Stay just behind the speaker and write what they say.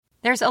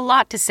There's a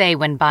lot to say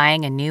when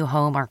buying a new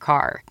home or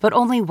car, but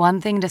only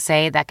one thing to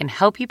say that can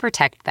help you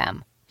protect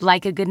them.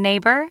 Like a good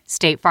neighbor,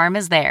 State Farm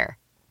is there.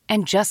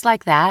 And just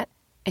like that,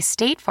 a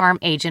State Farm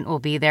agent will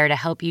be there to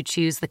help you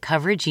choose the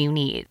coverage you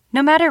need,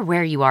 no matter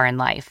where you are in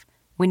life.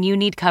 When you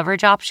need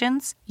coverage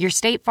options, your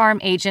State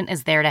Farm agent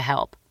is there to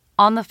help,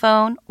 on the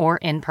phone or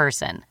in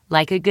person.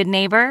 Like a good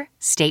neighbor,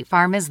 State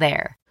Farm is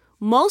there.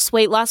 Most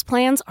weight loss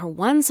plans are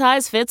one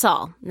size fits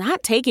all,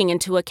 not taking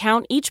into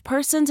account each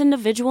person's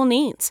individual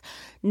needs.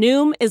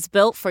 Noom is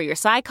built for your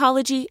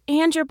psychology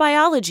and your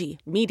biology,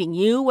 meeting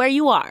you where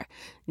you are.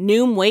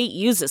 Noom Weight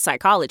uses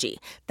psychology.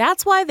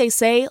 That's why they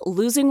say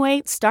losing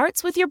weight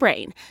starts with your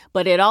brain,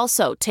 but it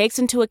also takes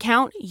into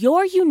account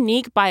your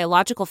unique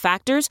biological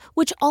factors,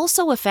 which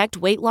also affect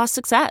weight loss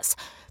success.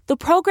 The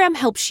program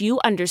helps you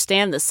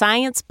understand the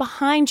science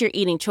behind your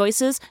eating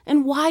choices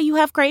and why you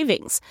have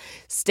cravings.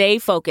 Stay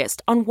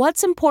focused on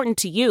what's important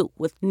to you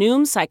with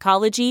Noom's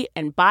psychology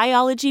and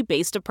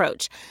biology-based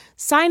approach.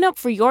 Sign up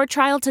for your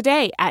trial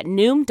today at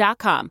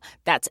Noom.com.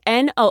 That's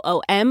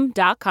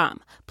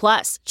Noom.com.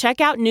 Plus,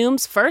 check out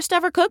Noom's first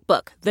ever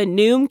cookbook, The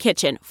Noom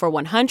Kitchen, for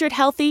 100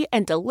 healthy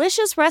and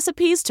delicious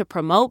recipes to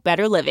promote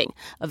better living.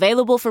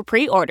 Available for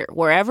pre-order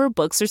wherever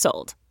books are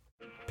sold.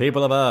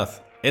 People of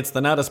Earth, it's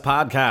the Nerdist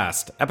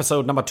Podcast,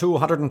 episode number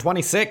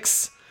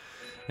 226.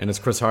 And it's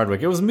Chris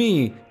Hardwick. It was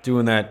me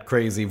doing that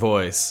crazy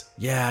voice.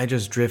 Yeah, I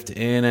just drift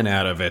in and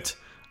out of it.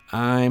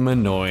 I'm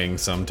annoying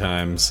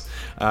sometimes.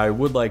 I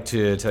would like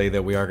to tell you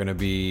that we are going to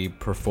be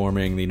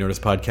performing the Nerdist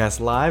Podcast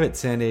live at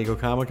San Diego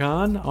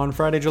Comic-Con on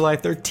Friday, July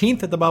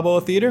 13th at the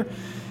Balboa Theater.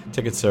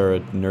 Tickets are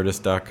at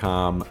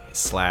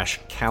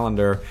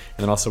nerdist.com/calendar. And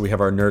then also we have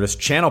our Nerdist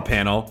channel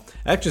panel.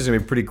 Actually, it's going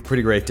to be a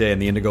pretty great day in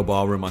the Indigo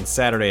Ballroom on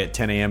Saturday at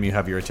 10 a.m. You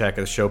have your Attack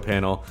of the Show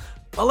panel.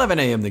 11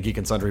 a.m. the Geek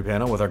and Sundry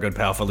panel with our good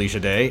pal Felicia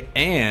Day.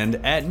 And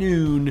at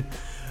noon,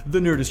 the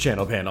Nerdist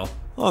channel panel.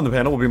 On the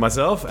panel will be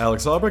myself,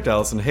 Alex Albrecht,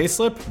 Allison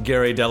Hayslip,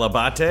 Gary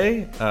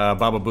Delabate,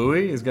 Baba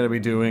Booey is going to be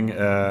doing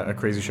a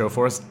crazy show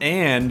for us,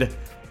 and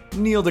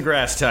Neil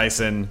deGrasse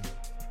Tyson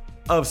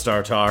of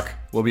Star Talk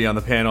will be on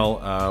the panel.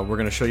 We're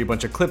going to show you a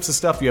bunch of clips of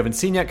stuff you haven't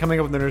seen yet coming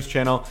up with the Nerdist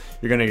channel.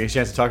 You're going to get a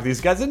chance to talk to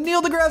these guys. And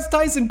Neil deGrasse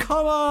Tyson,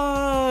 come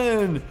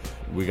on!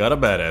 We got a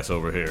badass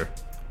over here.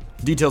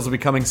 Details will be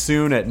coming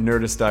soon at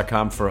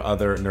Nerdist.com for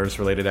other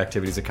Nerdist-related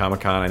activities at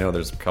Comic-Con. I know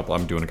there's a couple.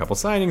 I'm doing a couple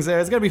signings there.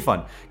 It's going to be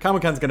fun.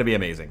 Comic-Con's going to be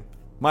amazing.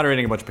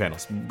 Moderating a bunch of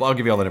panels. I'll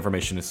give you all that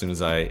information as soon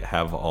as I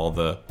have all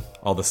the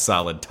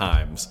solid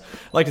times.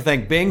 I'd like to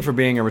thank Bing for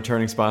being a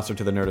returning sponsor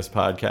to the Nerdist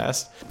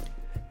Podcast.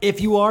 If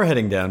you are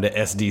heading down to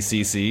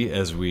SDCC,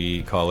 as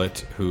we call it,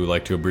 who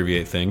like to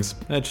abbreviate things,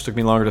 it just took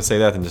me longer to say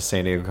that than just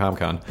San Diego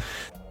Comic-Con.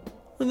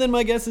 And then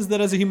my guess is that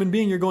as a human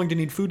being, you're going to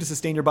need food to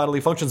sustain your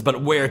bodily functions,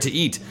 but where to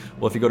eat?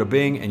 Well, if you go to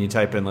Bing and you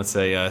type in, let's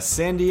say,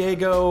 San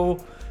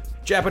Diego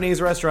Japanese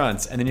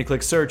restaurants, and then you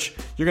click search,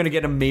 you're going to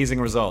get amazing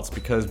results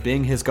because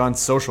Bing has gone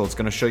social. It's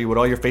going to show you what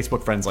all your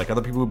Facebook friends like.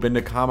 Other people who've been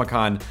to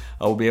Comic-Con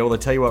will be able to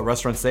tell you what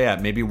restaurants they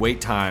at, maybe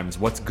wait times,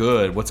 what's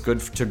good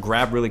to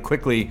grab really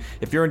quickly.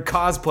 If you're in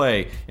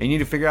cosplay and you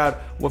need to figure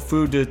out what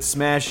food to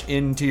smash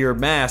into your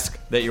mask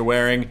that you're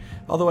wearing,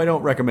 although I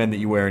don't recommend that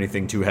you wear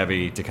anything too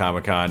heavy to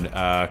Comic-Con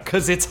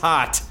because it's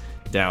hot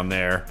down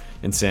there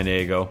in San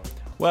Diego.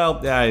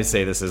 Well, I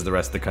say this as the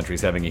rest of the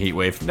country's having a heat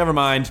wave. Never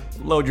mind.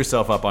 Load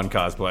yourself up on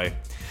cosplay.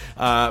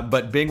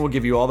 But Bing will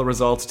give you all the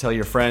results, tell you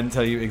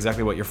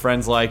exactly what your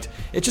friends liked.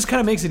 It just kind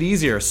of makes it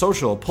easier.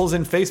 Social, pulls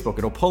in Facebook,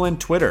 it'll pull in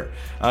Twitter.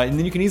 And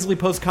then you can easily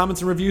post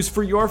comments and reviews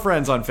for your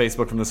friends on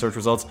Facebook from the search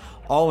results,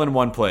 all in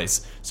one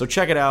place. So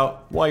check it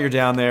out while you're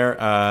down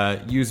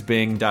there. Use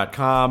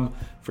Bing.com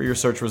for your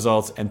search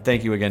results, and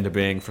thank you again to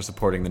Bing for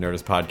supporting the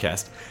Nerdist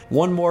Podcast.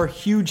 One more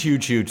huge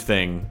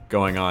thing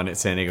going on at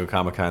San Diego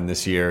Comic-Con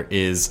this year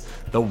is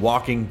The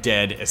Walking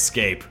Dead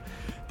Escape.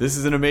 This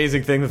is an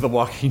amazing thing that The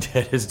Walking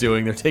Dead is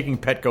doing. They're taking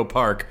Petco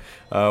Park,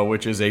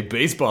 which is a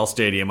baseball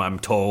stadium, I'm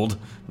told.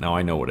 Now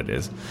I know what it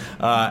is.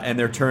 And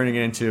they're turning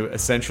it into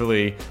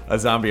essentially a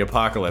zombie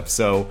apocalypse.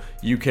 So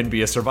you can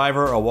be a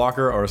survivor, a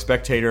walker, or a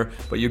spectator,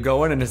 but you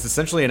go in and it's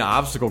essentially an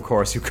obstacle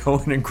course. You go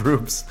in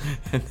groups,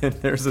 and then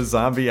there's a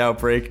zombie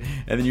outbreak,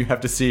 and then you have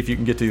to see if you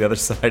can get to the other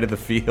side of the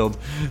field.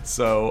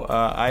 So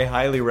I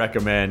highly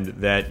recommend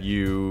that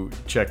you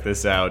check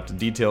this out.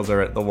 Details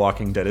are at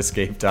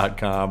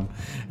thewalkingdeadescape.com.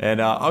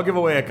 And I'll give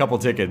away a couple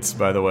tickets,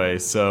 by the way.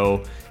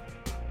 So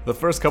the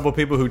first couple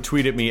people who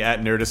tweet at me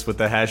at Nerdist with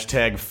the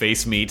hashtag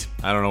FaceMeet,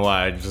 I don't know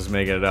why, I'm just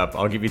making it up,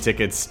 I'll give you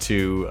tickets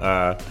to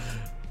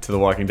The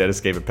Walking Dead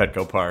Escape at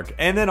Petco Park.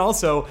 And then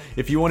also,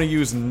 if you want to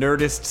use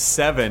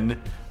Nerdist7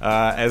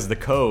 as the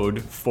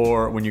code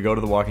for when you go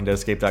to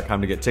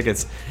thewalkingdeadescape.com to get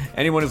tickets,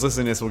 anyone who's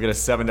listening to this will get a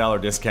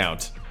 $7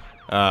 discount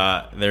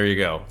There you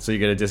go. So you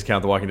get a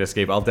discount, The Walking Dead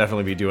Escape. I'll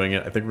definitely be doing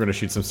it. I think we're going to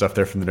shoot some stuff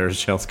there from the Nerdist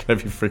channel. It's going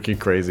to be freaking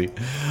crazy.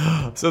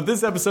 So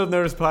this episode of the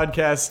Nerdist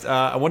Podcast,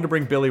 I wanted to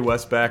bring Billy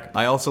West back.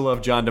 I also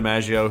love John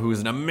DiMaggio, who is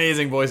an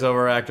amazing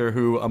voiceover actor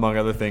who, among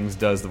other things,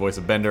 does the voice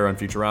of Bender on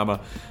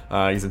Futurama.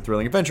 He's in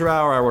Thrilling Adventure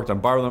Hour. I worked on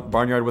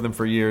Barnyard with him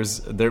for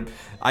years.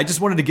 I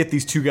just wanted to get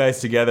these two guys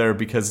together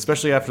because,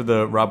 especially after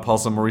the Rob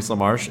Paulson, Maurice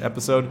LaMarche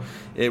episode,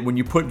 when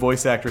you put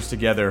voice actors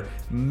together,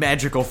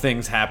 magical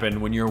things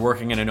happen when you're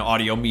working in an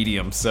audio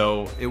medium.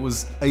 So it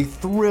was a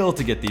thrill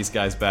to get these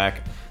guys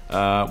back.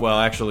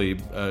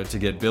 To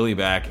get Billy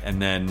back, and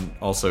then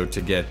also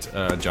to get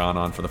John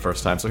on for the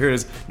first time. So here it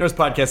is, Nerdist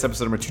Podcast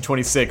episode number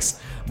 226,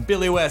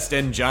 Billy West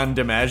and John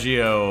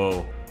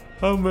DiMaggio.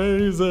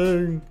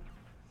 Amazing.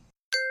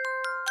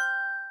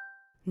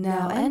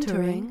 Now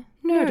entering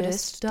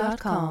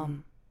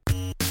Nerdist.com.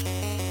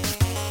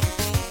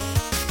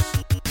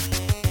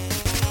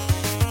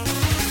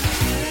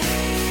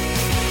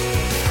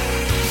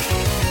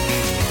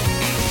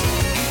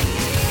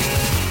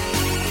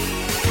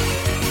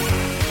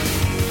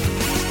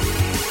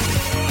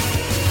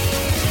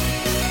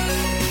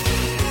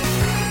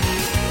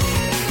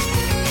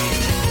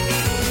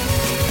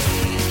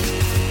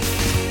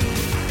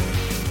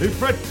 Hey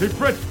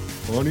Fred,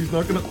 Bonnie's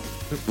not gonna...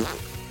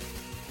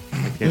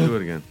 I can't do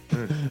it again.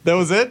 That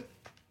was it?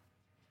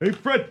 Hey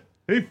Fred,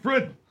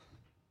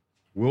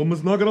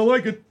 Wilma's not gonna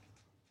like it.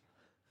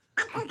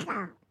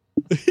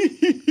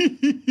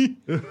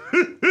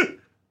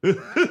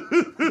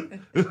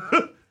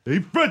 Hey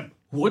Fred,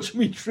 Watch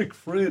me trick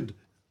Fred.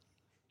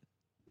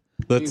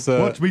 Let's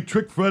watch me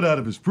trick Fred out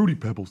of his Fruity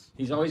Pebbles.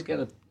 He's always got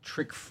to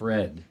trick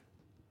Fred.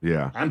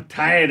 Yeah. I'm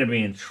tired of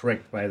being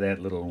tricked by that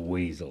little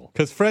weasel.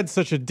 because Fred's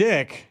such a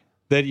dick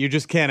that you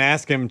just can't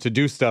ask him to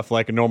do stuff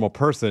like a normal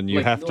person.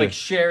 You have to like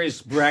share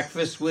his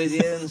breakfast with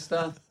you and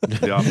stuff.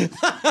 Yeah.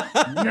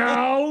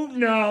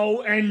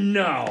 No, and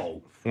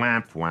no.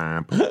 Wham.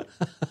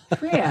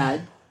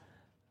 Fred.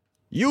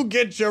 You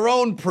get your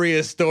own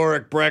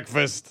prehistoric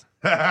breakfast.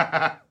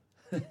 I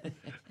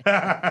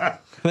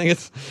think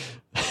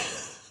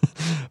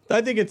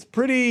it's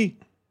pretty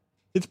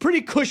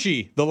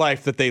cushy, the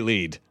life that they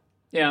lead.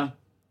 Yeah.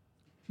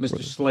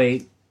 Mr.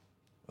 Slate.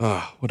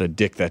 Oh, what a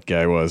dick that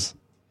guy was.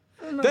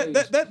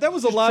 That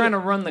was a lot Trying to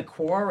run the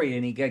quarry,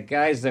 and he got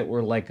guys that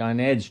were like on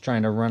edge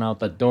trying to run out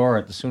the door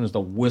as soon as the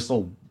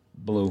whistle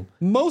blew.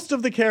 Most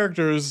of the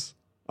characters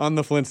on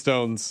the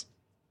Flintstones,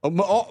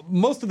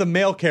 most of the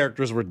male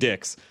characters were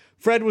dicks.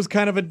 Fred was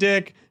kind of a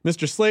dick.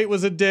 Mr. Slate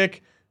was a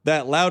dick.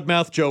 That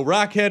loudmouth Joe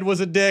Rockhead was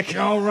a dick.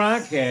 Joe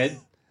Rockhead.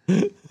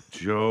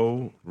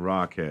 Joe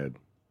Rockhead.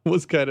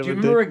 Was kind of Do you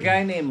a remember dick. a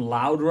guy named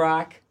Loud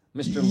Rock?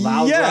 Mr.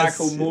 Loud Yes.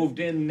 Rock, who moved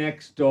in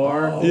next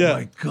door? Oh Yeah.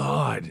 my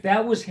God.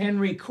 That was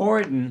Henry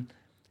Corden,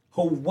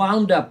 who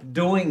wound up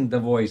doing the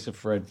voice of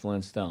Fred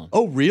Flintstone.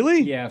 Oh,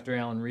 really? Yeah, after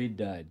Alan Reed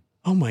died.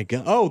 Oh my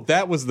god. Oh,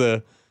 that was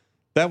the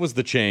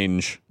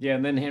change. Yeah,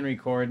 and then Henry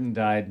Corden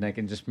died, and I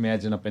can just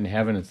imagine up in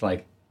heaven, it's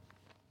like,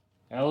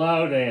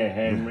 hello there,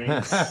 Henry.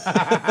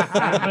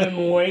 I've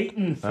been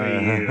waiting for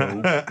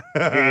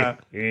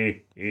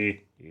you.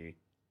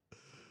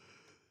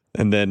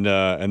 And then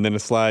a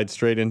slide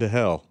straight into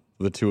hell.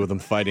 The two of them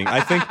fighting.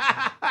 I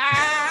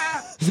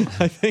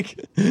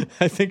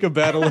think a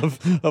battle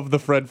of the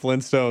Fred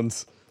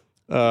Flintstones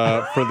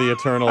for the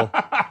eternal.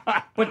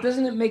 But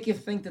doesn't it make you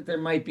think that there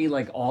might be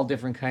like all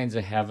different kinds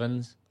of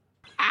heavens?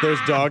 There's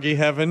doggy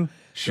heaven.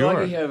 Sure.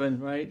 Doggy heaven,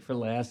 right? For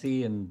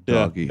Lassie and Yeah.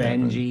 Doggy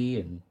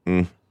Benji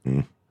and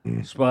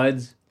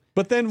Spuds.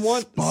 But then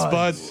one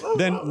Spuds,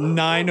 then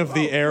 9 of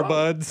the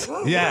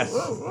Airbuds. Yes,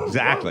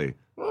 exactly.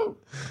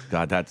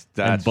 God, that's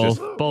And just...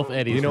 both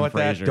Eddies. You know what from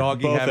that Frasier.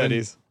 doggy Both heaven?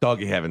 Eddies.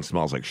 Doggy heaven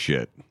smells like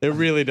shit. It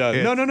really does.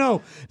 It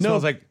No.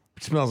 Smells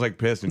like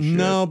piss and shit.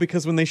 No,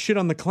 because when they shit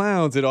on the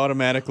clouds, it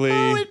automatically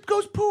it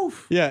goes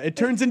poof. yeah, it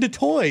turns into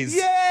toys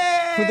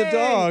Yay! for the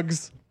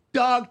dogs.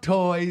 Dog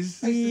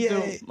toys.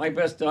 My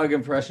best dog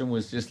impression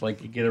was just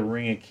like you get a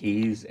ring of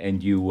keys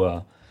and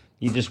you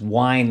just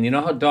whine. You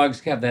know how dogs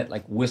have that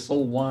like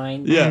whistle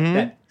whine? Yeah.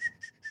 That,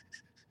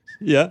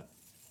 Yeah.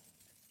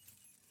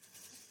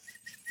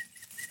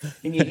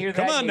 and you hear that.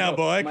 Come on and you now, go,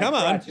 boy, my come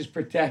on." crotch is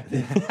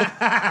protected.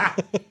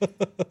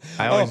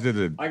 I always did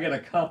the. I got a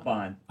cup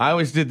on. I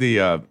always did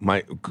the.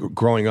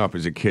 Growing up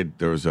as a kid,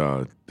 there was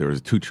 2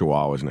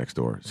 Chihuahuas next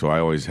door, so I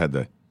always had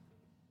the.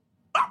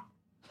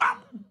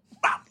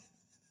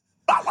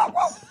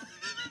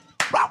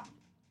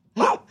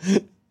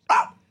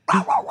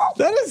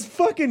 That is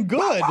fucking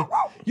good.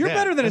 You're Yeah,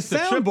 better than a it's the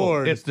triple.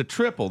 soundboard. It's the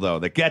triple though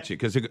that gets you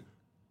because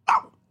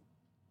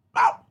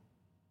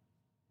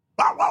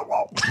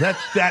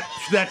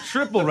that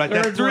triple right.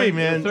 That 3,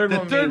 man. The third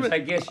one means, one- I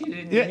guess you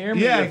didn't Yeah, hear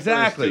me. yeah, the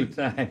exactly. First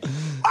 2 times.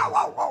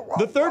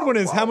 The third one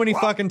is how many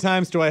fucking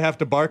times do I have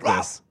to bark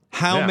this?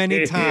 How Yeah. many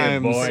Here,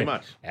 times? boy. Pretty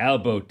much.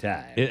 Elbow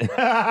time. These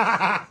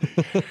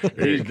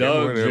Come dogs on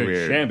over are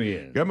here.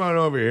 champions. Come on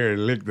over here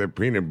and lick the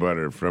peanut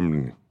butter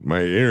from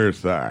my inner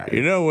thigh.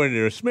 You know, when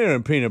you're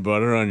smearing peanut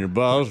butter on your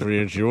balls for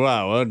your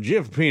chihuahua,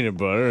 Jif peanut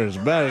butter is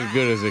about as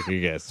good as it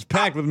can get. It's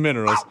packed with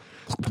minerals.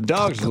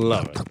 Dogs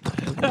love it.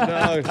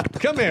 Dogs.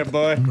 Come here,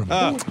 boy.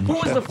 Who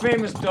was the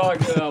famous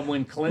dog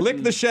when Clinton...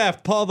 Lick the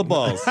shaft, paw the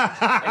balls.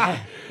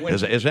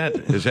 Is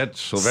that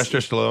Sylvester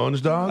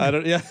Stallone's dog? I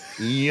don't. Yeah.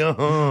 Yeah.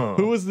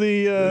 Who was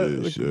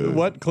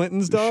what?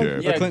 Clinton's dog?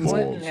 Sheriff. Yeah, Clinton's.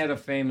 Clinton had a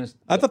famous...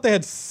 I thought they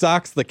had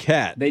Socks the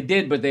cat. They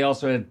did, but they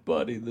also had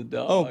Buddy the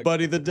dog. Oh,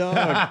 Buddy the dog.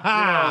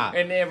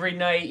 And every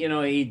night,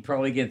 he'd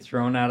probably get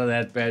thrown out of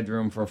that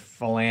bedroom for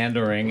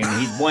philandering,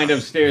 and he'd wind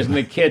upstairs in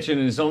the kitchen,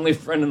 and his only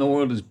friend in the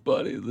world is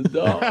Buddy the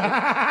dog.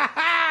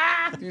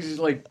 He's just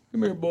like,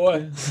 come here,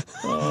 boy.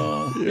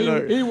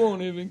 He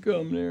won't even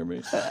come near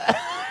me.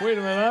 Wait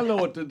a minute, I know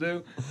what to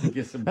do. He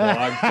gets some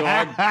dog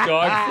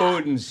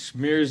food and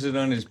smears it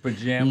on his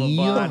pajama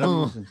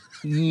bottoms.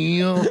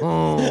 I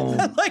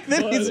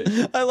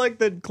like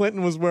that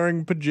Clinton was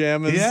wearing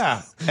pajamas.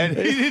 Yeah, and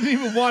he didn't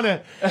even want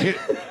to.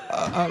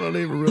 I don't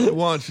even really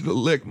want you to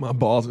lick my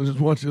balls. I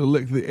just want you to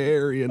lick the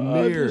area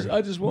near.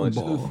 I just want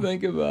you to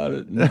think about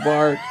it and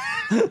bark.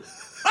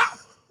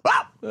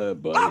 Hey,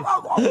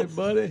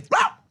 buddy.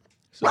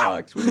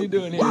 Socks, what are you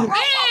doing here?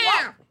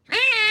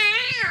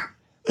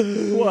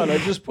 What? I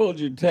just pulled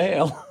your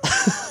tail.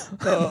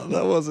 Oh,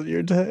 that wasn't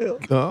your tail.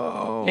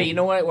 Oh. Hey, you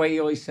know why he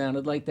always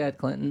sounded like that,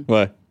 Clinton?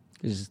 What?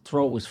 His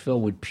throat was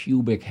filled with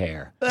pubic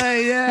hair.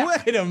 Hey, yeah.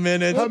 Wait a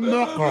minute.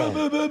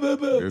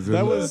 There's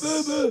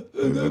a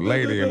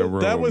lady in the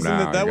room. That was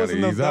now. that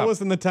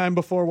was in the time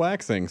before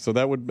waxing, so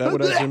that would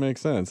actually make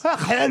sense.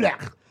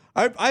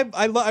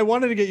 I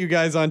wanted to get you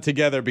guys on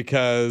together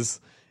because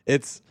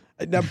it's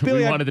now,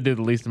 Billy. We wanted to do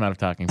the least amount of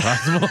talking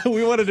possible.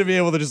 We wanted to be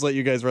able to just let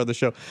you guys run the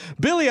show.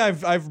 Billy,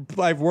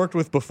 I've worked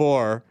with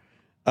before.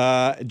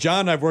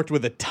 John, I've worked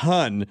with a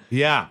ton.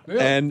 Yeah.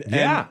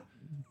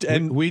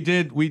 And we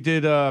did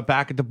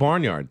back at the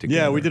barnyard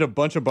together. Yeah, we did a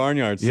bunch of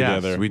barnyards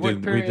together. We did.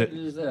 What period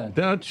is that?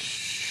 That's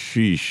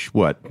sheesh.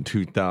 What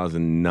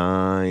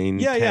 2009?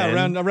 Yeah,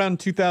 10? around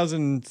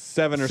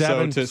 2007 or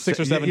so to 6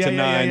 or 7 to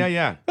 9.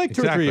 Yeah. Like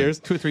 2 or 3 years.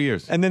 2 or 3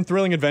 years. And then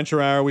Thrilling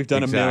Adventure Hour, we've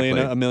done Exactly.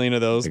 a million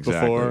of those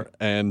Exactly. before,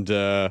 and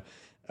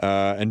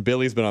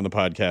Billy's been on the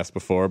podcast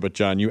before. But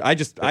John,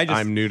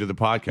 I'm new to the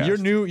podcast.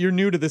 You're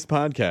new to this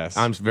podcast.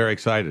 I'm very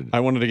excited. I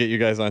wanted to get you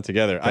guys on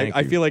together.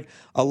 I feel like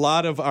a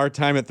lot of our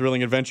time at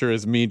Thrilling Adventure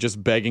is me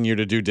just begging you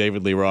to do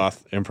David Lee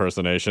Roth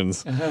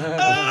impersonations.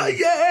 Oh,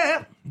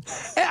 yeah.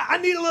 I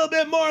need a little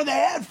bit more of the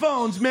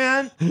headphones,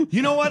 man.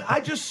 You know what?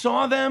 I just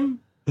saw them,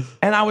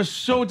 and I was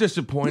so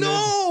disappointed.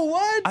 No,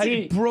 what?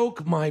 I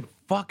broke my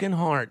fucking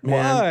heart,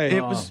 man. Why?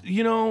 It was,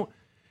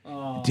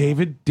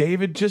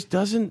 David just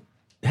doesn't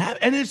have,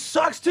 and it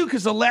sucks, too,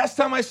 because the last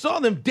time I saw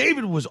them,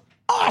 David was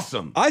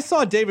awesome. I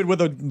saw David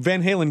with a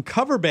Van Halen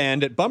cover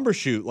band at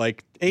Bumbershoot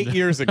like 8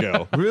 years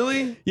ago.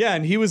 Really? Yeah,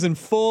 and he was in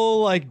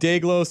full like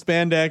Dayglow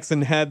spandex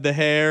and had the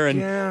hair, and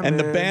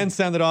the man. band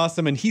sounded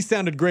awesome, and he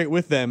sounded great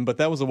with them. But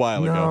that was a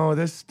while ago. No,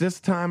 this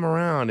time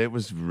around, it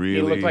was really.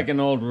 He looked like an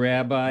old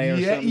rabbi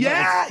or something.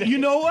 Yeah, you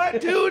know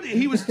what, dude?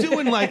 He was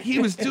doing like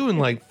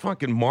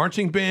fucking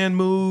marching band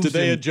moves. Did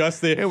they and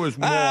adjust the? It was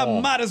I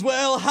more. might as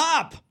well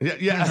hop. Yeah.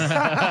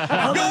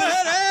 Go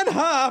ahead and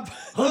hop.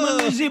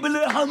 I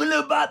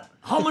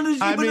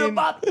mean,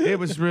 it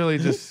was really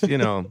just, hey,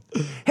 all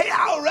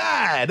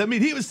right. I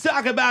mean, he was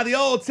talking about the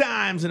old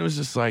times, and it was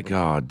just like,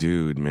 oh,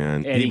 dude,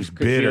 man. Eddie he was could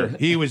bitter. feel-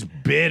 He was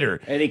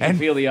bitter. And he could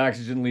feel the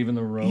oxygen leaving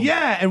the room.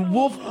 Yeah, and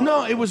Wolf,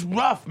 no, it was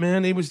rough,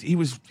 man. He was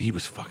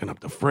fucking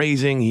up the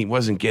phrasing. He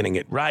wasn't getting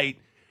it right.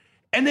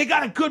 And they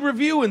got a good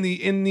review in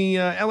the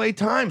LA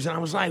Times, and I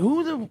was like,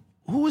 who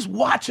was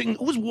watching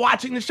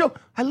the show?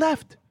 I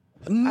left.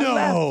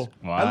 No.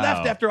 I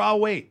left after I'll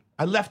wait.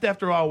 And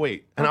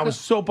I was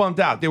so bummed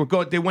out. They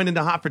went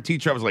into Hot for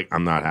Teacher. I was like,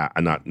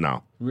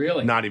 no.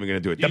 Really? Not even going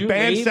to do it. Did The you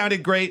band leave?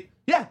 sounded great.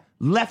 Yeah.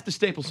 Left the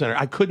Staples Center.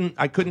 I couldn't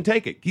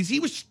take it. He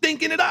was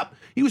stinking it up.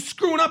 He was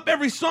screwing up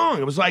every song.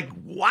 It was like,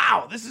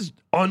 wow, this is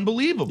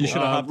unbelible. You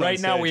should have hopped on Right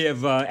now stage. we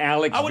have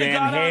Alex I would've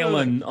Van got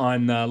Halen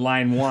on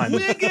line one.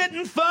 We're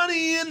getting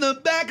funny in the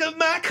back of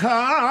my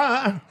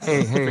car.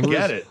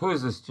 Forget it. Who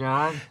is this,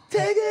 John?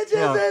 Take it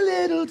just a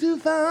little too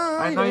far.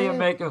 I know you're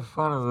making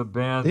fun of the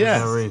band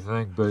Yes. and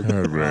everything, but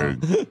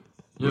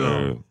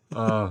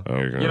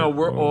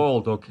we're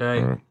old,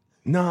 okay?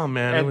 No,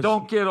 man. And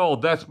don't get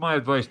old. That's my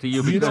advice to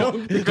you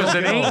because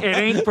it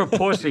ain't for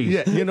pussies.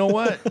 Yeah, you know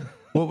what?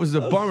 What was the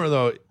bummer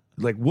though?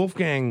 Like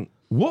Wolfgang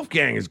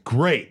is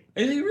great.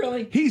 Is he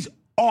really? He's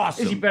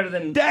awesome. Is he better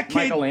than that kid?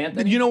 Michael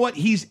Anthony? You know what?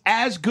 He's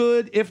as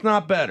good, if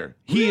not better.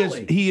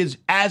 Really? He is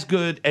as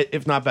good,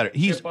 if not better.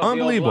 He's Chip off the old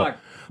unbelievable. block.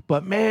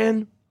 But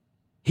man,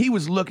 he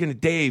was looking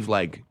at Dave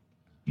like,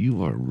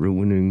 "You are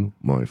ruining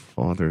my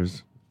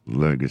father's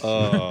legacy.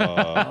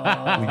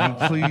 Will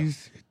you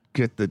please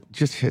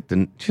just hit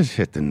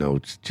the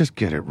notes, just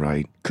get it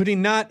right." Could he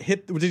not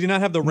hit? Did he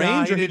not have the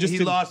range, No, or he just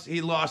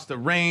he lost the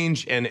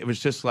range, and it was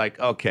just like,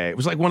 okay, it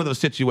was like one of those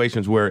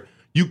situations where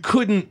you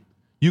couldn't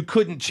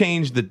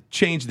change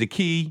the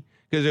key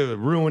because it would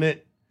ruin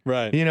it.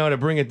 Right. You know, to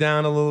bring it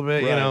down a little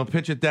bit. You Right. know,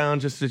 pitch it down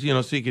just to, you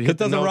know, so you can hit It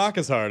doesn't the notes. rock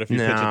as hard if you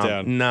pitch it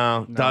down.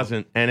 No,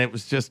 doesn't. And it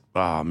was just,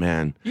 oh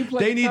man. You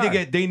play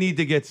They need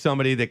to get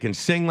somebody that can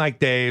sing like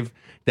Dave,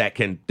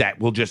 that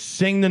will just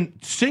sing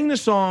the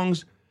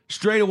songs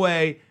straight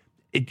away.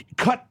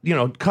 Cut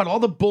all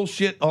the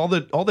bullshit, all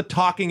the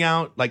talking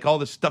out, like all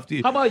the stuff.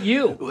 How about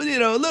you? You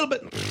know, a little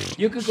bit.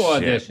 You could go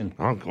audition.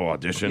 I'll go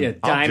audition. Yeah,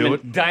 I'll do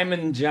it.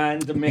 Diamond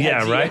John DiMaggio.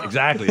 Yeah, right.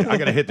 Exactly. I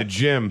gotta hit the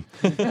gym.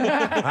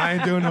 I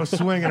ain't doing no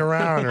swinging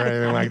around or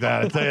anything like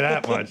that. I'll tell you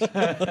that much.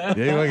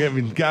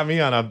 They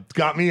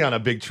got me on a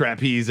big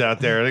trapeze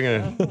out there.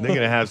 They're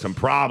gonna have some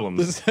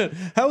problems.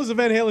 How was the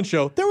Van Halen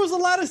show? There was a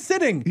lot of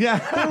sitting. Yeah,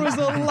 there was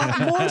a lot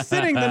more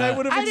sitting than I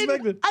would have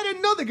expected. I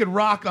didn't know they could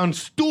rock on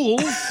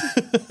stools.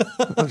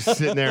 I'm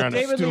sitting there on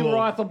David a stool. Lee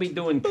Roth will be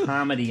doing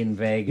comedy in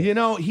Vegas. You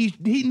know, he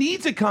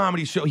needs a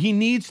comedy show. He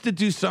needs to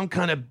do some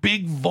kind of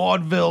big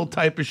vaudeville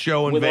type of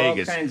show in With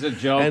Vegas. all kinds of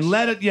jokes. And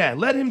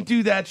let him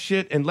do that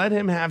shit, and let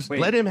him have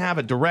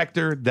a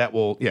director that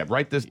will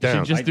write this You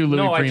down. should just do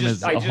Louis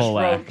Prima's whole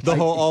act. The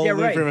whole all yeah,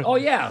 Louis right. Prima. Oh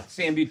yeah,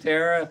 Sam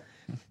Butera.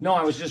 No,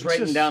 I was just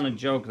writing down a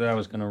joke that I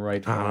was going to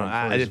write for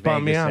his It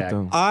bummed me Vegas out act.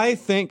 though. I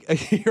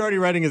think you're already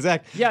writing his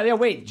act. Yeah,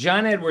 wait.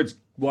 John Edwards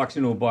walks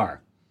into a bar.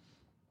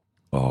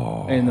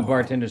 Oh. And the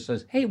bartender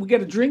says, "Hey, we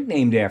got a drink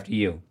named after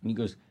you." And he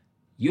goes,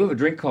 "You have a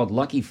drink called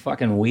Lucky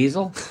Fucking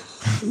Weasel?"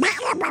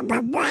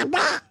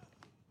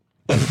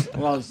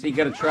 Well, so you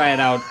got to try it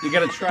out. You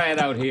got to try it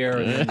out here.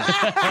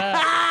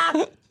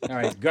 All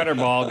right, gutter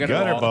ball. That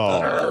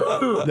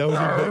was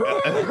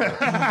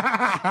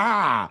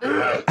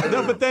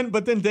No,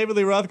 but then David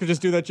Lee Roth could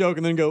just do that joke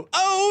and then go,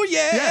 "Oh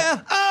yeah,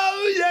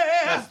 Oh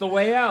yeah. That's the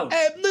way out.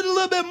 Hey, a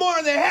little bit more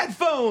in the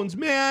headphones,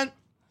 man.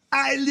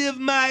 I live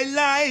my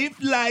life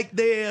like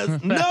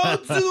there's no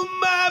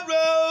tomorrow.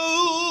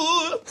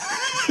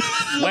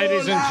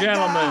 Ladies and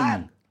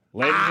gentlemen.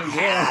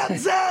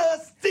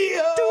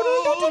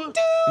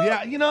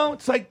 Yeah, you know,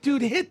 it's like,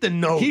 dude, hit the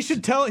note. He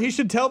should tell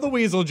the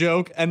Weasel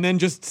joke and then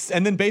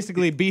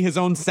basically be his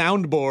own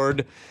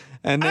soundboard,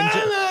 and then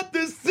I'm not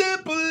the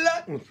simple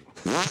life.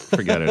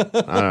 Forget it.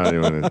 I don't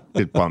even.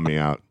 It bummed me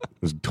out. It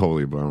was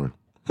totally a bummer.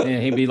 Yeah,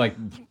 he'd be like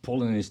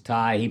pulling his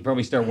tie. He'd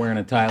probably start wearing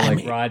a tie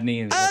like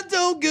Rodney. And I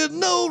don't get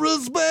no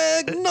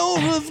respect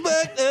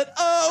at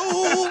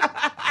all.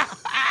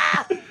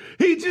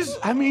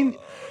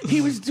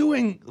 He was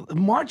doing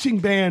marching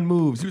band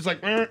moves. He was like,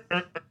 He's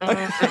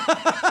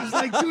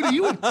like, dude,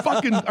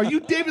 are you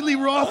David Lee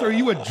Roth or are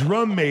you a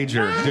drum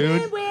major,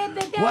 dude? What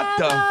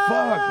the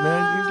fuck,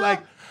 man? He's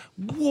like,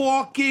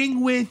 walking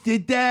with the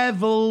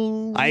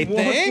devil. I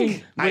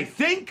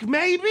think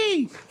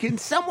maybe. Can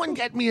someone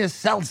get me a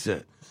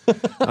seltzer?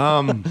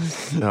 No,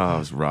 it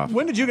was rough.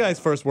 When did you guys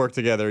first work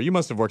together? You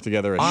must have worked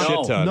together a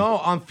shit ton. No,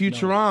 on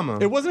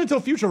Futurama. It wasn't until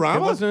Futurama?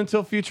 It wasn't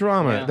until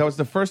Futurama. Yeah. That was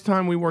the first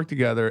time we worked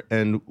together,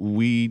 and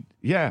Were you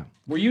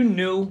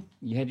new?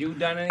 Had you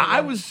done anything?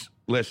 I was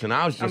just a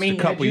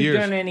couple had you years.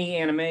 done any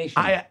animation?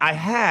 I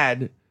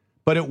had,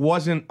 but it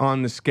wasn't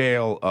on the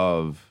scale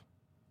of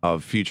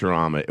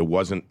Futurama. It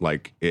wasn't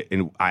like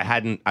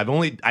I'd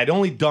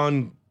only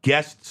done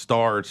guest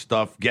star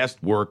stuff,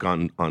 guest work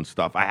on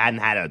stuff. I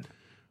hadn't had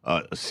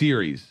a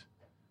series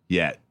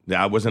yet.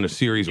 I wasn't a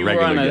series you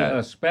regular were on yet.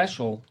 a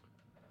special.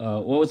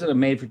 What was it? A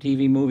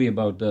made-for-TV movie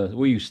about?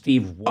 Were you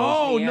Steve Wozniak?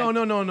 Oh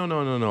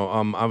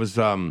no! I was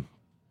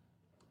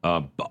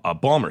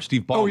Ballmer,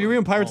 Steve Ballmer. Oh, you were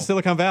in Pirates of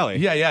Silicon Valley.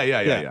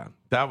 Yeah.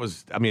 That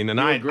was. I mean, and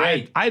You were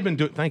great. I had been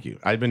doing. Thank you.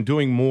 I'd been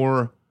doing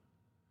more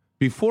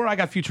before I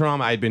got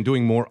Futurama. I'd been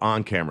doing more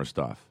on-camera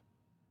stuff,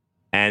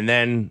 and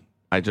then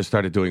I just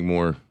started doing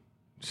more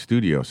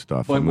studio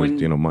stuff But and when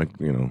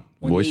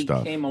voice he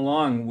stuff. came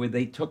along,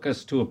 they took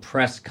us to a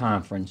press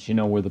conference,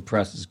 where the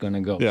press is going to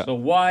go. Yeah. So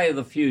why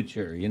the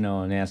future,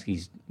 and ask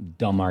these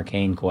dumb,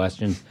 arcane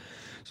questions.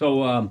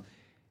 So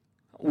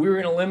we were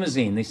in a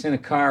limousine. They sent a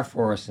car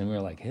for us, and we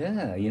were like,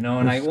 yeah,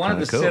 and I wanted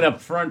to sit up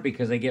front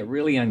because I get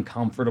really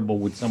uncomfortable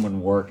with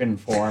someone working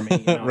for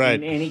me. Right.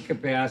 In any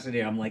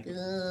capacity, I'm like,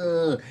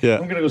 ugh, Yeah.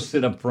 I'm going to go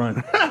sit up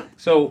front.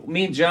 So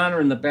me and John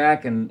are in the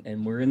back,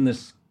 and we're in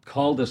this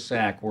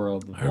cul-de-sac where all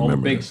the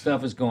big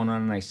stuff is going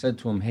on, and I said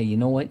to him, "Hey, you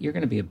know what? You're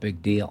going to be a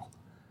big deal."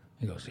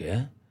 He goes,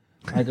 "Yeah."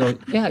 I go,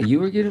 "Yeah,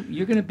 you're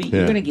going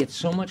to get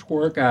so much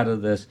work out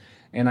of this."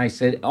 And I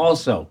said,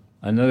 also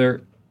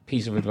another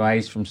piece of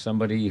advice from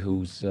somebody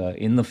who's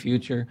in the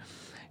future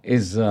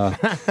is,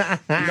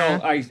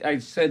 I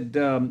said,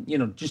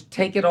 just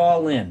take it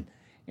all in,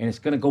 and it's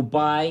going to go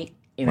by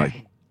in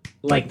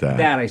like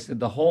that. I said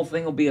the whole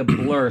thing will be a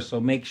blur, so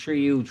make sure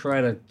you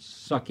try to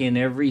suck in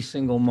every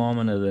single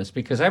moment of this.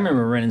 Because I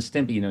remember Ren and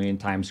Stimpy, in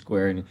Times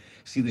Square, and you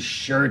see the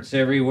shirts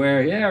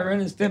everywhere. Yeah, Ren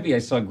and Stimpy. I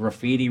saw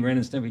graffiti, Ren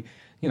and Stimpy.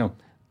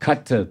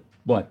 Cut to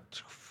what?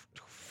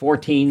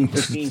 14,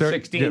 15,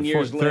 16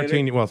 years later.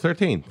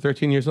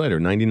 13 years later,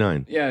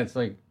 99. Yeah, it's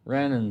like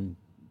Ren and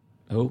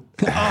who?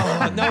 No,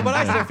 but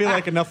I still feel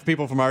like enough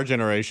people from our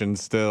generation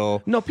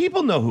still. No,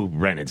 people know who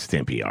Ren and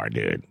Stimpy are,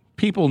 dude.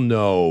 People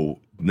know.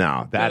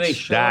 No, Do they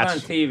show it on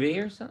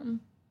TV or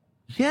something?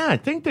 Yeah, I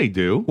think they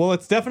do. Well,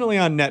 it's definitely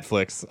on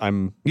Netflix.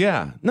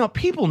 Yeah. No,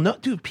 people know.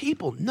 Dude,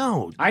 people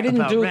know. I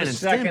didn't about do Ren the and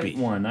second Stimpy.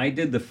 one. I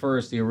did the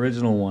first, the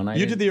original one.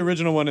 You did the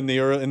original one in the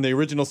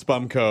original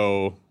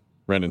Spumco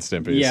Ren and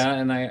Stimpy's. Yeah,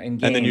 and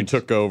then you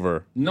took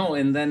over. No,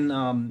 and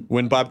then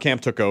When Bob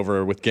Camp took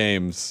over with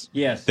games.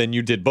 Yes. Then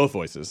you did both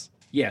voices.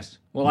 Yes.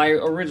 Well, I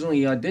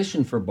originally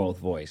auditioned for both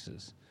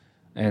voices,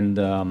 and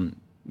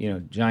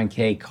John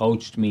Kay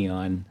coached me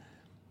on,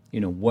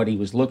 what he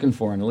was looking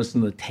for, and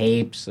listened to the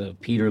tapes of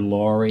Peter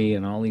Lorre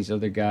and all these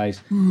other guys,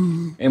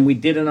 and we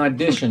did an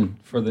audition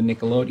for the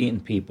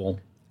Nickelodeon people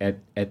at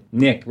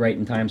Nick right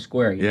in Times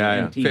Square.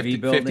 Yeah,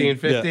 MTV building.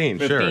 15,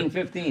 Yeah. sure.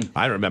 15.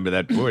 I remember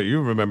that. Boy, you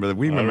remember that.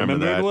 We remember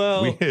remember that. it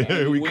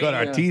well. We cut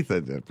our teeth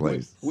at that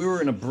place. We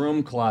were in a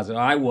broom closet.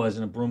 I was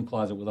in a broom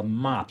closet with a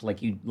mop,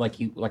 like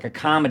a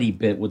comedy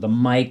bit with a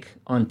mic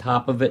on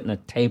top of it and a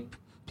tape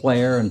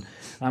player, and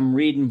I'm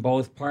reading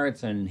both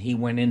parts, and he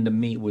went in to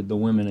meet with the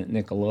women at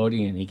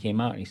Nickelodeon. He came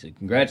out and he said,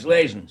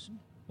 "Congratulations,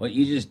 what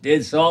you just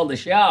did sold the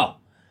show."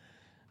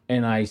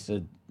 And I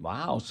said,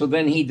 "Wow." So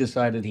then he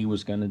decided he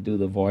was going to do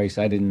the voice.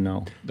 I didn't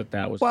know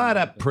that was What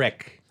a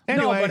prick.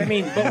 Anyway. No, but I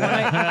mean, when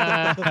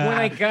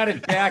I got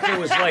it back, it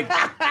was like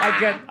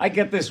I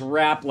get this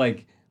rap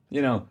like,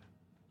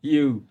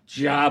 you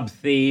job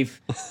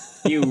thief,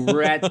 you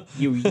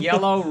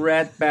yellow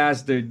rat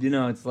bastard.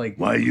 It's like,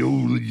 Why,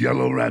 you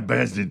yellow rat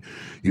bastard.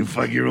 You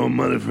fuck your own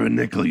mother for a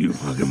nickel, you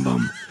fucking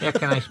bum. Yeah,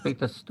 can I speak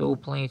to Stu,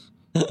 please?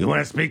 You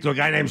want to speak to a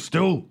guy named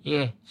Stu?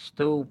 Yeah,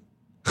 Stu.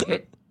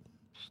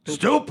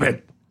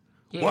 Stupid.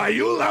 Yeah. Why,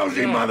 you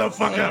lousy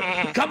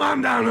motherfucker. Come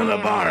on down to the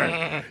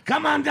bar.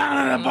 Come on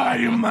down to the bar,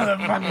 you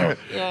motherfucker.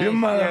 You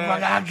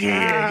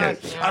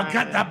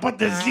motherfucker. I'll put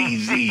the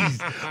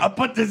ZZs. I'll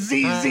put the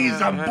ZZs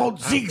on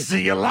both cheeks of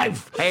your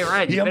life. Hey,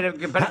 Red, you better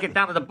get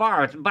down to the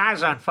bar. The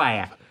bar's on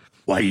fire.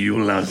 Why,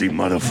 you lousy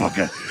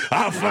motherfucker.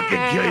 I'll fucking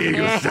kill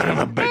you, you son of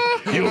a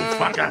bitch. You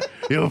fucker.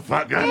 You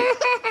fucker.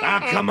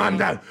 Come on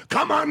down.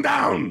 Come on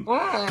down.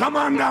 Come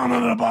on down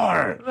to the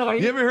bar.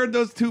 You ever heard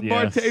those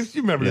 2-bar Yes. tapes?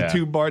 You remember the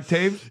 2-bar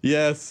tapes?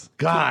 Yes.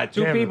 God,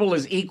 two people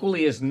is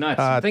equally as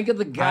nuts. Think of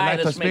the guy I'd like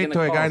that's to speak making to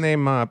the a guy calls.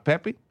 named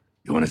Peppy.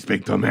 You want to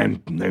speak to a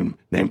man named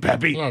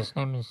Peppy? Yeah, his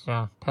name is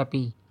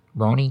Peppy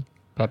Roney.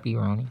 Peppy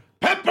Roney.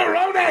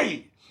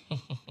 Pepperoni!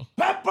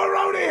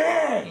 Pepperoni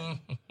here!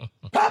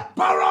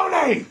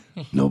 Pepperoni!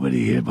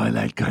 Nobody here by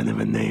that kind of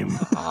a name.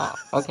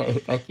 Okay,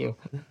 thank you.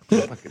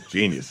 Fucking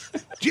genius.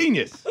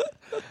 Genius.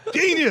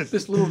 Genius.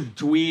 This little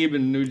dweeb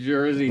in New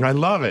Jersey. I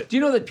love it. Do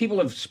you know that people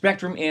have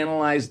spectrum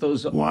analyzed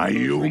those? Why,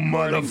 you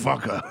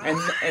motherfucker.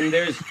 And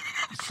there's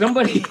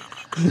somebody.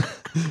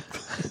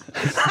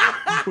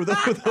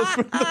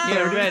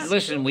 Yeah, Red,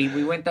 listen,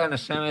 we went down the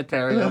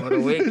cemetery over the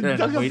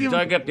weekend. We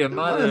dug up your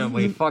mother and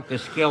we fucked the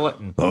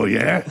skeleton. Oh,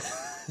 yeah?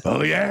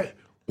 Oh, yeah?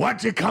 Why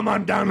don't you come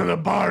on down to the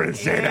bar and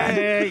say that?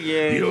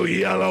 Yeah. You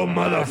yellow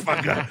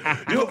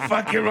motherfucker. You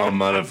fuck your own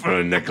mother for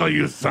a nickel,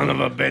 you son of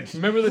a bitch.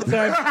 Remember the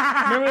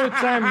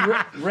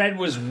time Red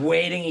was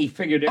waiting? He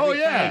figured every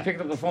time he picked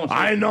up the phone. So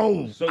I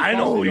know. so I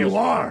know who he goes, you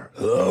are.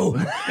 Hello?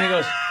 And he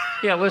goes,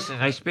 Yeah, listen,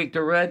 I speak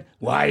to Red.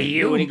 Why,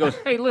 you? And he goes,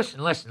 hey, listen.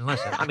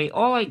 I mean,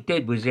 all I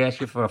did was ask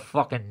you for a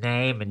fucking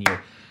name and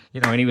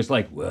and he was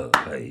like, Well,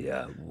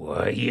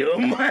 why, you?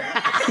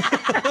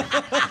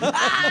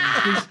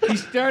 he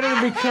started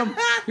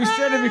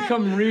to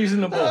become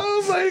reasonable.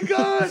 Oh, my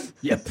God.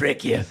 You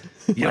prick, you.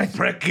 You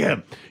prick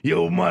him.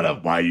 You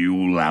why,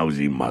 you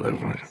lousy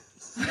motherfucker.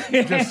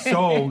 Just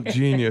so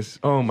genius.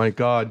 Oh, my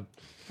God.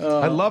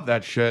 I love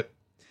that shit.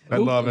 I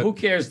love it. Who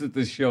cares that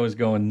this show is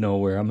going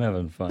nowhere? I'm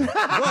having fun.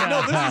 Well,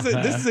 no,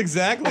 this is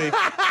exactly.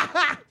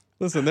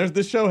 Listen,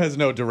 this show has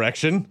no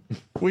direction.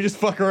 We just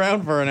fuck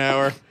around for an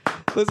hour.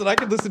 Listen, I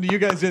could listen to you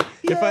guys if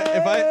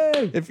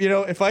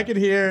I could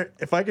hear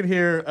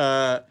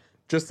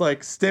just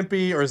like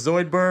Stimpy or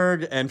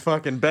Zoidberg and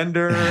fucking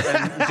Bender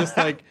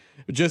and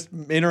just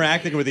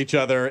interacting with each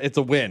other. It's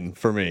a win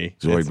for me.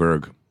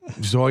 Zoidberg.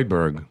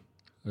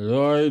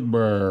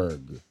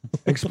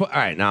 All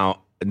right,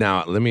 now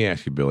let me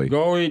ask you, Billy.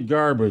 Go eat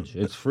garbage.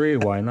 It's free.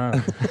 Why not?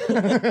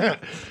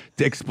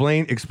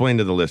 Explain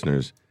to the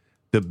listeners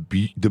the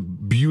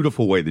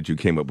beautiful way that you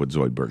came up with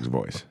Zoidberg's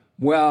voice.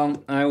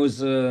 Well, I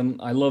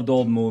loved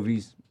old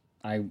movies.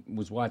 I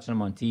was watching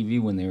them on TV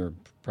when they were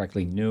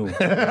practically new.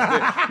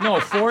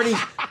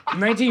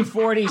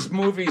 1940s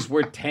movies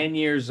were 10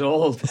 years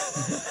old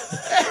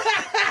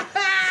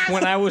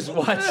when I was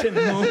watching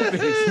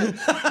movies.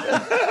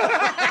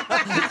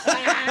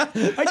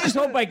 I just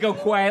hope I go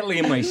quietly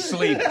in my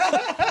sleep.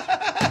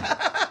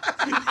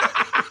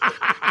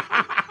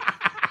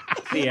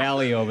 See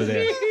Allie over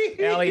there.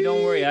 Allie,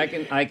 don't worry. I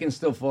can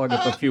still fog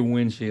up a few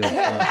windshields.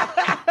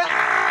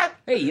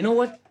 Hey, you know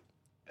what?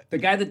 The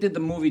guy that did the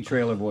movie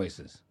trailer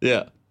voices.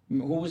 Yeah. Who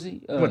was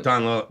he?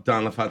 Don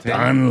LaFontaine?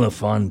 Don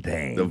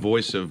LaFontaine. The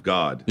voice of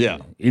God. Yeah.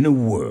 In a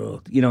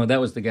world. That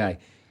was the guy.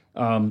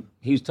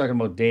 He was talking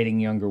about dating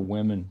younger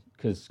women.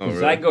 Because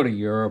really? I go to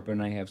Europe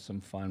and I have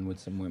some fun with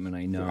some women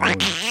I know.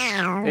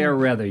 They're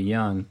rather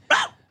young.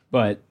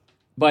 But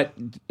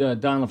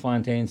Don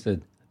LaFontaine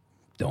said,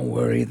 Don't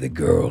worry, the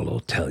girl will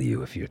tell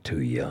you if you're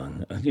too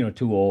young.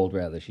 Too old,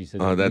 rather. She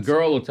said, the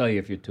girl will tell you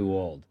if you're too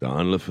old.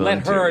 Don LaFontaine.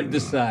 Let her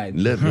decide.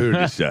 Let her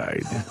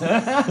decide.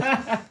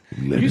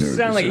 You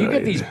sound like you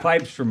get these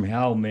pipes from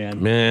hell,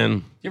 man.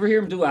 Man. You ever hear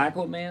him do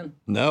Aquaman?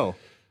 No.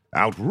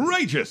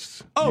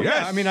 Outrageous. Oh,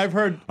 yes. yeah. I mean, I've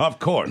heard. Of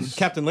course.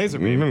 Captain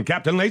Laserbeam.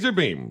 Captain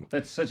Laserbeam.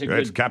 That's such a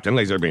That's good. Captain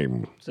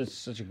Laserbeam.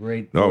 Such a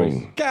great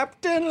voice. Oh.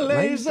 Captain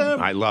Laser.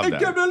 I love that.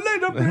 Captain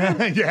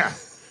Laserbeam. Yeah.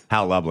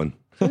 Hal Lublin.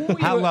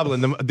 Hal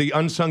Lublin, the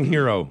unsung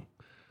hero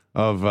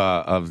of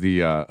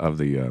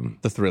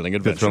the Thrilling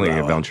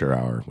Adventure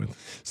Hour.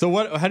 So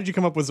how did you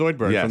come up with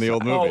Zoidberg from the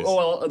old movies?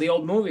 Well, the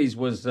old movies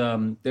was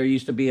there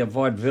used to be a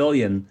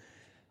vaudevillian.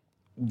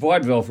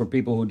 Vaudeville, for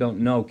people who don't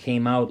know,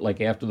 came out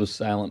like after the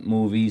silent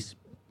movies.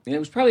 And it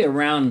was probably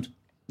around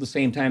the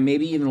same time,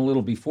 maybe even a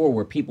little before,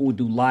 where people would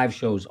do live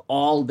shows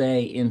all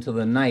day into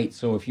the night.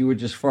 So if you were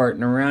just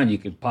farting around, you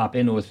could pop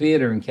into a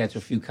theater and catch a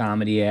few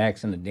comedy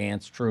acts and a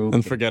dance troupe.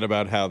 And forget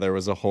about how there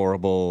was a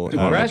horrible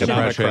Depression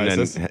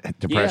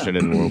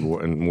and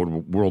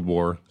World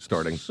War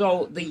starting.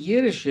 So the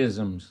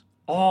Yiddishisms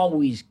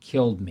always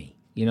killed me.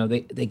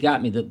 They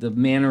got me. The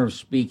manner of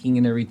speaking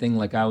and everything,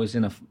 like I was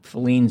in a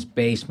Fellini's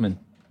basement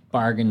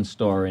bargain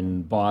store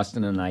in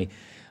Boston, and I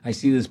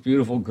see this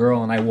beautiful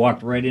girl, and I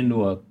walked right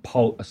into a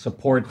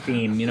support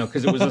team,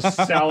 because it was a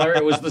cellar.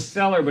 It was the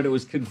cellar, but it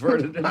was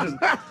converted into...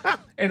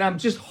 And I'm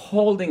just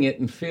holding it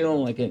and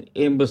feeling like an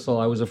imbecile.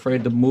 I was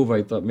afraid to move.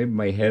 I thought maybe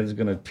my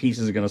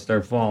pieces are going to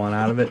start falling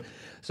out of it.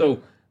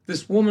 So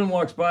this woman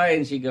walks by,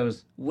 and she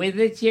goes, "With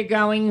it, you're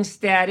going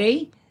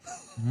steady?"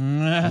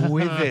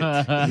 With it.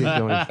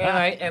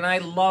 And I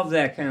love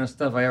that kind of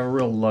stuff. I have a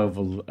real love.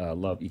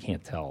 You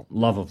can't tell.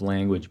 Love of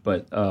language,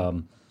 but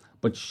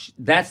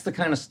that's the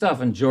kind of stuff.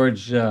 And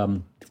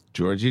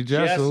Georgie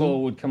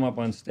Jessel would come up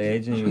on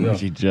stage and he would go,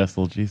 Georgie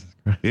Jessel, Jesus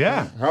Christ.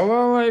 Yeah.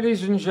 "Hello,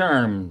 ladies and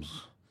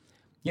germs."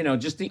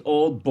 Just the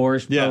old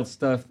Borscht Belt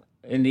stuff.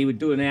 And he would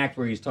do an act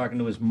where he's talking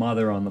to his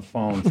mother on the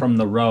phone from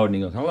the road. And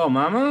he goes, "Hello,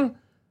 Mama?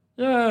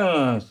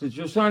 Yes, it's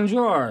your son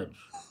George.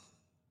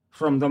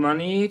 From the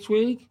money each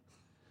week?"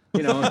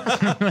 And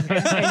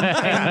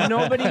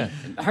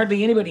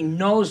hardly anybody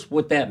knows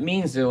what that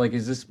means. They're like,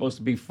 is this supposed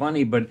to be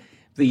funny? But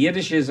the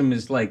Yiddishism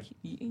is like,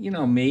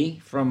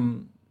 me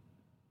from,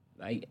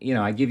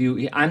 I give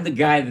you, I'm the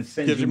guy that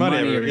sends you money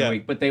every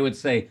week. But they would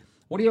say,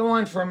 "What do you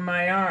want from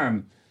my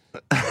arm?"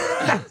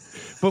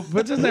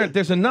 But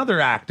there's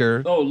another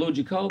actor. Oh, Lou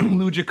Jacoby.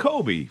 Lou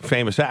Jacoby,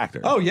 famous actor.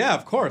 Oh yeah,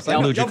 of course.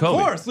 Lou Jacoby. Of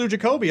course, Lou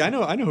Jacoby. I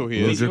know who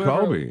he is. Lou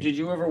Jacoby. Did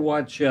you ever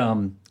watch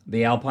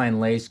the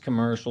Alpine Lace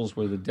commercials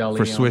where the deli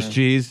For Swiss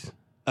cheese?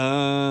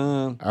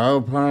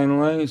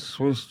 Alpine Lace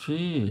Swiss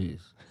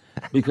cheese.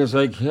 Because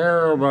I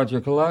care about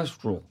your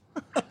cholesterol.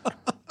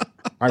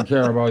 I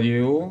care about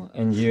you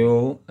and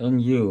you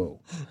and you.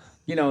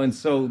 And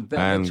so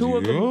the two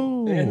of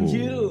them. And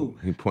you.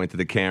 He pointed to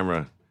the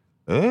camera.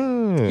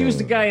 He was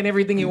the guy, and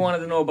everything he wanted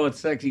to know about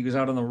sex, he was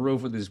out on the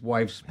roof with his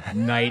wife's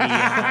nightie.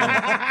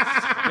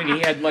 And he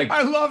had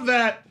I love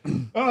that.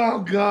 Oh,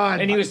 God.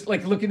 And he was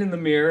looking in the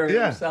mirror at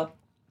himself.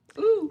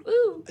 Ooh,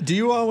 ooh. Do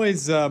you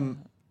always,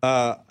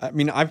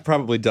 I've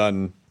probably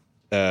done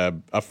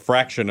a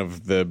fraction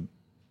of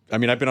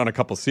I've been on a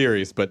couple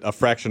series, but a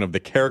fraction of the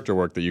character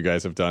work that you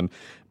guys have done.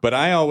 But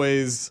I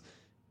always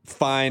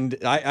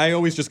I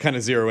always just kind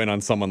of zero in on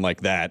someone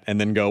like that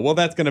and then go, well,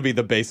 that's going to be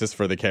the basis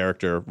for the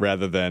character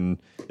rather than,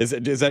 is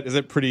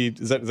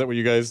that what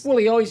you guys? Well,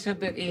 he always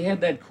had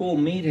that cool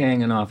meat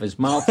hanging off his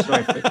mouth. So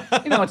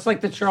it's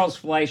like the Charles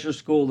Fleischer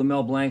school, the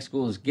Mel Blanc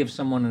school is give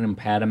someone an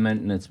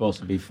impediment and it's supposed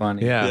to be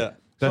funny. Yeah.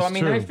 So,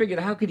 I figured,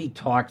 how could he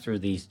talk through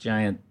these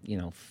giant,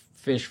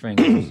 fish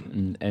fingers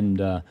and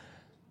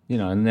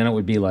then it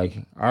would be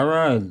like, "All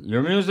right,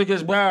 your music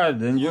is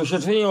bad and you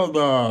should feel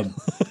bad."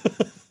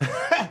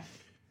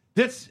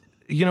 That's,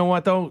 you know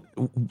what though,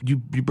 you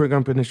bring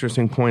up an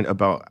interesting point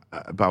about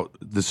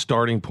the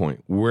starting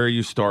point, where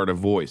you start a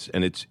voice,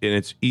 and it's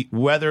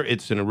whether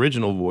it's an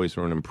original voice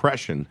or an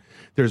impression,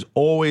 there's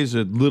always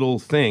a little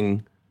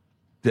thing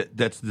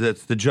that's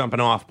the jumping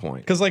off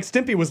point. Because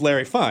Stimpy was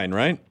Larry Fine,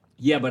 right?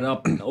 Yeah, but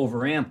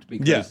overamped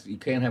because you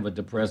can't have a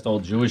depressed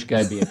old Jewish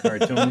guy be a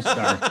cartoon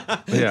star.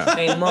 Yeah.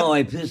 "Hey, Mo,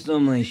 I pissed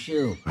on my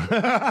shoe."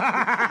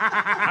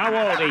 How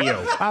old are you?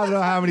 I don't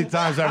know how many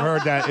times I've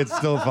heard that. It's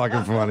still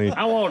fucking funny.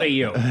 How old are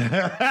you?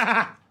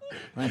 I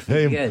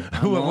forget.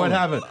 What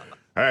happened?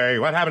 Hey,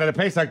 what happened to the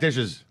Pesach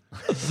dishes?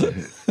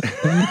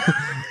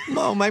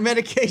 Mo, my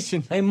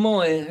medication. "Hey,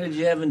 Mo, I heard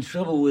you're having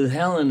trouble with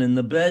Helen in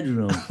the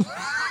bedroom."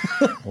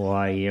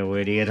 "Why, you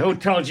idiot. Who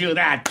told you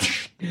that?"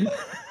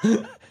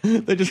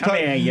 They just Come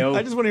here, yo.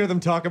 I just want to hear them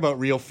talk about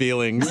real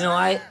feelings.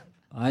 I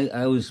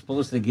was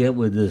supposed to get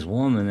with this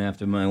woman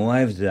after my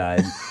wife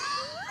died,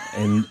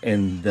 and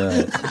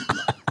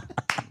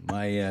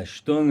my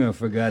Stunger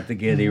forgot to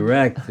get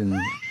erect, and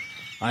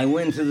I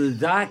went to the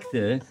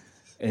doctor,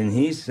 and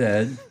he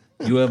said,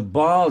 "You have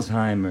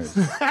Ballsheimer's."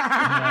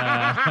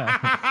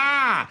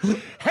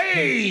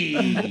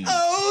 Hey!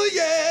 Oh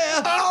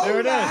yeah! There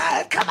it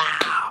is. Come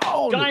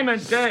on!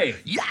 Diamond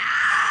Dave. Yeah!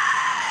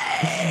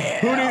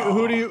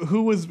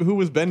 Who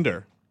was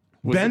Bender?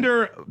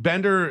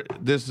 Bender.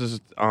 This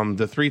is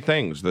the three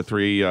things. The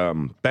three.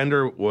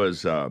 Bender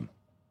was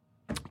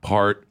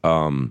part.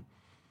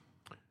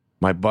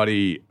 My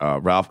buddy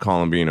Ralph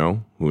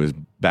Colombino, who is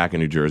back in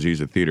New Jersey.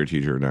 He's a theater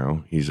teacher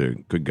now. He's a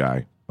good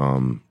guy.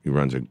 He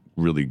runs a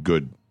really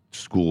good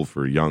school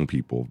for young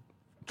people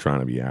trying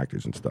to be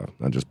actors and stuff.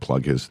 I just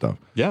plug his stuff.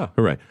 Yeah.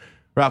 Hooray.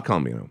 Ralph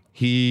Colombino.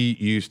 He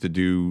used to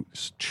do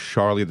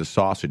Charlie the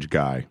Sausage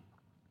Guy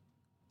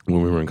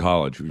when we were in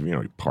college.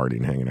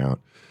 Partying, hanging out.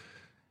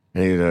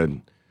 And he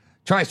said,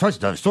 Charlie,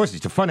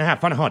 sausages are fun to have,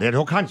 fun to hunt. There's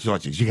all kinds of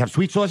sausages. You can have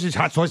sweet sausages,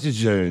 hot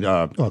sausages,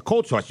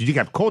 cold sausages. You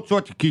can have cold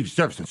sausage, you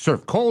can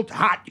serve cold,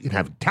 hot. You can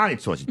have Italian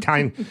sausage,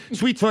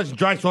 sweet sausage,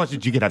 dry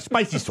sausage. You can have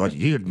spicy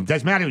sausage. It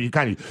doesn't matter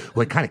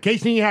what kind of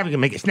casing you have. You can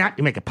make it snap,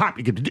 you make it pop.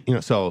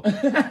 So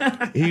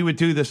he would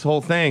do this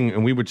whole thing,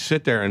 and we would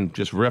sit there and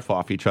just riff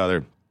off each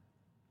other.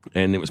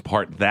 And it was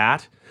part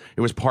that.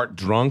 It was part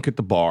drunk at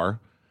the bar.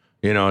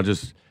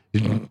 Just,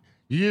 you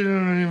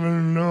don't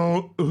even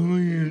know who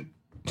you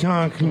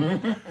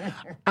talking.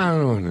 I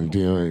don't want to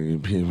deal with you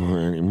people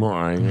anymore.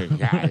 I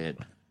got it.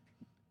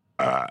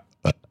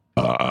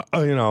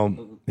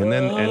 And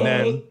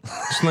then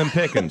Slim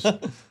Pickens.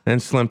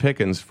 And Slim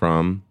Pickens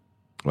from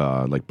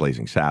like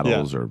Blazing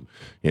Saddles or,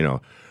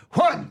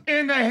 what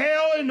in the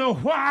hell in the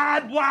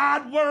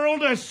wide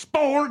world of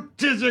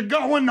sport is it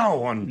going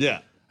on? Yeah.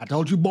 I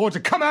told you boys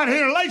to come out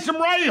here and lay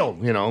some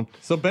rail,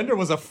 So Bender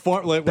was a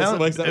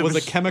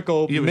a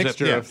chemical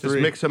mixture of three.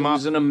 Just mix them up. It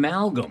was an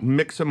amalgam.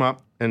 Mix them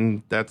up,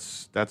 and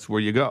that's where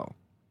you go.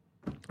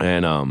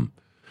 And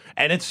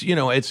it's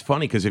it's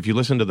funny because if you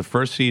listen to the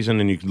first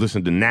season and you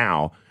listen to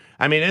now,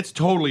 I mean it's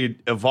totally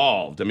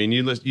evolved. I mean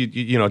you listen,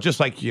 just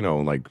like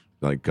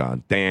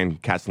Dan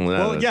Castellaneta.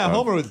 Well, yeah,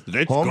 Homer was.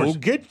 Let's go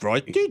get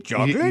frosty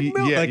chocolate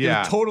milk.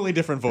 A totally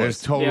different voice.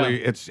 It's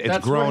totally it's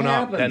grown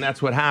up, and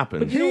that's what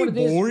happens. But you know what it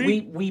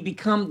is? We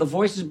become the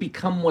voices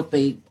become what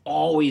they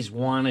always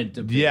wanted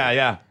to be.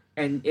 Yeah.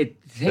 And it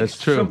takes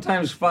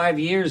sometimes 5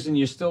 years, and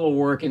you're still a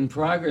work in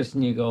progress,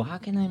 and you go, "How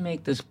can I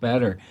make this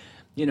better?"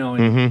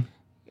 And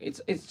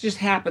it just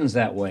happens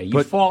that way.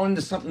 You fall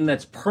into something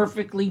that's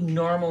perfectly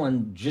normal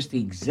and just the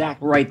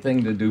exact right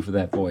thing to do for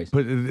that voice.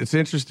 But it's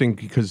interesting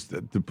because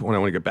the point I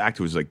want to get back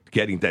to is like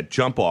getting that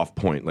jump off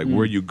point, like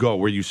where you go,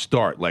 where you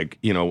start, like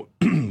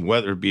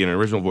whether it be an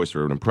original voice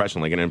or an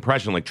impression,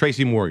 like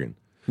Tracy Morgan.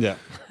 Yeah,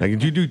 like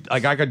I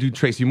got to do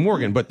Tracy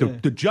Morgan, but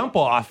the jump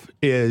off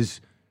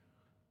is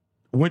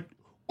when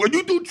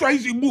you do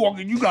Tracy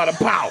Morgan, you got to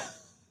pout.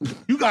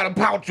 You got to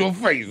pout your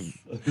face.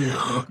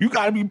 You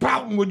got to be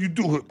pouting when you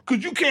do it.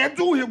 Because you can't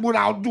do it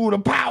without doing a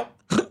pout.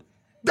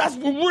 That's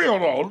for real,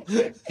 though.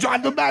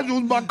 John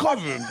DiMaggio was my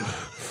cousin.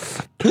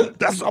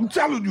 I'm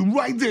telling you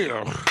right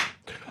there.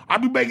 I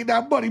be making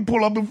that money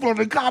pull up in front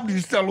of the Comedy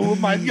Cellar with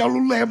my yellow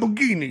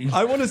Lamborghini.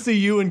 I want to see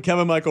you and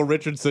Kevin Michael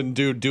Richardson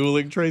do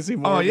dueling Tracy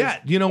Morgan. Oh, yeah.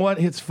 You know what?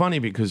 It's funny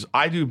because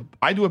I do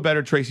a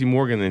better Tracy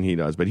Morgan than he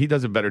does, but he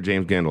does a better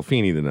James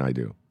Gandolfini than I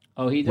do.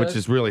 Oh, he does? Which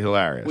is really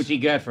hilarious. Which he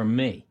got from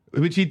me.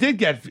 Which he did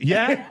get.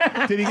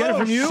 Yeah? Did he get it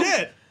from you?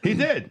 Shit. He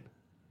did.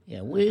 Yeah,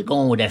 where you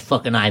going with that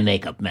fucking eye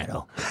makeup,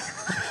 Meadow?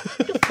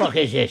 What the fuck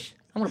is this?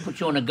 I'm gonna put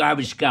you in a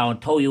garbage scow and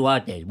tow you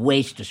out there.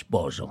 Waste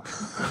disposal.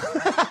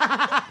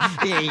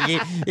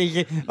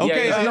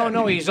 Okay. Yeah,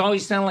 no, he's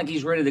always sounding like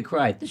he's ready to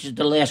cry. This is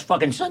the last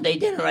fucking Sunday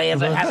dinner I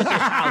ever had at this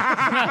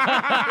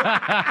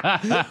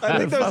house. I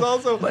think there's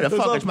also Where the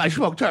fuck is my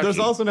smoked turkey? There's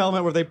also an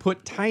element where they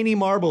put tiny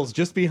marbles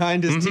just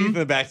behind his teeth in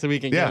the back so he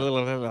can get a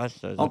little.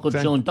 Uncle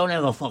June, don't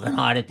have a fucking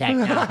heart attack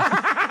now.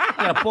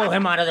 Yeah, pull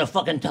him out of the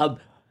fucking tub.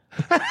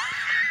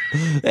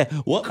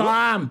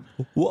 Calm.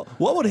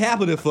 What would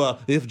happen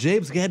if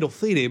James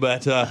Gandolfini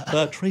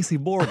met Tracy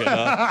Morgan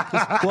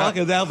just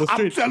walking down the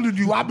street? I'm telling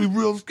you, I'd be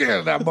real scared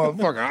of that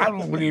motherfucker. I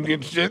don't believe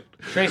in shit.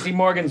 Tracy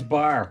Morgan's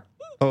bar.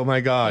 Oh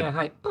my God. Yeah,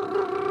 hi.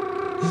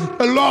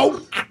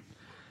 Hello?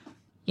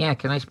 Yeah,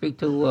 can I speak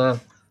to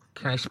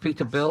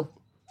Bill?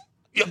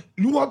 Yeah,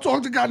 you want to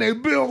talk to a guy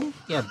named Bill?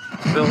 Yeah,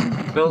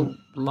 Bill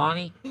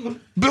Lonnie?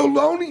 Bill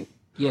Loney?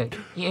 Yeah.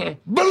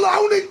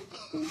 Baloney!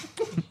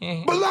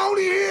 Baloney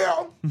here!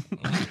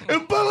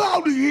 And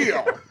Baloney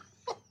here!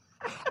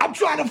 I'm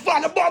trying to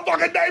find a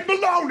motherfucker named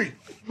Baloney!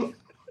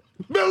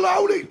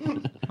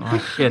 Baloney! Oh,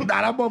 shit.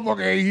 Nah, that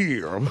motherfucker ain't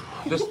here.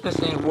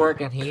 This ain't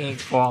working. He ain't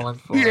falling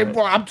for He ain't it.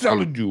 I'm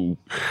telling you.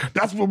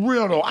 That's for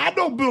real, though. I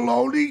know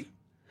Baloney.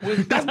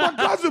 That's my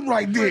cousin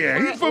right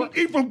there.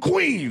 He from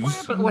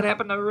Queens. What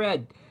happened to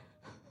Red?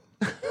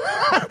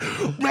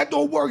 Red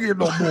don't work here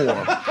no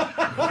more.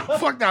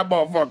 Fuck that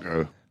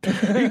motherfucker.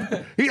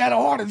 He had a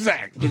heart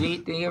attack. Did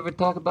he ever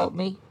talk about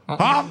me?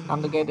 Huh?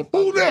 I'm the guy that...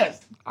 Who this?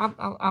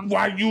 I'm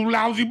Why, you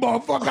lousy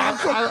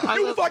motherfucker?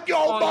 You fuck your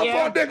own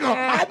motherfucker, nigga.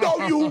 I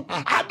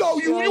know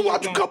you. You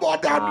want to come on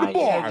down to the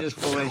bar.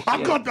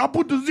 I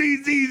put the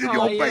ZZs in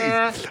your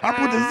face. I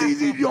put the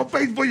ZZs in your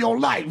face for your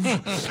life.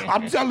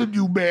 I'm telling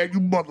you, man, you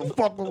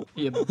motherfucker.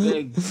 You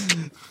big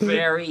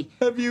fairy.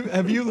 Have you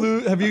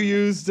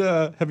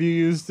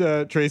used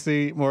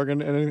Tracy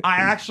Morgan? In anything? I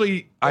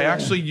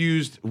actually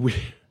used.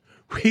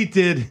 we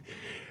did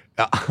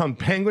on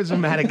Penguins of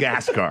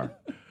Madagascar,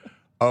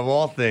 of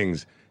all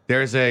things.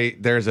 There's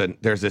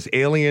this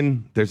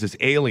alien,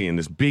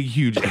 this big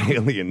huge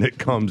alien that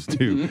comes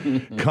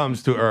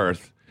to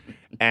Earth,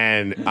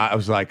 and I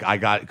was like,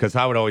 because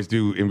I would always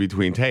do in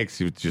between takes,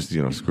 you would just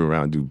screw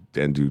around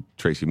and do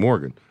Tracy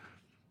Morgan,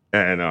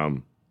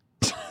 and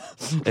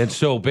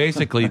so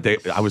basically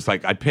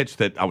I pitched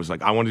that I was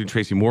like, I want to do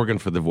Tracy Morgan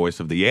for the voice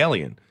of the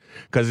alien,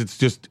 because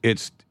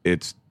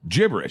it's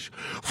gibberish.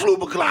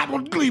 Flubba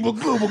globble, gleeble,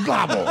 glooble,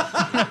 globble.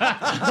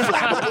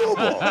 Flabba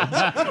glooble.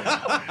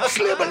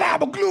 Slibba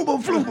labba glooble,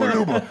 flubba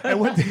glooble. And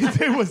what they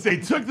did was they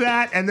took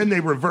that and then they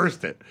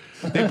reversed it.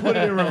 They put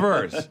it in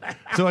reverse.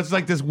 So it's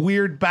like this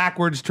weird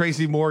backwards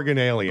Tracy Morgan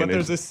alien. But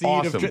there's a seed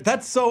awesome. of...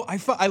 That's so...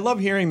 I love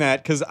hearing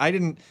that because I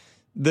didn't...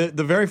 The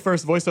very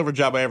first voiceover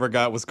job I ever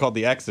got was called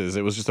The X's.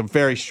 It was just a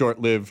very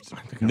short-lived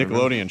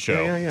Nickelodeon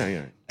show.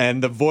 Yeah.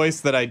 And the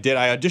voice that I did,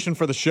 I auditioned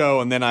for the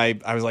show, and then I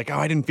was like,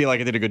 I didn't feel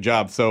like I did a good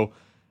job. So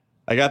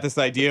I got this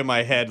idea in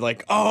my head,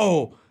 like,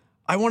 I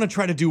want to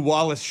try to do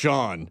Wallace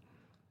Shawn.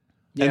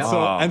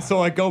 Yeah. And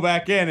so I go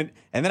back in,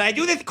 and then I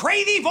do this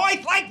crazy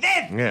voice like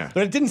this. Yeah.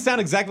 But it didn't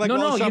sound exactly like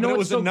Wallace Shawn, but it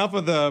was enough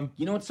of the...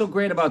 You know what's so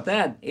great about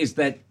that is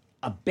that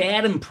a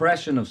bad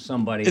impression of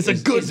somebody is a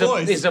good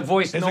voice. Is a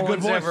voice no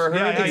one's ever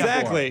heard before.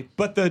 Exactly.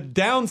 But the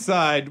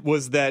downside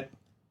was that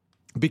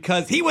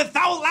because he was so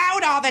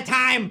loud all the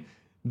time,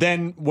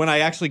 then when I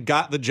actually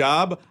got the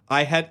job,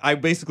 I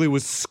basically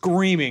was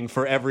screaming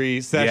for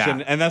every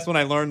session, and that's when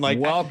I learned, like,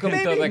 welcome to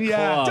the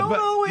club. Don't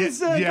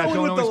always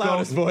go with the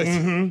loudest voice.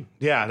 Mm-hmm.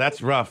 Yeah,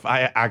 that's rough.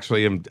 I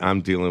actually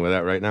I'm dealing with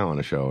that right now on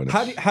a show. And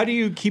how do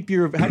you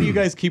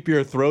guys keep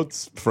your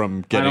throats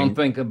from getting? I don't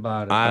think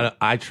about it.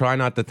 I try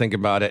not to think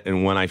about it,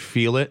 and when I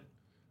feel it,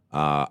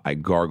 I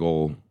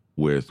gargle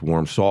with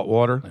warm salt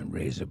water and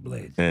razor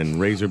blades and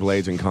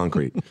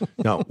concrete.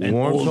 No,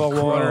 warm salt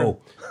water.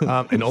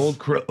 An old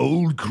crow.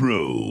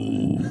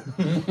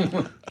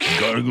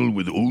 Gargle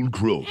with old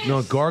crow.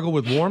 No, gargle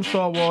with warm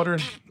salt water.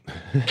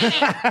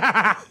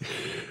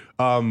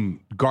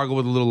 Gargle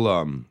with a little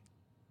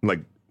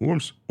like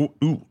warm.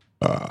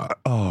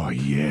 Oh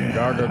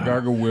yeah.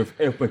 Gargle with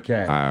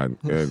Ipecac.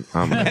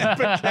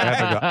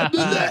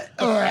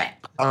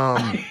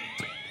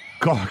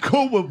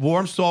 Gargle with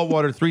warm salt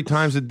water 3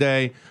 times a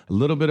day. A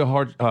little bit of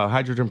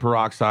hydrogen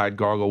peroxide.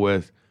 Gargle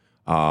with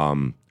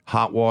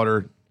hot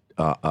water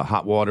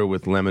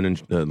with lemon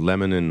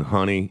and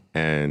honey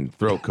and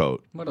throat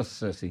coat. What a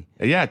sissy.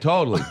 Yeah,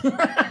 totally.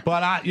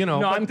 But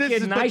I'm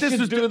kidding.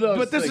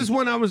 This is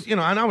when I was,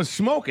 and I was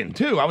smoking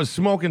too. I was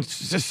smoking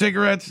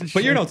cigarettes. And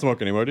but you don't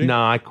smoke anymore, do you?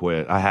 No, I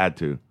quit. I had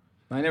to.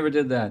 I never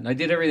did that. I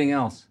did everything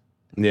else.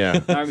 Yeah.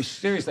 I was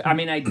seriously. I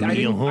mean, I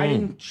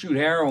didn't shoot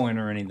heroin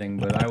or anything,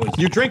 but I was.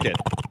 You drink it.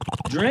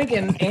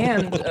 Drinking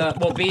and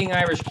being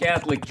Irish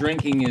Catholic,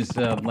 drinking is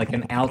like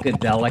an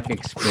alkadelic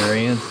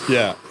experience.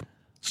 Yeah.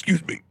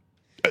 Excuse me.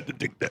 I had to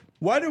take that.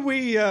 Why do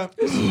we?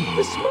 This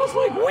smells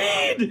like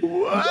weed.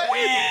 What?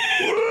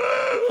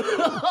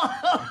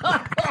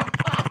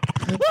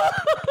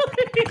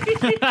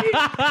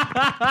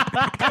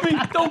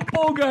 Don't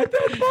bogart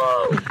that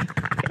ball.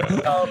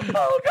 Don't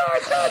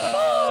bogart that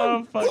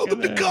ball.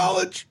 Welcome to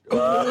college.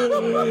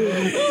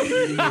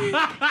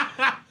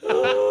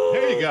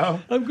 There you go.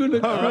 I'm gonna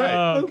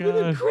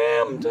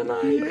cram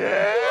tonight.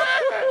 Yeah.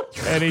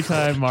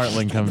 Anytime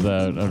Martling comes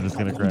out, I'm just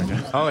gonna crack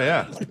it. Oh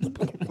yeah.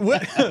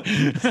 What?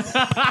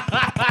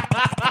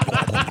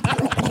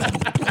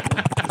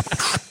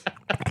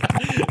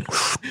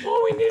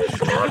 All we need is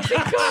some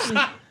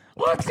Oxycontin.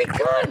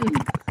 Oxycontin.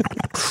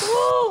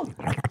 Oh,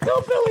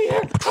 hillbilly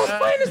hair.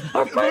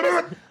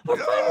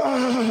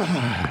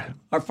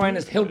 Our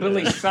finest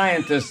hillbilly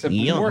scientists have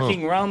been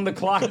working round the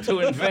clock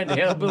to invent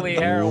hillbilly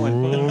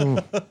heroin.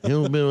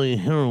 Hillbilly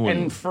heroin.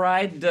 And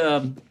fried,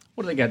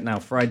 what do they got now?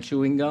 Fried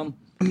chewing gum?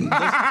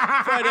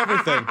 Fried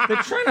everything.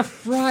 They're trying to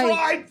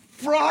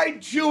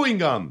Fried chewing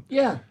gum.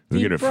 Yeah,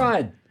 Look at deep it.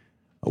 fried.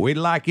 We'd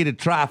like you to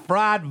try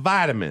fried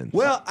vitamins.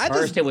 Well,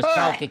 First it was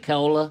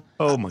Coca-Cola.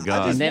 Oh my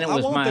God. And then it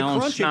was my own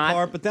crunchy snot.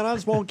 part, but then I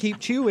just won't keep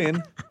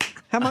chewing.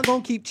 How am I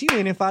going to keep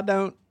chewing if I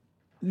don't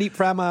deep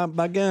fry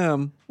my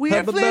gum? We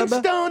are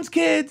Flintstones,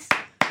 kids.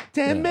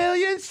 10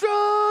 million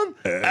strong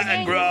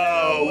and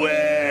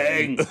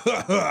growing.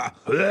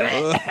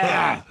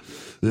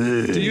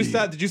 Did you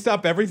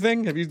stop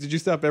everything? Did you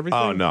stop everything?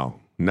 Oh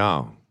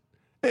no.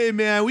 Hey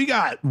man, we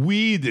got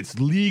weed that's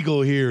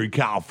legal here in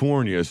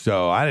California,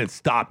 so I didn't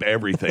stop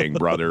everything,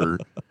 brother.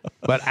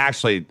 But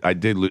actually, I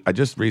did. I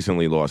just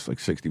recently lost like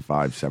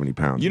 65, 70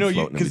 pounds. You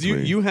know, because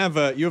you have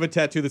a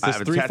tattoo that says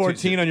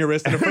 314 on your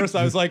wrist, and at first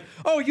I was like,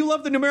 "Oh, you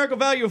love the numerical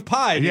value of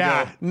pi." And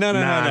yeah, you go,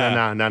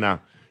 no.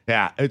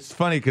 Yeah, it's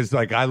funny because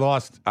like I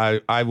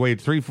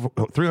weighed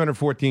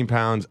 314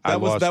 pounds.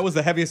 That was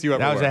the heaviest you ever.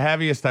 That was the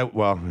heaviest.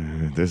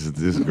 This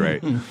is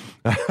great.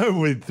 I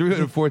weighed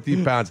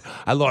 314 pounds.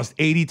 I lost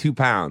 82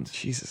 pounds.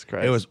 Jesus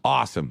Christ! It was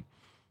awesome.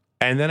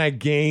 And then I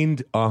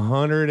gained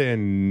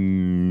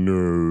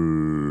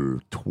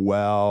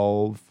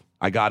 112.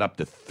 I got up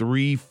to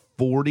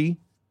 340.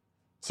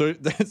 So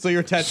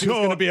your tattoo's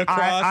going to be a cross.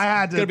 I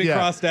had to It's going to be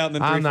crossed out, and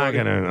then I'm not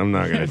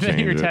 340. gonna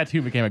change Your it.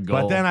 tattoo became a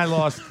goal. But then I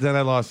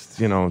lost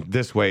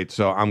this weight,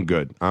 so I'm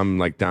good. I'm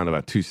like down to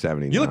about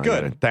 270. You look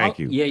now. good. Thank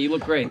you. Yeah, you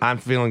look great. I'm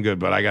feeling good,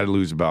 but I got to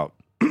lose about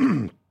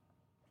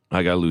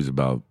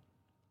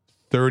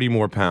 30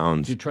 more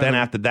pounds. You try Then to-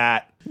 after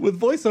that, With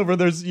voiceover,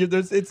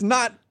 it's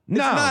not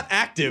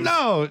active.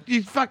 No,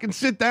 you fucking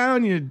sit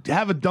down, you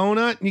have a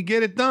donut, and you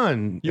get it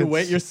done.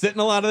 You're sitting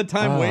a lot of the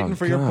time waiting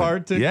for your God.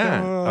 part to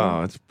Yeah.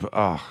 come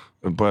on.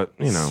 But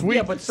you know. Sweet.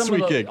 Yeah, but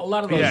Sweet gig. a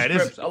lot of those Yeah, it is.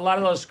 scripts, a lot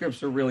of those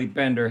scripts are really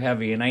Bender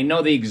heavy, and I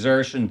know the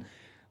exertion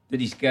that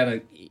he's got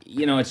to,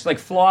 it's like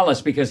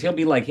flawless because he'll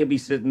be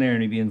sitting there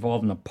and he'd be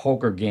involved in a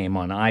poker game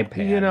on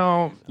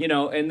iPad,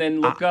 and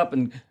then look up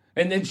and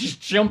then just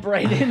jump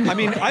right in. I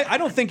mean, I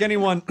don't think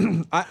anyone.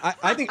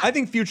 I think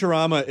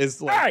Futurama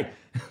is like. Hey!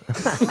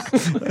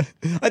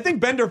 I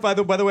think Bender. By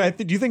the way,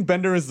 do you think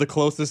Bender is the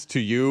closest to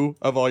you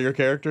of all your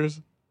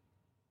characters?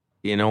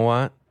 You know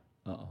what?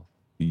 Uh-oh.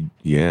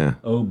 Yeah,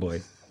 Oh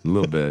boy, a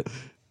little bit.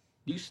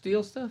 you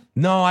steal stuff?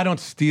 No, I don't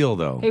steal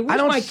though. Hey, where's I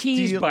don't my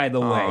keys, by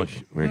the way?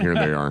 Oh, here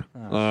they are.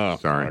 Oh,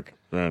 Sorry.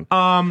 fuck.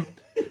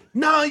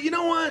 No, you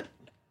know what?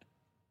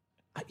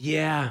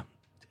 Yeah,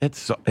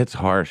 it's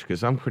harsh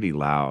because I'm pretty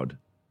loud,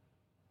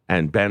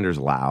 and Bender's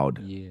loud.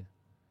 Yeah,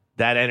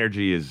 That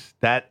energy is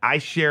that I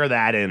share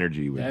that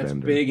energy with that's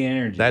Bender. big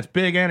energy. That's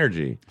big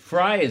energy.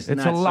 Fry is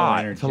It's not a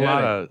lot. so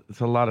energetic. It's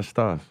a lot of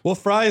stuff. Well,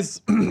 Fry's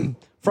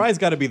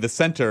got to be the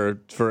center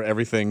for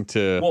everything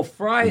to. Well,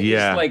 Fry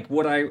Yeah. is like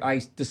what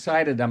I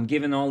decided. I'm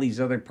giving all these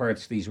other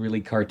parts these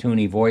really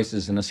cartoony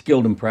voices, and a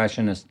skilled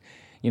impressionist.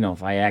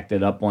 If I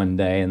acted up one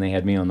day and they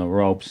had me on the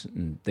ropes,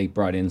 and they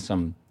brought in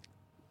some,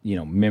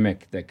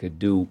 mimic that could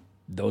do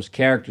those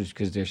characters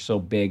because they're so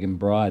big and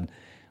broad.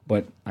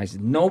 But I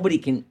said nobody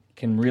can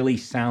really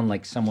sound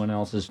like someone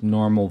else's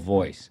normal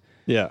voice.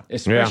 yeah.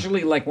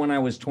 Especially like when I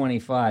was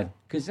 25,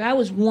 because I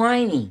was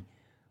whiny,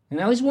 and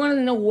I always wanted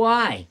to know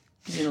why.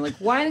 Like,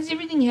 why does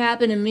everything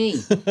happen to me?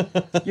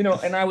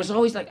 And I was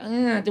always like,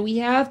 do we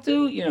have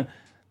to?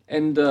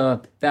 And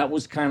that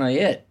was kind of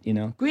it,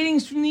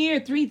 Greetings from the year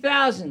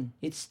 3000.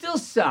 It still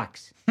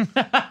sucks.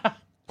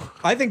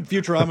 I think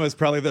Futurama is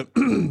probably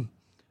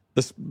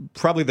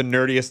the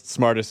nerdiest,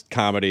 smartest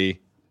comedy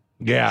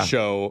Yeah.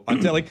 show.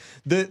 I'm telling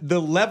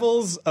the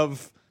levels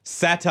of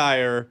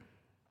satire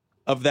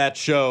of that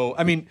show.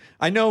 I mean,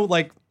 I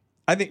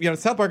think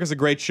South Park is a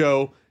great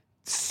show,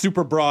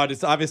 super broad.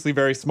 It's obviously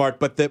very smart,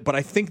 but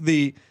I think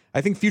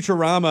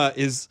Futurama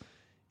is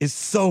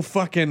so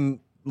fucking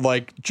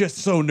like just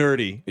so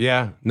nerdy.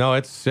 Yeah. No,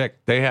 it's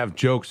sick. They have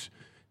jokes.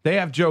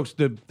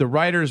 The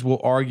writers will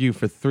argue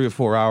for 3 or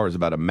 4 hours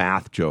about a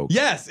math joke.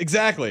 Yes,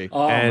 exactly.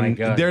 Oh, and my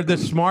God. they're the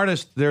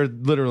smartest. They're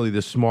literally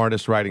the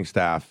smartest writing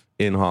staff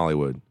in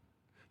Hollywood.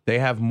 They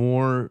have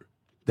more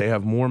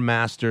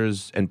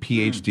masters and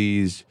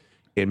PhDs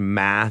in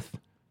math,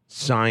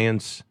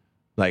 science,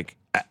 like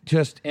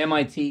just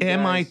MIT guys.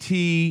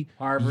 MIT,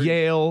 Harvard.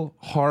 Yale,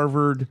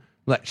 Harvard,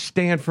 like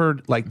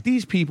Stanford. Like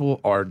these people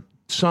are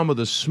some of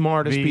the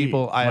smartest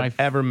people I my have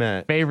ever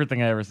met. Favorite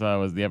thing I ever saw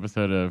was the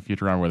episode of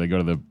Futurama where they go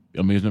to the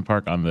amusement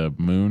park on the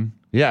moon,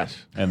 Yes.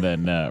 and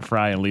then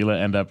Fry and Leela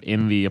end up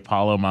in the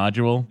Apollo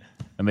module,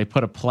 and they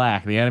put a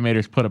plaque. The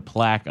animators put a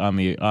plaque on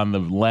the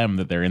LEM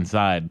that they're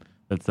inside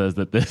that says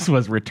that this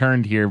was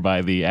returned here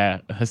by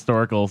the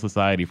Historical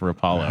Society for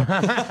Apollo,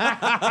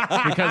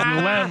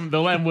 because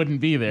the LEM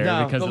wouldn't be there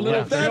No. because The it little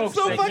left. That's jokes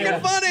so they fucking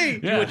get. funny.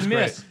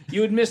 Yeah.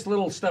 You would miss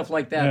little stuff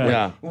like that.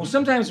 Yeah. Well,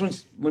 sometimes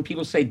when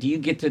people say, "Do you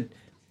get to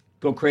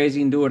go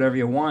crazy and do whatever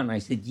you want?" And I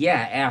said,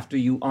 "Yeah, after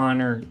you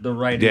honor the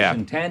writer's Yeah.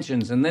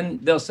 intentions." And then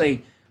they'll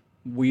say,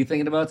 "Were you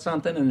thinking about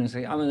something?" And they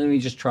say, "Let me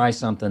just try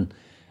something."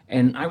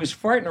 And I was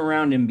farting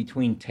around in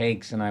between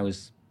takes, and I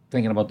was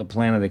thinking about the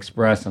Planet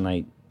Express,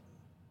 and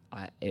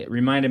it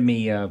reminded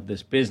me of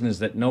this business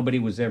that nobody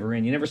was ever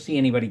in. You never see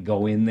anybody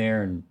go in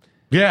there and.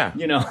 Yeah.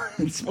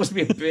 It's supposed to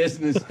be a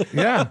business.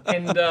 Yeah.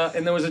 And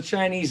there was a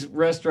Chinese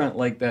restaurant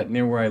like that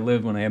near where I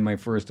lived when I had my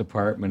first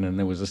apartment, and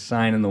there was a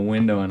sign in the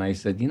window, and I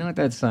said, "You know what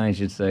that sign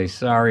should say?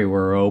 Sorry,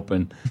 we're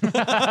open."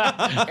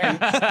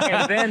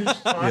 and then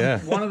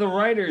one of the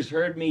writers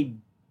heard me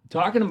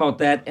talking about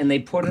that, and they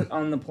put it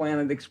on the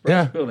Planet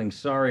Express building.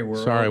 Sorry,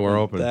 we're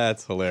open.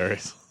 That's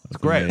hilarious. It's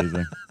great.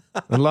 Amazing.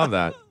 I love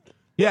that.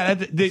 Yeah,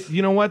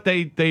 you know what?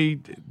 The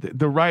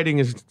writing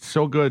is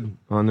so good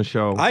on the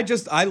show.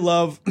 I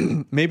love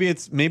maybe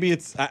it's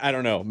I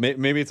don't know,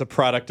 maybe it's a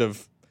product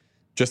of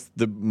just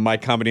my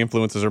comedy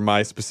influences or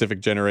my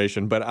specific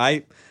generation, but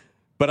I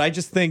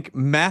just think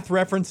math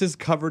references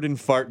covered in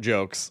fart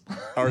jokes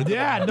are the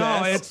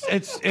best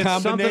it's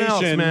something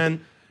else,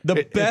 man.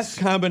 Best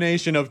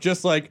combination of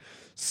just like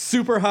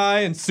super high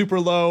and super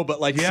low, but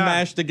like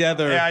smashed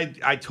together. Yeah,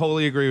 I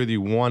totally agree with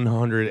you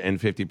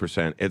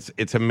 150%.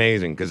 It's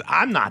amazing because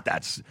I'm not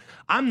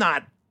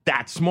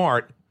that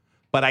smart,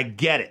 but I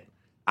get it.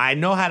 I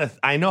know how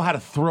to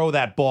throw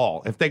that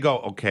ball. If they go,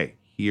 okay,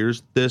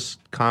 here's this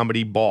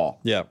comedy ball.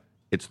 Yeah.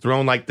 It's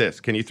thrown like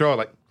this. Can you throw it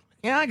like?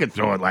 Yeah, I could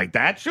throw it like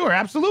that. Sure,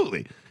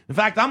 absolutely. In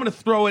fact, I'm going to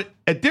throw it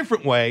a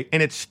different way,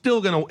 and it's still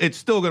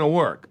gonna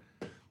work.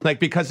 Like,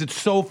 because it's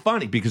so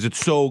funny, because it's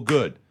so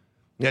good.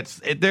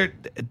 They're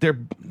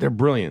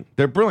brilliant.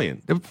 They're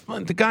brilliant.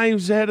 The guy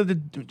who's head of the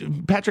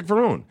Patrick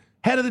Verone,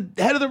 head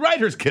of the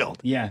Writers Guild.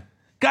 Yeah.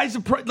 Guy's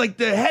like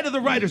the head of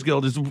the Writers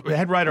Guild is the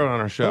head writer on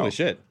our show. Holy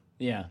shit.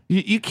 Yeah.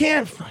 You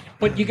can't.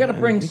 But you got to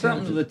bring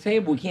something to the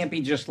table. We can't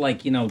be just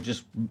like,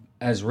 just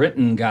as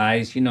written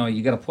guys.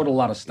 You got to put a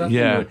lot of stuff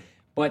into it.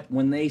 But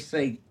when they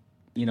say,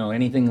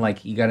 anything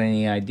like, you got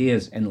any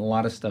ideas, and a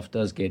lot of stuff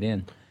does get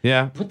in.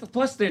 Yeah.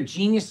 Plus, they're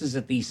geniuses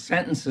at these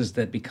sentences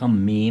that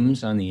become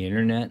memes on the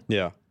internet.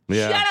 Yeah.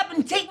 Shut up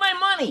and take my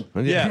money.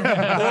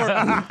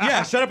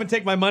 Yeah. Shut up and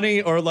take my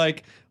money, or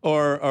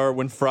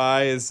when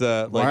Fry is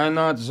Why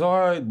not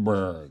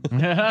Zoidberg?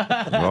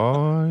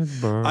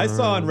 I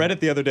saw on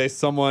Reddit the other day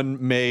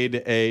someone made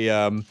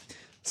the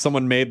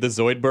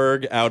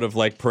Zoidberg out of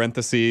like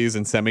parentheses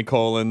and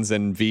semicolons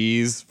and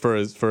V's for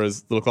his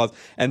little clause,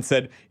 and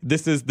said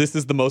this is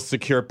the most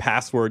secure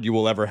password you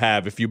will ever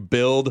have. If you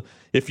build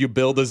a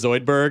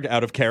Zoidberg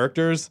out of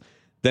characters,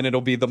 then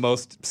it'll be the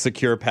most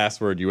secure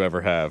password you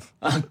ever have.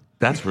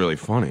 That's really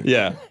funny.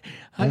 Yeah.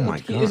 Oh my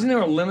God. Isn't there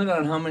a limit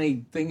on how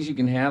many things you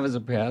can have as a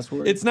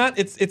password? It's not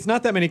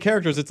that many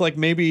characters. It's like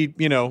maybe,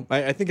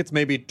 I think it's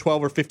maybe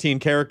 12 or 15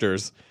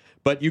 characters,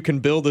 but you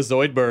can build a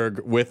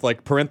Zoidberg with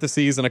like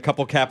parentheses and a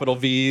couple capital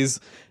V's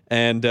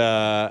and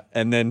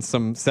then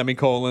some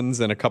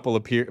semicolons and a couple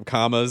of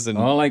commas. And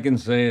all I can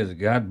say is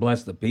God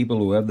bless the people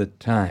who have the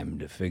time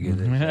to figure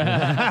this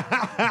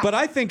out. But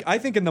I think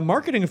in the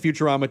marketing of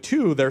Futurama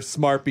too, they're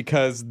smart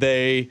because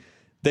they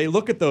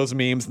look at those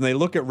memes and they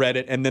look at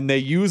Reddit, and then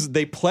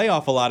they play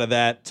off a lot of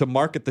that to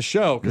market the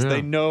show because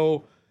they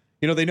know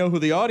who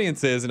the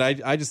audience is, and I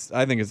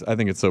think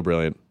it's so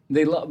brilliant.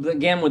 They love,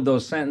 again, with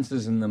those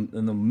sentences and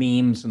the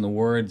memes and the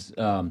words.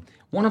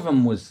 One of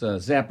them was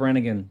Zap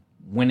Brannigan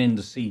went in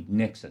to see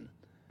Nixon.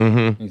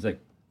 Mm-hmm. He's like,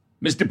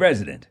 Mr.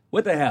 President,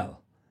 what the hell?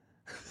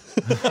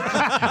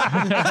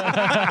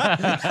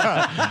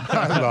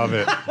 I love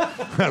it.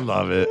 I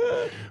love it.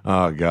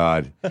 Oh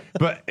God!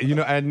 But you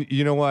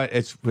know what?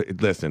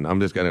 Listen. I'm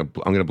gonna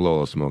blow a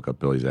little smoke up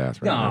Billy's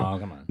ass right now. No,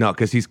 come on. No,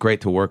 because he's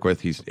great to work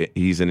with.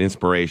 He's an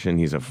inspiration.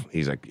 He's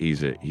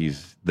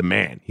the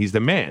man. He's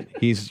the man.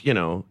 He's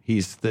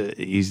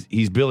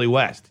Billy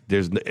West.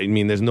 There's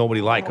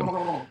nobody like him.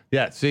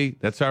 Yeah. See,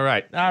 that's all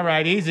right. All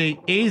right, easy.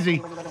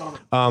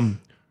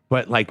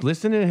 But like,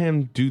 listen to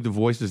him do the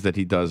voices that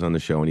he does on the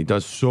show, and he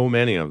does so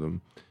many of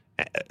them.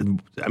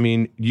 I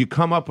mean, you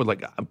come up with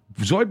like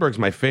Zoidberg's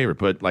my favorite,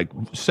 but like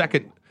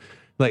second,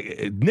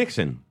 like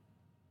Nixon.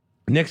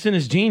 Nixon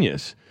is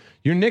genius.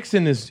 Your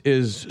Nixon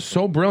is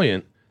so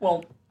brilliant.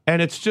 Well,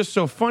 and it's just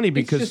so funny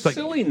because it's just like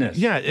silliness.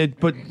 Yeah,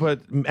 but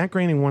Matt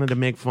Groening wanted to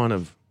make fun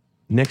of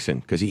Nixon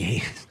because he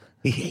hates.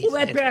 Well,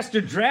 that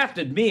bastard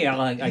drafted me.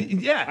 I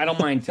don't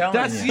mind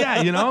telling you.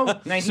 Yeah,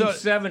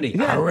 1970.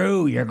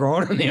 Haru, you're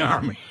going in the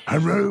army.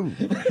 Haru.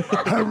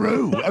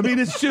 I mean,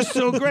 it's just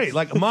so great.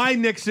 Like, my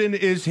Nixon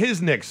is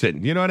his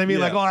Nixon. You know what I mean?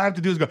 Yeah. Like, all I have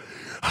to do is go,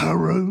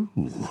 Haru.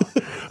 But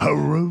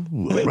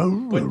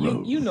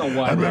you know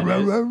why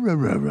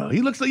that is.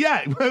 He looks like,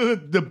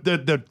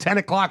 the 10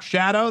 o'clock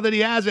shadow that he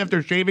has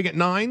after shaving at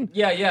 9.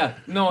 Yeah.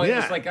 No,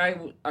 it's like I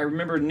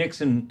remember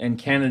Nixon and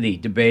Kennedy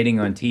debating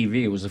on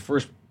TV. It was the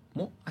first.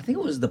 Well, I think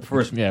it was the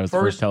first. Yeah, it was the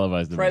first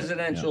televised debate.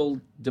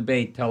 Presidential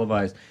debate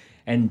televised,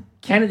 and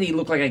Kennedy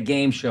looked like a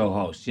game show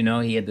host.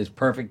 He had this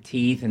perfect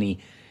teeth, and he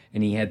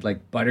had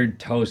like buttered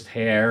toast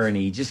hair, and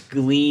he just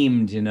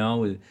gleamed. And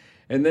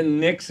then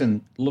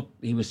Nixon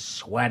he was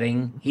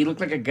sweating. He looked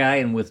like a guy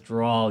in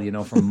withdrawal,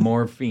 from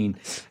morphine,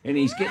 and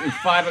he's getting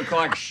 5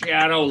 o'clock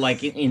shadow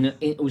like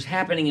it was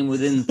happening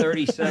within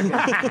 30 seconds.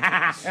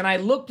 And I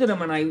looked at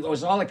him, and I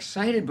was all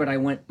excited, but I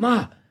went,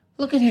 Ma,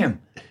 look at him.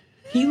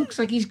 He looks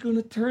like he's going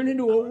to turn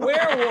into a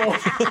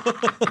werewolf.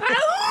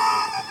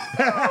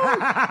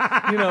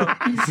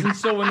 And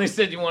so when they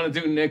said you want to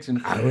do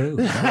Nixon, But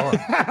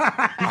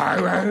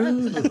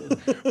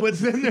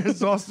then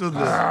there's also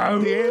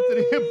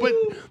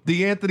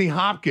the Anthony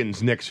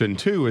Hopkins Nixon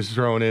too is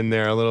thrown in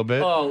there a little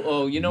bit.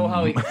 Oh, you know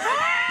how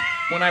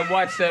when I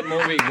watched that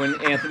movie, when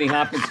Anthony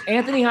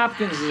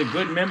Hopkins is a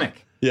good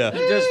mimic. Yeah. He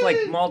does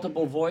like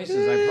multiple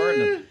voices. I've heard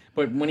him.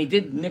 But when he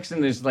did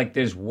Nixon,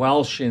 there's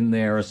Welsh in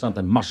there or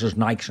something. Mrs.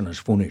 Nixon is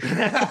finished.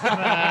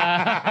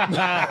 I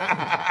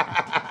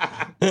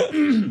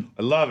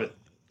love it.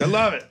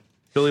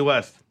 Billy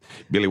West.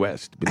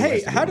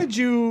 Hey, how did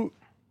you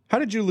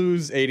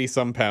lose 80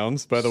 some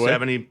pounds, by the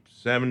way?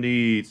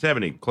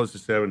 70, close to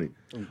 70.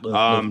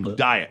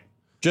 Diet.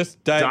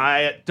 Just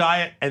diet.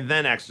 Diet, and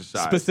then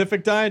exercise.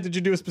 Specific diet? Did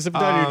you do a specific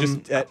diet, or you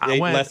just ate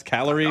less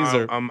calories?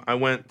 I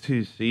went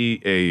to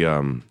see a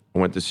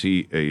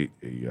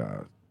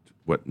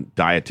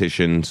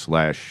dietitian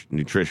 /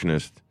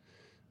 nutritionist,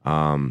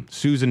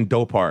 Susan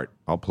Dopart.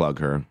 I'll plug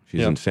her.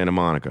 She's in Santa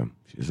Monica.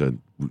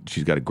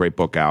 She's got a great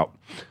book out,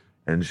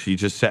 and she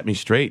just set me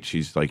straight.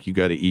 She's like, you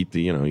got to eat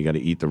the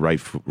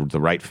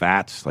right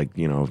fats, like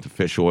the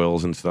fish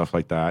oils and stuff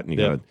like that, and you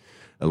got to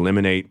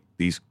eliminate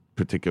these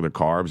particular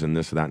carbs and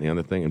this, that, and the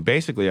other thing. And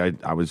basically, I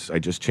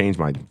just changed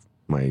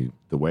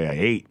the way I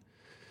ate,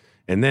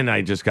 and then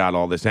I just got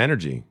all this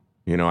energy.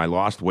 You know, I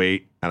lost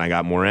weight and I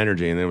got more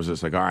energy, and then it was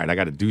just like, all right, I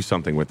got to do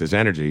something with this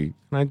energy.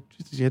 And I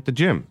just hit the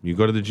gym. You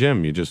go to the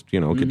gym. You just,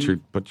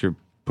 put your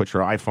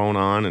iPhone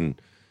on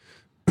and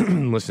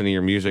listen to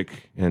your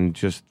music and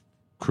just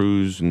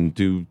cruise and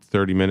do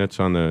 30 minutes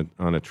on a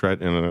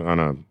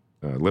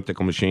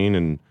elliptical machine.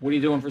 And what are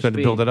you doing for speed?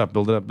 Speed? Build it up.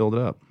 What are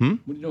you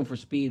doing for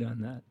speed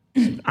on that?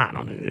 I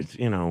don't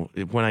know.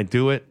 It's, when I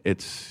do it,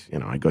 it's,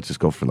 I just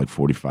go for like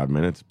 45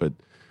 minutes. But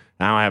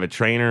now I have a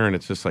trainer, and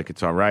it's just like,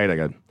 it's all right. I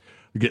got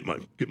get my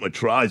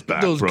tries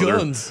back, those brother.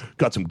 Guns.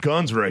 Got some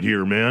guns right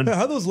here, man.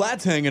 How are those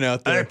lats hanging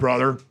out there? Hey,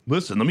 brother,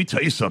 listen, let me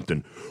tell you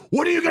something.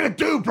 What are you going to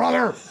do,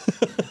 brother?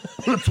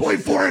 The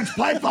 24-inch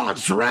python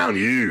surround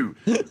you.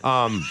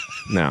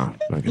 No,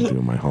 I can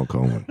do my Hulk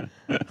Hogan.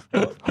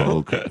 Hulk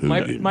Hogan.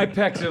 My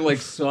pecs are like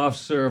soft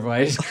serve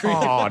ice cream.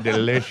 Oh,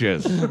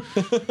 delicious.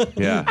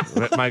 Yeah.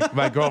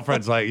 My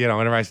girlfriend's like,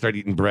 whenever I start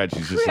eating bread,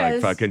 she's just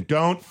like, fucking,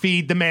 don't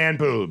feed the man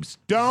boobs.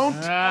 Don't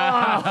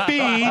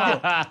feed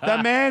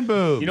the man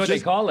boobs. You know what they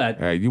call that?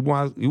 Hey, you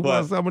want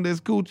some of this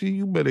coochie?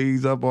 You better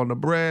ease up on the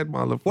bread,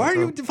 motherfucker. Why are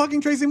you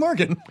fucking Tracy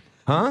Morgan?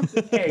 Huh?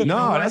 Hey,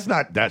 no, that's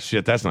not that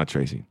shit. That's not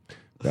Tracy.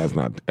 That's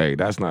not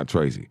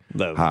Tracy.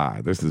 No.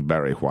 Hi, this is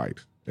Barry White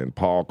and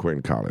Paul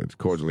Quinn College.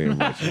 Cordially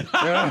invite you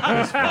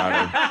this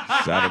Friday,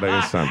 Saturday,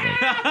 and Sunday,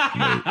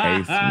 May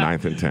 8th,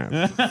 9th, and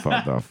 10th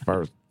for the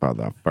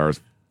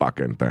first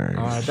fucking thing.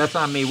 All right, that's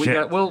on me.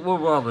 We'll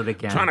roll it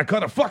again. Trying to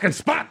cut a fucking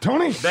spot,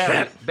 Tony.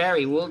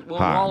 Barry, we'll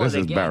Hi, roll it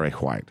again. this is Barry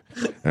White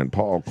and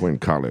Paul Quinn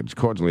College.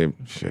 Cordially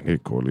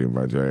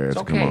invite your ass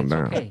to come on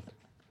down. Okay.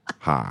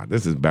 Hi,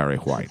 this is Barry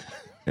White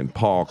and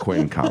Paul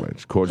Quinn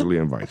College. Cordially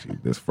invite you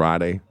this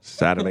Friday,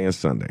 Saturday, and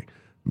Sunday,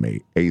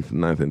 May 8th,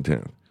 9th, and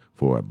 10th,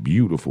 for a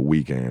beautiful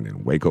weekend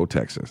in Waco,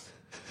 Texas.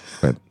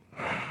 But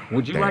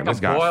would you like a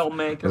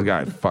Boilermaker? This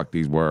guy fucked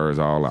these words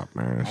all up,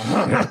 man.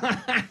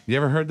 You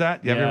ever heard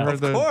that? You ever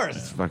heard that? Of course.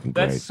 It's fucking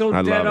great. That's so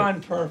I dead love on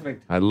it.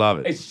 perfect. I love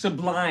it. It's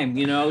sublime,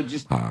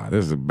 just...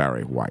 This is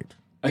Barry White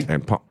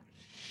and Paul.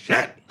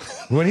 Shit.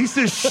 When he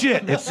says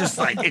shit, it's just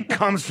like, it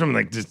comes from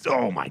like just,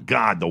 oh my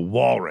God, the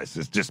walrus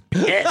is just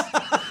pissed.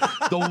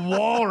 The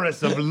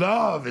walrus of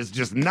love is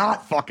just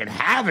not fucking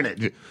having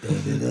it.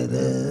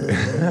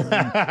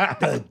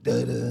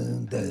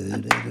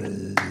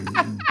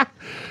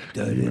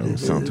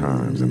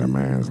 Sometimes in a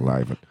man's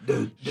life,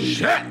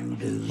 shit.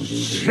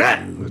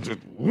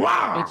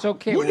 Wow. It's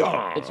okay.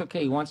 It's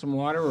okay. You want some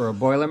water or a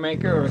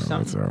Boilermaker or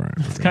something? It's all right.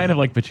 It's kind of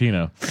like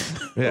Pacino.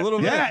 Yeah. A little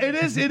bit. Yeah, it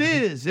is. It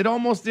is. It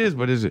almost is.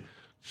 But is it?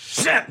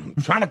 Shit! I'm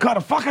trying to cut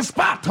a fucking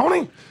spot,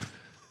 Tony.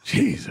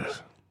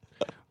 Jesus.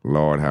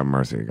 Lord have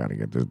mercy. I got to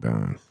get this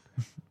done.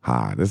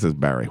 Hi, this is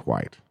Barry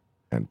White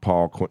and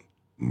Paul Quinn.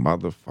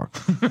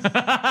 Motherfucker.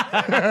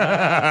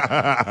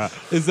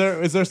 Is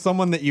there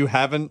someone that you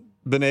haven't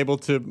been able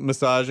to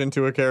massage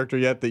into a character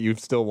yet that you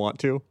still want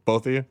to?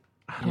 Both of you?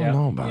 I don't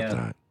know about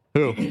that.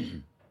 Who?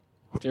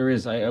 There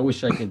is. I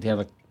wish I could have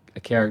a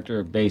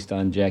character based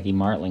on Jackie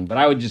Martling, but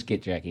I would just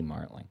get Jackie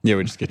Martling. Yeah,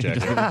 we just get Jackie.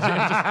 It would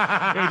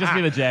just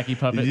be the Jackie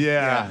puppet.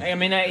 Yeah. I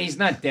mean, he's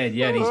not dead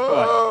yet. He's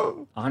what,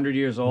 100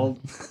 years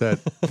old?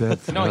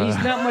 That's No,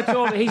 he's not much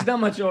older. He's not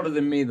much older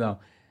than me, though.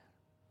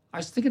 I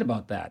was thinking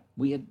about that.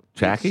 We had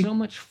Jackie? so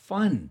much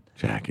fun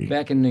Jackie.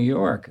 back in New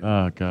York.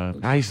 Oh,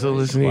 God. I used to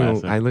listen to you.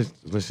 Classic. I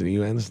listen to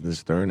you and listen to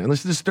Stern. I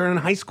listened to Stern in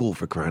high school,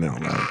 for crying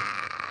out loud.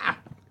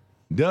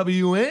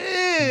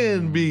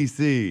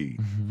 WNBC.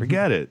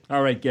 Forget it.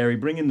 All right, Gary,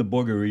 bring in the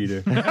booger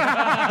eater.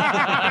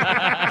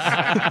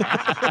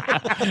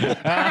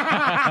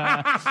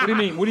 What do you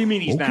mean? What do you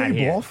mean he's not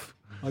here? Wolf.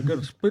 I got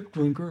a spit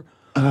drinker.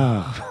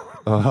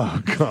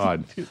 Oh,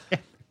 God. All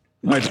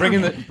right, bring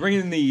in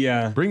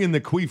the Bring in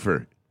the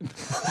queefer.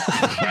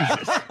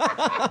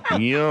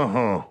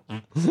 Yo.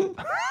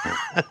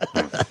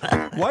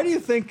 Why do you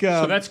think?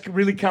 So that's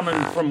really coming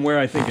from where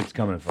I think it's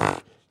coming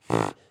from.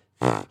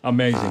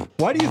 Amazing.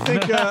 Why do you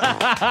think?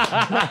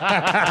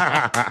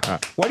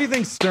 Why do you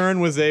think Stern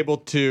was able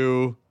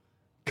to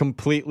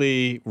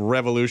completely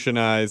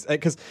revolutionize?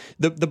 Because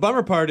the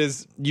bummer part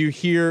is you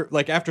hear,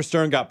 like, after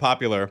Stern got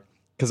popular,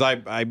 because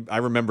I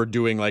remember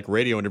doing like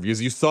radio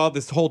interviews. You saw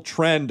this whole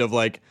trend of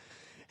like,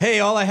 hey,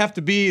 all I have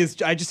to be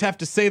is I just have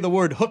to say the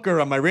word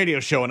hooker on my radio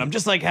show, and I'm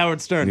just like Howard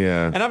Stern.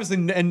 Yeah. And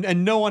obviously,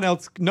 and no one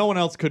else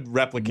could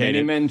replicate Many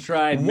it. men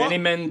tried. Many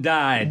men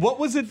died. What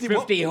was it?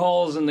 50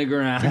 holes in the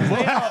ground.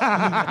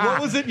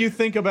 What was it you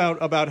think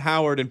about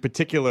Howard in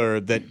particular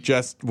that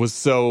just was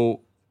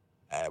so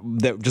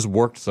that just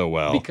worked so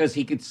well? Because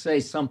he could say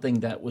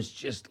something that was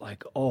just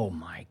like, oh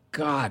my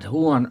God,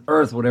 who on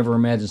earth would ever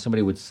imagine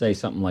somebody would say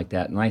something like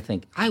that? And I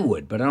think I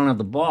would, but I don't have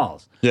the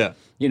balls. Yeah.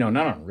 Not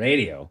on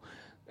radio.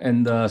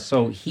 And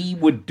so he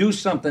would do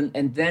something,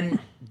 and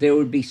then there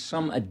would be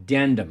some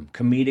addendum,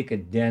 comedic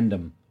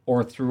addendum,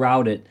 or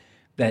throughout it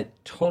that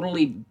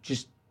totally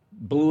just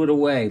blew it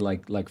away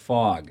like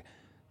fog.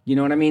 You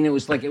know what I mean? It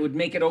was like it would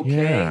make it okay,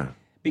 Yeah.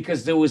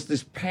 because there was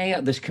this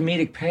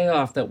comedic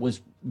payoff that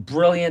was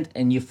brilliant,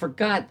 and you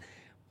forgot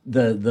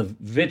the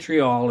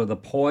vitriol or the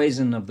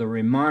poison of the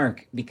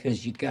remark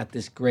because you got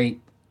this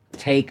great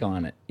take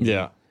on it.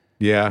 Yeah.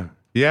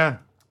 Yeah.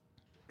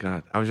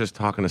 God, I was just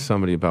talking to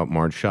somebody about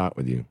Marge Schott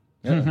with you.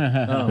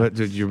 But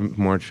dude, your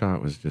Marge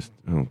Schott was just,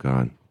 oh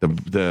God.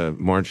 The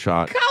Marge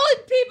Schott.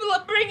 Colored people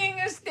are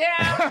bringing us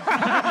down.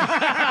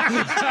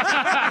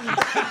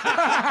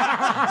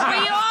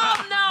 We all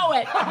know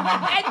it.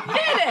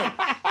 Admit it.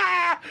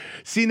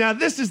 See, now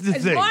this is the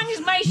As thing. long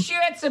as my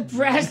shirts are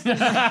pressed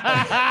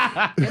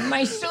and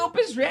my soup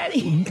is ready.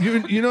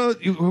 You know,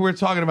 we're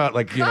talking about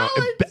like, you know,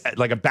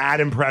 like a bad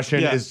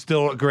impression is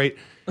still great.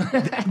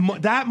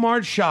 That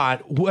Marge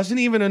Schott wasn't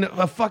even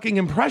a fucking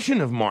impression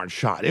of Marge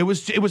Schott. It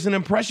was an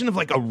impression of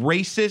like a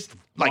racist,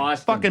 like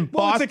fucking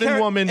Boston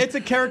woman. It's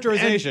a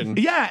characterization.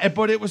 And,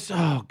 but it was,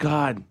 oh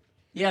God.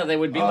 Yeah, they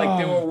would be like,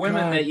 there were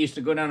women that used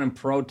to go down and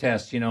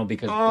protest, you know,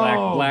 because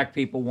black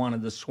people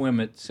wanted to swim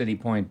at City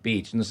Point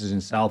Beach. And this is in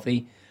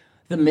Southie.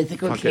 The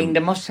mythical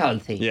kingdom of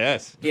Southie.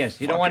 Yes.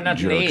 Yes, you don't want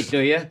nothing to eat, do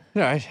you?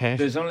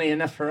 There's only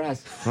enough for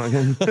us.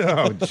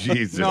 Oh,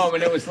 Jesus. No,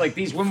 but it was like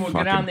these women would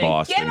go down there,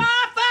 Boston. get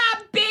off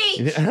our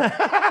beach! Get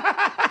off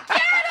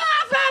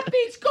our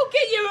beach! Go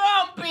get your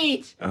own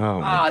beach! Oh,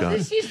 my God.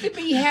 This used to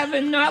be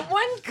heaven, not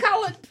one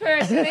colored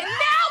person, and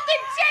now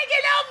they're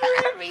taking over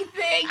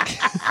everything!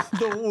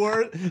 The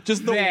worst,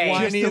 just the They-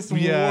 whiniest,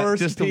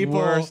 worst just people. the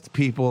worst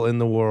people in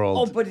the world.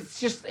 Oh, but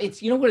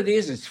it's you know what it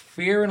is? It's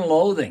fear and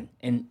loathing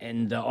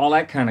and all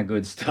that kind of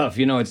good stuff.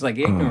 You know, it's like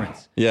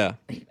ignorance. Yeah.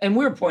 And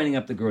we're pointing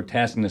up the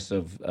grotesqueness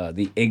of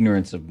the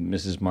ignorance of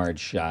Mrs. Marge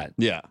Schott.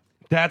 Yeah.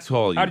 That's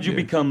all. How did you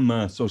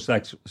become so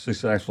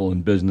successful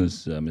in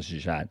business, Mrs.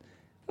 Schott?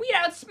 We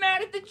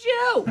outsmarted the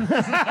Jew.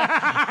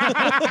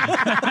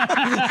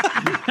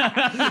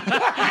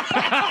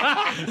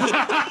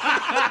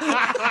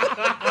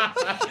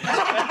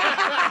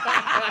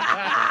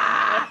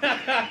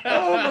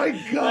 Oh my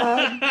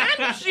God.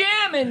 I'm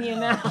jamming, you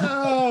know.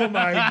 Oh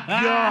my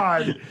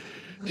God.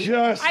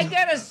 Just. I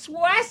got a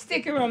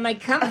swastika on my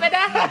comforter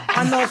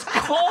on those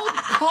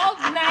cold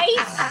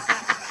nights.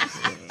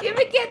 You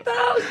ever get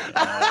those?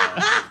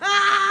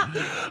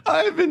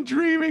 I've been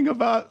dreaming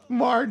about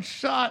Marge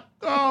Schott.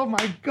 Oh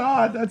my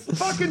God, that's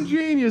fucking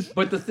genius.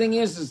 But the thing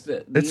is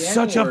that the It's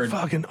such a N-word-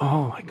 fucking.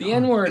 Oh my God. The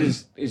N-word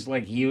is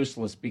like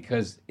useless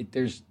because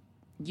there's,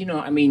 you know,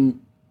 I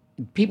mean,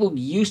 people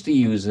used to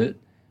use it,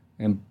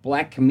 and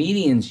black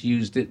comedians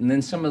used it, and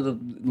then some of the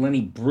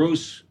Lenny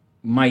Bruce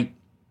might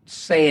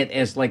say it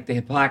as like the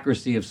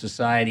hypocrisy of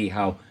society.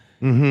 How,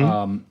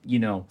 you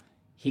know,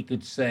 he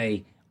could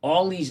say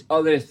all these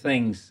other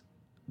things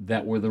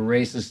that were the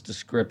racist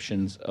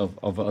descriptions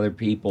of other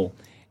people,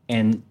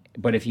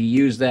 but if you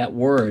use that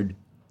word,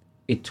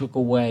 it took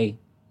away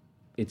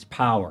its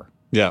power.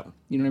 Yeah.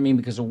 You know what I mean?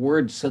 Because a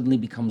word suddenly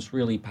becomes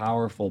really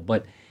powerful,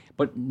 but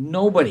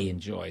nobody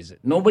enjoys it.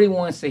 Nobody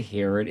wants to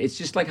hear it. It's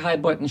just like high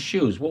button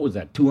shoes. What was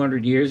that?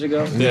 200 years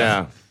ago?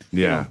 Yeah. You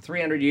know, Yeah.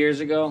 300 years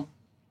ago.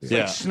 It's Yeah.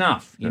 like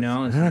snuff. You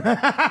know.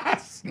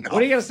 What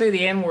do you got to say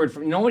the N word for?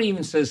 Nobody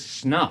even says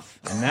snuff,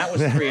 and that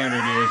was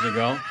 300 years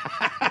ago.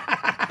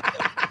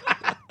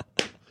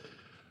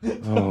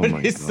 Oh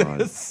my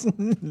God.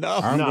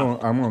 No.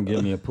 I'm gonna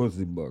get me a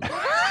pussy bug.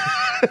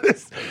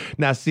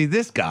 Now, see,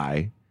 this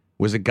guy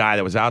was a guy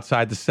that was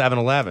outside the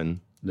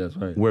 7-Eleven That's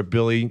right. where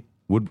Billy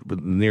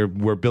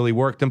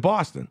worked in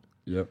Boston.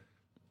 Yep.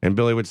 And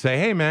Billy would say,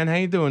 "Hey, man, how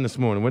you doing this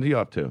morning? What are you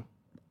up to?"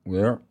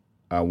 Well,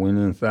 I went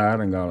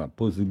inside and got a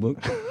pussy book.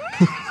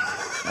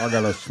 I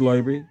got a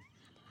Slurpee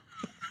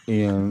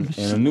and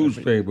a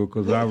newspaper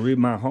because I read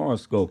my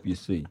horoscope, you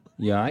see.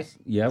 Yeah,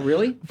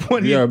 really?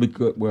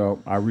 Because,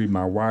 I read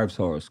my wife's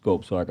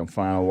horoscope so I can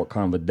find out what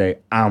kind of a day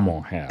I'm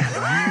going to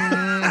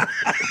have.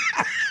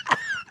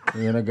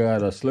 And I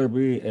got a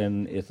Slurpee,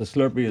 and if the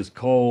Slurpee is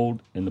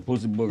cold and the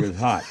pussy book is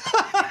hot,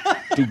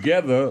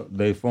 together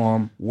they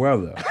form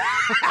weather.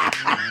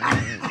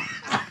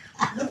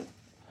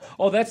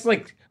 Oh, that's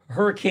like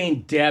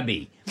Hurricane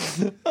Debbie.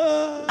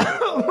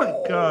 Oh my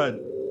God.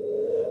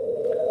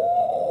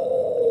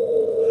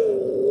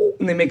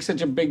 And they make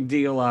such a big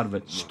deal out of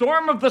it.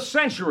 Storm of the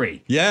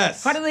century.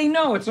 Yes. How do they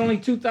know? It's only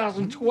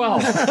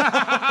 2012.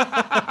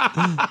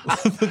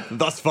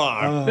 Thus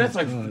far. That's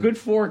a good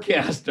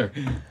forecaster.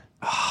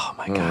 Oh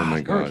my Oh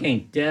my God.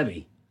 Hurricane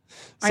Debbie.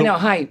 I know.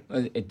 Hi,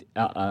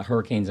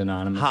 Hurricanes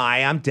Anonymous.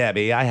 Hi, I'm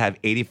Debbie. I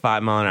have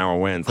 85-mile-an-hour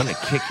winds. Let me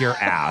kick your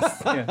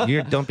ass.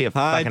 Don't be a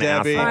Hi, fucking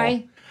Debbie. asshole.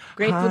 Hi.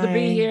 Grateful to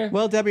be here.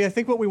 Well, Debbie, I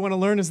think what we want to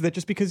learn is that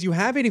just because you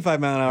have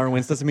 85-mile-an-hour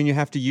winds doesn't mean you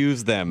have to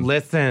use them.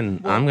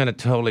 Listen, I'm gonna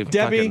totally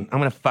Debbie. I'm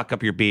gonna fuck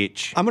up your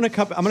beach. I'm gonna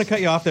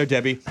cut you off there,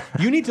 Debbie.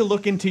 You need to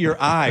look into your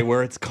eye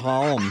where it's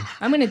calm.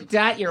 I'm going to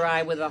dot your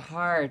eye with a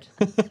heart.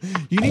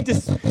 You need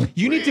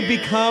to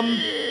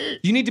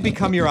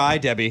become your eye,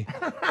 Debbie.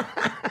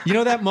 You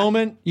know that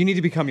moment? You need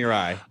to become your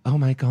eye. Oh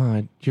my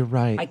God, you're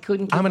right. I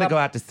couldn't I'm give gonna up. go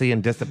out to sea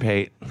and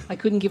dissipate. I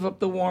couldn't give up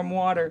the warm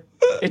water.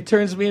 It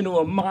turns me into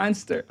a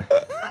monster.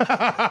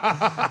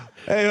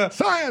 Hey,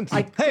 Science.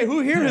 hey,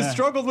 who here has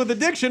struggled with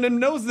addiction and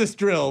knows this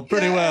drill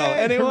pretty well?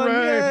 Anyone?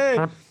 hooray.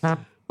 Yay.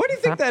 What do you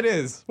think that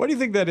is? What do you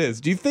think that is?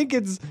 Do you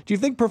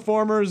think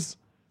performers?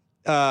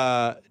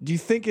 Do you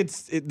think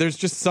there's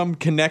just some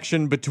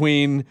connection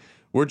between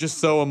we're just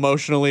so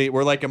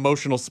we're like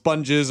emotional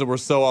sponges, and we're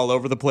so all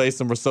over the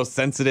place, and we're so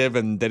sensitive,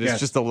 and that it's Yes.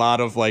 just a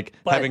lot of like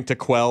But- having to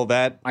quell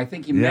that. I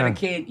think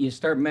you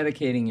start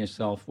medicating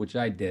yourself, which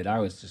I did. I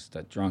was just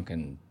a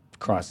drunken,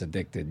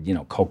 cross-addicted,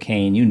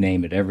 cocaine, you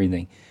name it,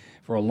 everything,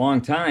 for a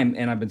long time.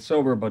 And I've been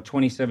sober about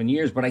 27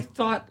 years, but I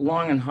thought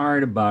long and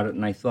hard about it,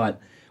 and I thought,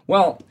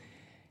 well,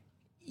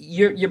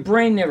 your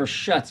brain never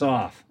shuts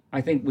off. I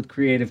think with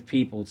creative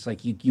people, it's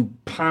like you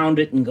pound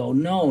it and go,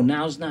 no,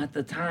 now's not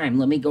the time.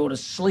 Let me go to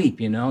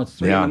sleep, It's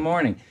 3 in the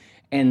morning.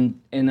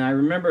 And I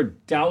remember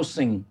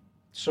dousing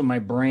so my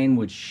brain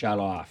would shut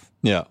off.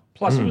 Yeah.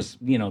 Plus, it was,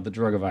 the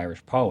drug of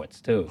Irish poets,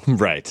 too.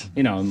 Right.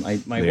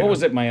 What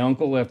was it? My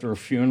uncle, after a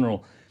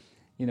funeral,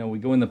 we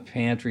go in the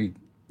pantry,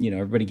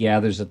 everybody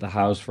gathers at the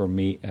house for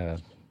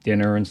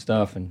dinner and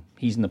stuff, and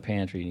he's in the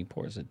pantry, and he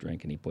pours a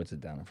drink, and he puts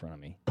it down in front of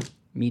me.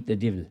 Meet the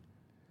devil.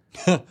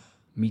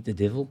 Meet the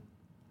devil?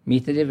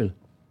 Meet the devil.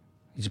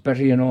 It's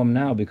better you know him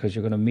now because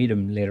you're going to meet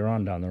him later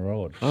on down the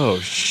road. Oh,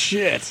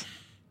 shit.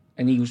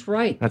 And he was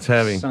right. That's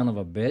heavy. Son of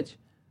a bitch.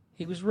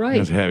 He was right.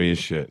 That's heavy as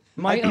shit.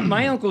 My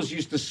uncles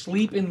used to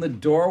sleep in the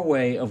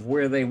doorway of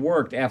where they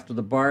worked after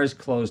the bars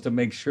closed to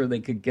make sure they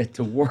could get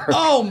to work.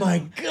 Oh, my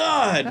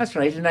God. That's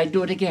right, and I'd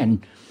do it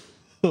again.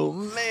 Oh,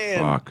 man.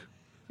 Fuck.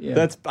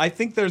 Yeah. I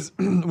think there's,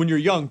 when you're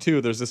young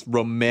too, there's this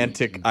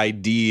romantic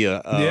idea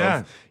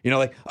of,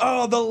 like,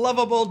 oh, the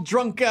lovable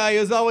drunk guy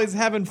who's always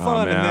having Oh,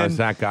 fun. man, and I then, was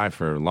that guy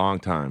for a long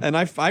time. and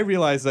I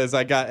realized as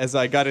I got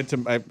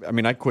into,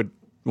 I quit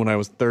when I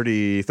was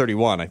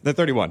 31.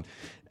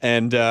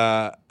 And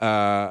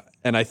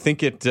I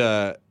think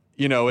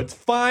it's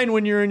fine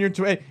when you're in your,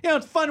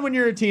 it's fun when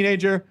you're a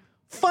teenager,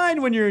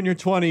 fine when you're in your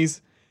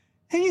 20s.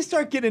 And you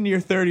start getting into your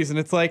 30s, and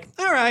it's like,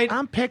 all right.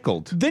 I'm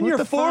pickled. Then What you're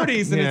the fuck?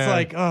 40s, and it's Yeah.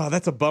 like, oh,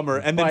 that's a bummer.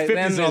 And then By 50s, then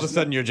and all of a there's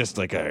sudden you're just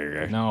like,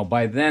 No,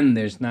 by then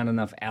there's not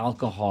enough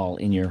alcohol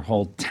in your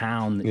whole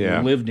town that Yeah.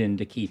 you lived in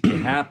to keep you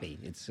happy.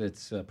 It's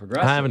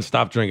progressive. I haven't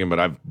stopped drinking, but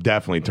I've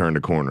definitely turned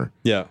a corner.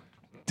 yeah.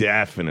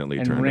 Definitely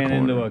and turned a ran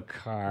corner. into a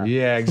car.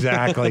 Yeah,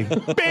 exactly.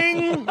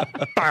 Bing.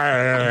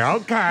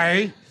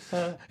 Okay.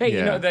 Hey,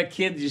 Yeah. that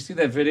kid? Did you see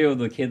that video of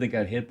the kid that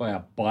got hit by a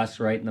bus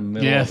right in the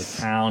middle of Yes.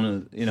 the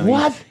town? And,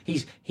 What?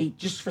 He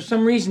just for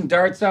some reason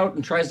darts out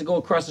and tries to go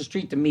across the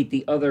street to meet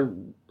the other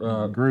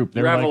Group.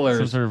 They were like revelers.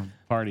 some sort of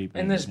party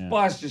thing. And this yeah.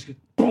 bus just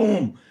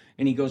boom,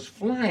 and he goes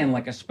flying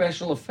like a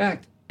special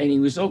effect, and he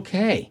was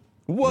okay.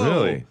 Whoa.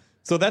 Really?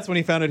 So that's when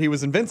he found out he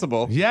was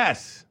invincible.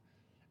 Yes.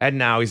 And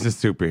now he's a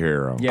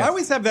superhero. Yes. I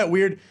always have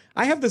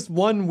I have this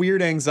one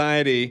weird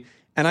anxiety,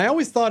 and I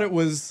always thought it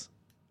was,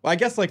 I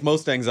guess like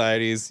most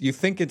anxieties, you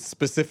think it's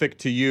specific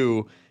to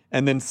you,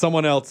 and then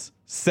someone else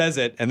says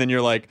it, and then you're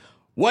like,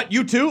 what,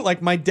 you too?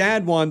 Like my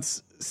dad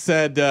once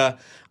said,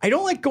 I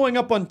don't like going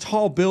up on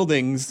tall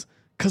buildings,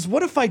 because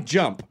what if I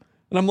jump?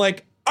 And I'm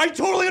like, I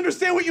totally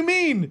understand what you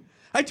mean.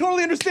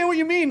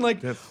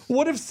 Like,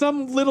 what if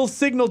some little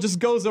signal just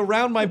goes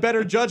around my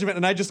better judgment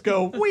and I just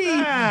go, wee,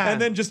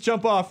 and then just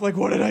jump off? Like,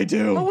 what did I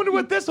do? I wonder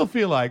what this will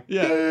feel like.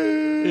 Yeah.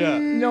 Yeah.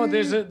 No,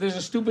 there's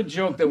a stupid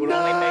joke that would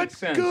only make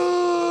sense.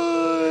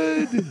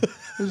 Good.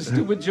 There's a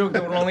stupid joke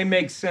that would only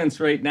make sense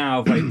right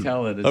now if I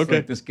tell it. It's Okay.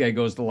 like this guy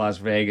goes to Las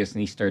Vegas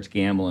and he starts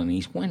gambling and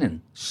he's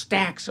winning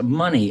stacks of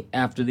money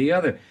after the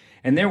other.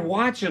 And they're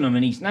watching him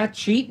and he's not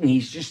cheating.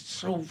 He's just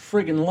so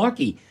friggin'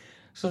 lucky.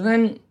 So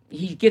then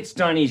he gets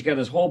done. He's got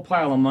his whole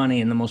pile of money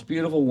and the most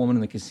beautiful woman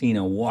in the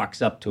casino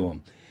walks up to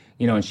him.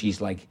 And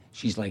she's like,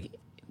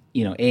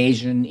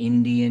 Asian,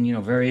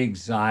 Indian, very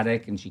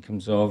exotic. And she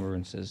comes over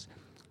and says,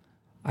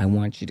 I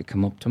want you to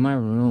come up to my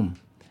room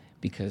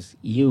because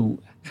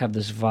you have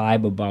this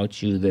vibe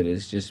about you that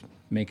is just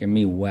making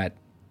me wet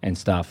and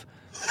stuff.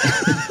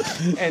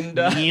 and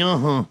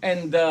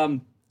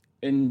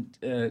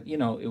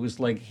it was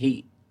like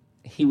he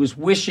was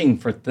wishing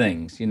for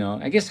things,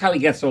 I guess how he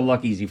got so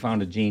lucky is he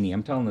found a genie.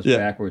 I'm telling this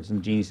backwards. And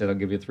the genie said, I'll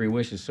give you 3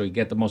 wishes. So he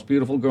get the most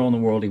beautiful girl in the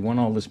world. He won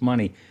all this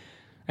money.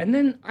 And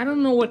then I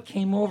don't know what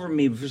came over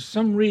me. For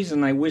some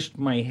reason, I wished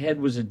my head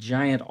was a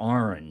giant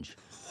orange.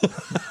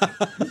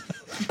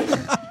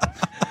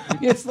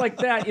 It's like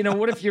that,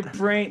 what if your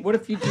brain, what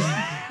if you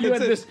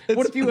had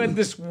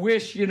this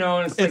wish, and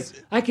it's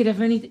like, I could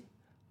have anything.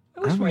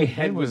 I wish my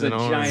head was a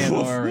giant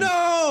orange.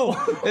 No!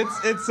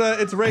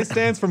 It's Ray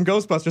Stantz from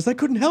Ghostbusters. I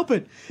couldn't help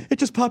it. It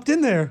just popped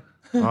in there.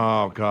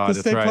 Oh, God. The That's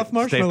Stay right. Puft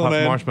Marshmallow Stay Puft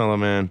Man. Marshmallow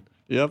Man.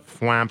 Yep.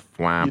 Fwamp,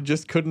 fwamp. You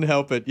just couldn't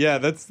help it. Yeah,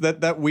 that's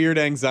that weird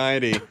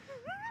anxiety.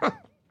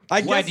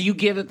 Why, guess do you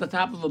get at the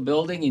top of a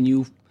building and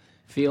you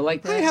feel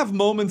like that? I have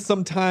moments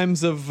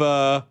sometimes of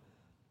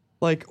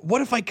like,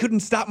 what if I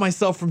couldn't stop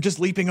myself from just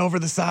leaping over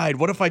the side?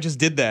 What if I just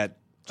did that?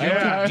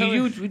 Yeah.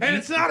 Do And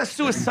it's not a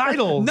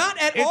suicidal.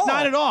 Not at it's all.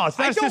 not at all. It's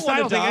not I a don't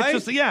suicidal wanna thing. die.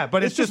 It's just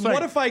but it's just like,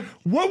 what if I?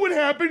 What would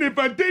happen if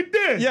I did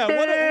this? Yeah.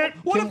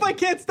 What if I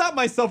can't stop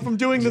myself from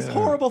doing this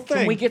horrible thing?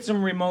 Can we get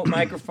some remote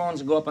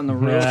microphones and go up on the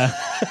roof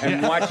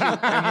and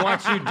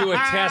watch you do a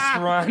test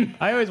run?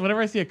 I always,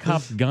 whenever I see a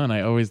cop's gun,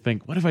 I always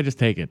think, what if I just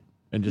take it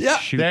and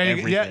just shoot There you,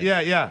 everything?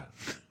 yeah.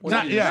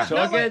 Not, you just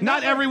took it?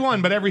 not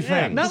everyone, but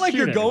everything. Not like shoot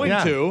you're it. going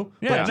Yeah. to,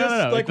 Yeah, but no, just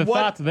no, like the what?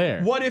 thought's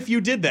there. What if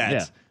you did that?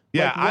 Yeah.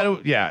 Yeah, Like, I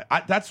don't. Yeah,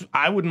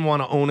 I wouldn't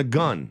want to own a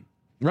gun.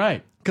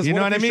 Right. Because You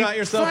know what I if mean? you shot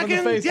yourself in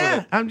the face Yeah,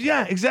 with it?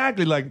 yeah,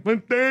 exactly. Like,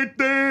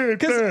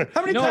 Because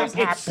how many No, times?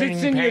 it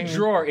sits in your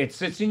drawer. It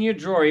sits in your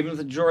drawer, even if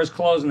the drawer is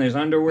closed and there's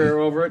underwear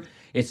over it.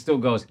 It still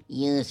goes.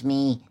 Use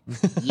me.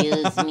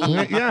 Use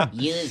me. Yeah.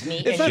 Use me.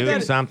 It's And not shoot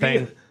that-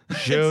 something,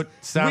 shoot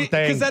something.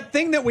 Because that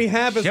thing that we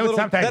have as Shoot little,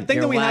 something. that thing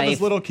Your that we have wife.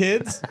 as little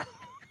kids.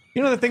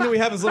 You know the thing that we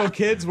have as little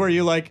kids, where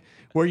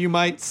you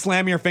might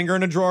slam your finger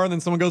in a drawer, and then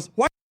someone goes,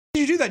 "Why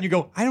did you do that?" And you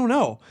go, "I don't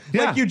know."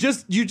 Yeah. Like you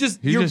just You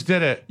just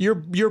did it.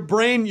 Your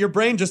brain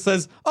just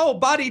says, "Oh,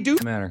 body do."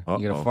 Matter.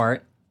 You gonna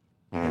fart?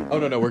 Oh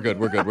no, we're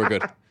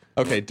good.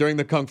 Okay, during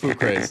the kung fu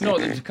craze. No,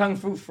 the kung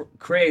fu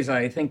craze.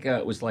 I think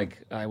it was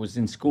like I was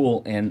in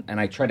school and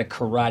I tried to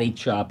karate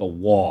chop a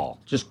wall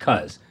just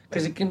because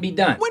it can be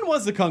done. When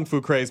was the kung fu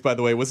craze, by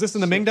the way? Was this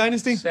in the Ming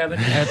Dynasty?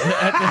 70.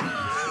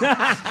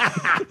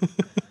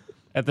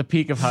 At the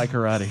peak of high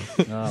karate.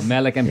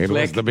 American It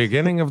was Plick. the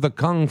beginning of the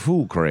kung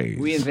fu craze.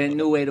 We invent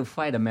new way to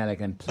fight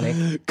American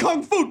Plick.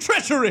 Kung fu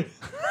treachery.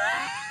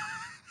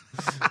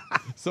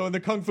 So in the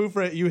kung fu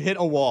fray, you hit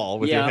a wall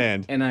with your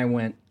hand. And I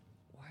went,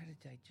 why did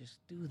I just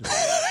do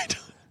that?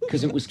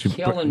 Because it was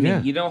killing me.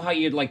 yeah. You know how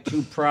you're like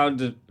too proud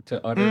to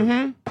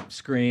utter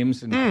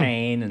screams and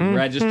pain and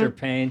register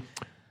pain?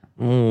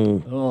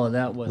 Oh,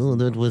 that was.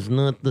 that was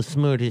not the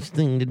smartest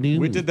thing to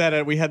do. We did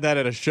that. We had that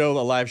at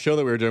a live show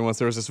that we were doing once.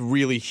 There was this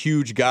really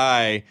huge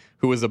guy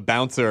who was a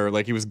bouncer,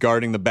 like he was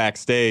guarding the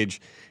backstage,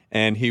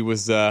 and he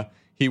was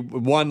he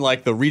won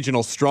like the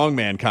regional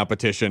strongman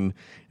competition.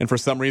 And for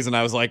some reason,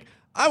 I was like,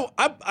 I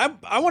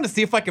want to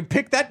see if I can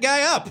pick that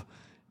guy up.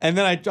 And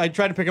then I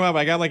tried to pick him up.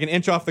 I got like an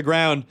inch off the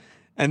ground.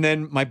 And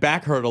then my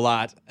back hurt a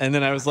lot. And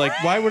then I was like,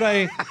 why would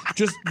I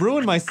just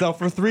ruin myself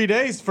for 3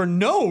 days for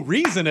no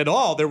reason at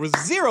all? There was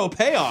zero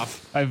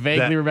payoff. I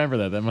vaguely remember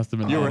that. That must have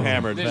been. You were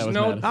hammered. That There's was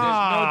no,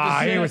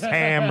 mad. he was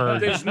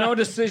hammered. There's no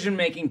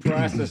decision-making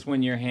process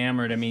when you're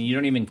hammered. I mean, you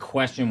don't even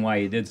question why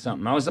you did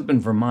something. I was up in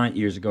Vermont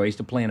years ago. I used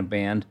to play in a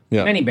band,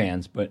 many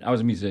bands, but I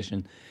was a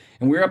musician.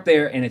 And we were up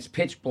there, and it's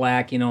pitch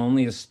black. You know,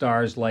 only the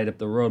stars light up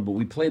the road. But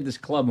we played this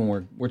club,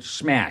 and we're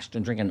smashed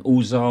and drinking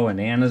Ouzo and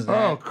Anazet.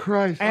 Oh,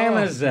 Christ.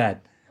 Anazet.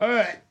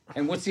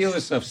 And what's the other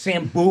stuff?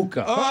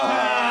 Sambuca.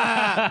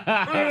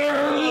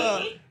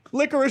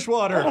 Licorice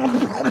water.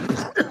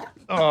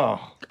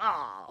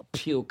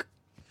 Puke.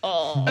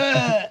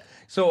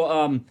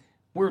 So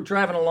we're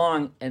driving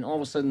along, and all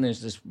of a sudden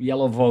there's this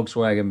yellow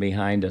Volkswagen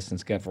behind us, and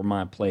it's got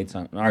Vermont plates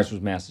on it. Ours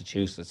was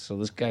Massachusetts. So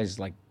this guy's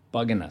like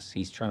bugging us.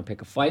 He's trying to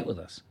pick a fight with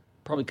us.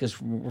 Probably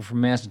because we're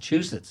from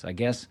Massachusetts, I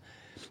guess.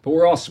 But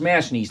we're all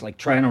smashed, and he's like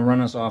trying to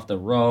run us off the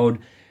road.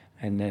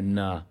 And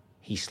then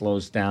he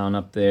slows down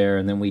up there,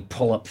 and then we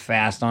pull up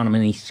fast on him,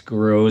 and he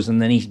screws,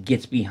 and then he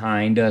gets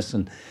behind us.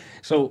 And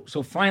so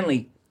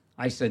finally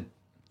I said,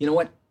 you know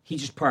what? He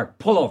just parked.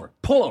 Pull over.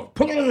 You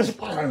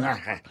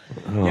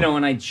know,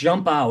 and I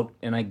jump out,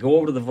 and I go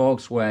over to the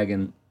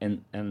Volkswagen,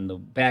 and the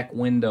back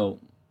window,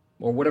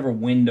 or whatever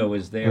window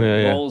is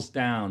there, rolls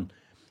down.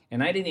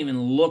 And I didn't even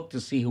look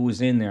to see who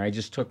was in there. I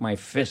just took my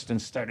fist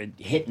and started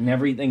hitting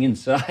everything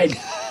inside.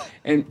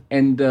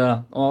 and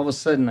all of a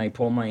sudden, I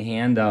pull my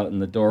hand out, and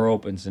the door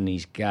opens, and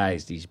these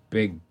guys, these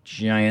big,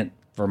 giant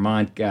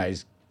Vermont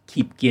guys,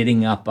 keep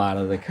getting up out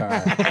of the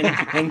car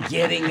and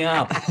getting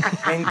up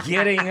and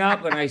getting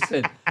up. And I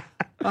said,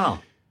 oh,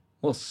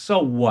 well, so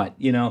what,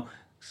 you know?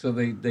 So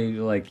they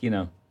like, you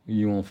know,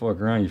 you won't fuck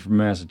around. You're from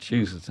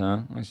Massachusetts,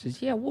 huh? I said,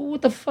 yeah. Well,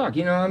 what the fuck?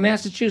 You know, I'm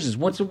Massachusetts.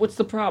 What's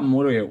the problem?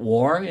 What are we at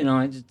war? You know,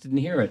 I just didn't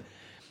hear it.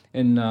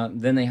 And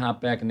then they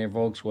hopped back in their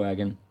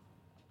Volkswagen,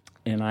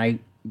 and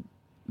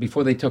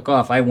before they took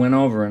off, I went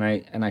over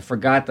and I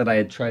forgot that I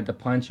had tried to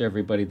punch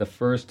everybody the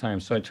first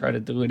time, so I tried to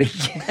do it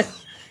again.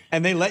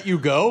 And they let you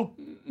go?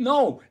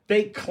 No,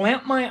 they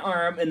clamped my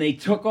arm and they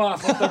took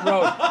off up the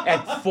road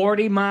at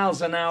 40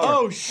 miles an hour.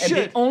 Oh, shit.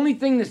 And the only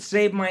thing that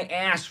saved my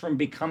ass from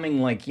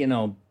becoming like, you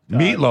know,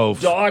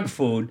 Meatloaf. dog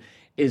food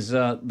is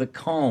the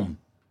comb.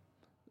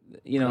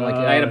 You know, like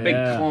I had a big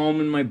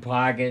comb in my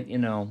pocket, you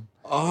know.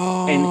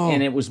 Oh.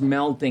 And it was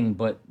melting,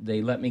 but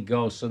they let me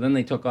go. So then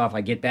they took off.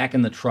 I get back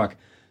in the truck.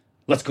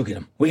 Let's go get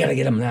him. We got to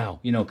get him now,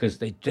 you know, because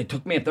they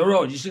took me up the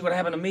road. You see what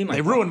happened to me?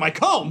 They ruined my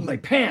comb. My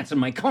pants and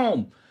my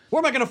comb. Where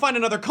am I going to find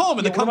another comb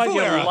in the Kung What Fu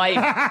about your era? life?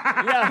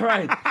 Yeah,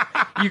 right.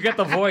 You get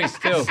the voice,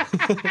 too.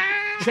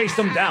 Chase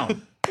them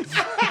down.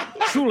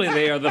 Truly,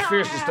 they are the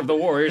fiercest of the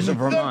warriors of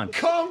Vermont.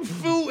 Kung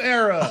Fu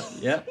era.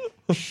 Yeah.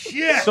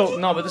 Shit. So,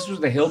 no, but this was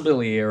the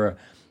hillbilly era.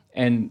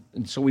 And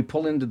so we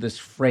pull into this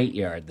freight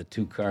yard, the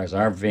two cars,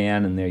 our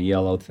van and their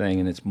yellow thing,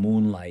 and it's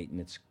moonlight, and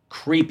it's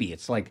creepy.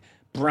 It's like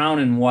brown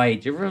and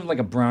white. Do you ever have like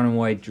a brown and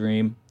white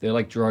dream? They're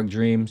like drug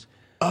dreams.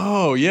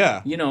 Oh,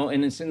 yeah. You know,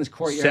 and it's in this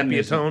courtyard. Sepia and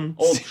there's an tone?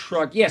 Old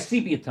truck. Yeah,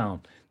 sepia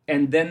tone.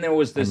 And then there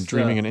was this. I'm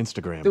dreaming on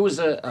Instagram. There was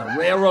a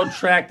railroad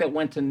track that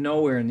went to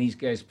nowhere, and these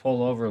guys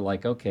pull over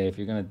like, okay, if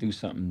you're going to do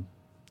something,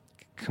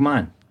 come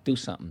on, do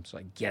something. So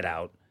I get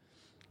out,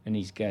 and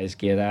these guys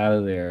get out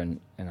of there, and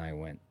I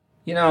went,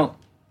 you know,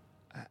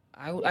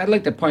 I'd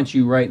like to punch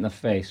you right in the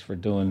face for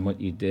doing what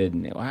you did.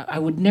 And I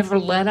would never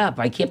let up.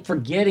 I kept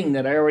forgetting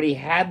that I already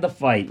had the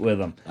fight with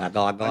him.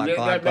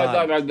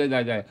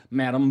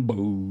 Madam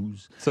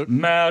Booze. So-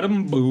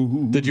 Madam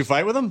Booze. Did you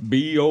fight with him?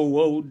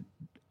 B-O-O.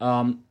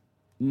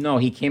 No,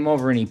 he came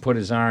over and he put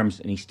his arms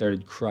and he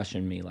started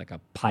crushing me like a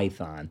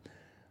python.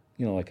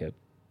 You know, like a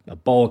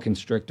boa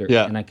constrictor.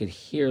 Yeah. And I could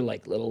hear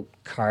like little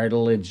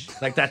cartilage.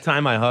 Like that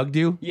time I hugged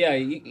you? Yeah,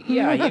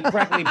 you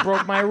practically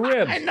broke my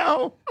ribs. I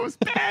know. It was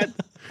bad.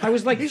 I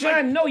was like,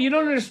 John, no, you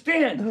don't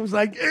understand. I was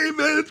like, hey,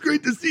 man, it's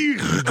great to see you.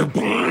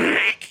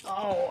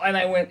 Oh, and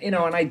I went, you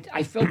know, and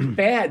I felt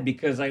bad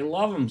because I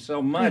love him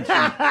so much.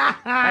 And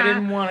I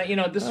didn't want to, you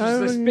know, this was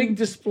this big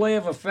display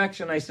of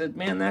affection. I said,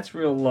 man, that's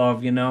real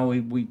love, you know.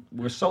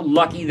 We're so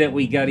lucky that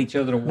we got each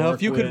other to work Now,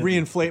 if you could with.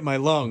 reinflate my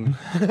lung,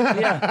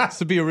 Yeah. this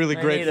would be a really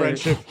I great need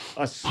friendship.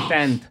 A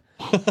stent.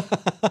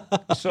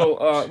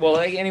 So, well,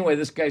 anyway,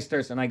 this guy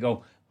starts, and I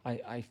go,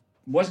 I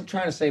wasn't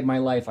trying to save my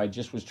life. I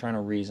just was trying to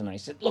reason. I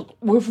said, look,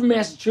 we're from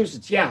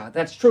Massachusetts. Yeah,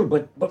 that's true.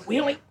 But we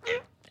only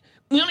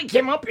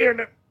came up here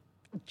to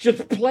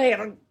just play at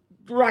a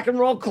rock and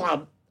roll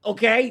club.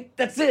 Okay?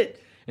 That's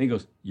it. And he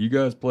goes, you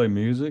guys play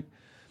music?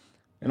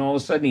 And all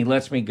of a sudden he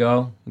lets me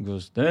go. He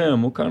goes,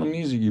 damn, what kind of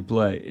music you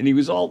play? And he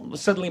was all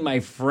suddenly my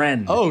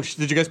friend. Oh,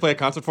 did you guys play a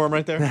concert for him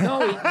right there? No,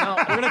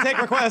 We're going to take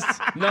requests.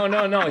 no.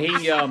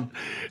 He, On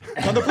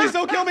the Please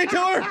Don't Kill Me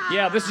tour.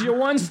 yeah, this is your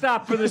one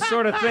stop for this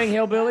sort of thing,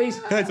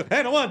 hillbillies.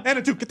 And a one, and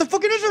a two. Get the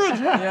fucking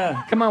instruments.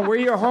 Yeah, come on, we're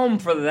your home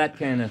for that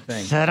kind of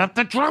thing. Set up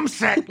the drum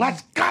set.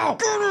 Let's go.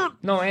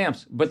 No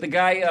amps, but the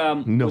guy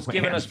No was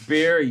giving us amps.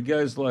 beer. You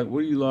guys like, what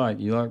do you like?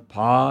 You like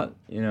pot?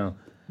 You know.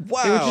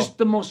 Wow. They were just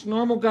the most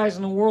normal guys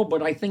in the world,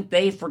 but I think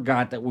they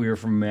forgot that we were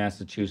from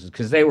Massachusetts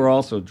because they were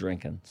also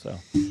drinking. So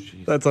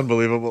That's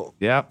unbelievable.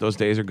 Yep, those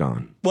days are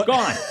gone.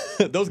 gone.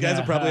 Those guys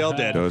are probably all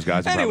dead. Those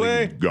guys are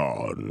Anyway,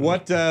 probably gone.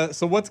 what?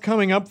 So what's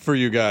coming up for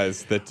you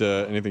guys? That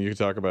anything you can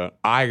talk about?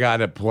 I got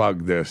to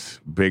plug this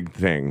big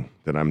thing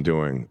that I'm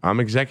doing. I'm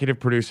executive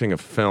producing a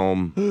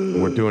film.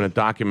 We're doing a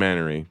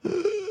documentary.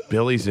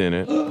 Billy's in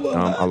it.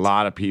 A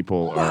lot of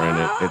people are in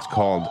it. It's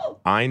called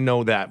I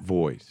Know That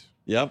Voice.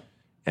 Yep.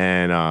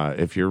 And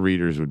if your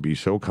readers would be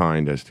so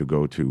kind as to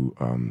go to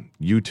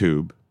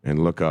YouTube and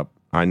look up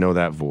I Know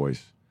That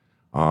Voice.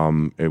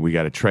 We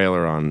got a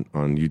trailer on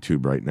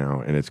YouTube right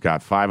now, and it's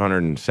got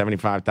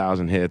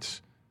 575,000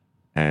 hits.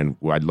 And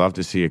I'd love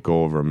to see it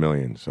go over 1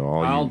 million. So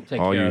I'll take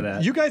care of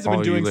that. You guys have all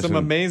been you doing some listen-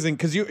 amazing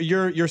because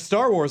your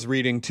Star Wars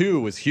reading too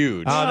was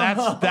huge.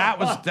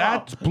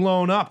 That's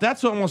blown up.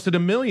 That's almost at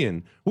 1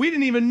 million. We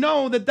didn't even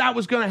know that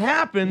was going to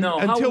happen No,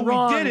 until how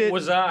wrong we did it.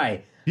 was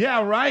I?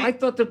 Yeah, right. I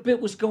thought the bit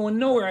was going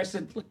nowhere. I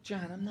said, look,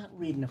 John, I'm not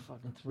reading a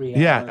fucking 3 hour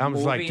Yeah, I was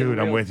movie like, in dude,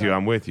 I'm real with you. time.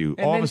 I'm with you.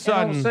 And All then, of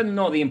a sudden,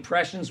 no, the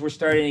impressions were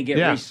starting to get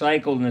Yeah.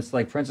 recycled, and it's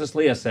like Princess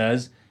Leia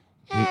says,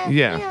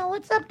 yeah.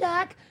 What's up,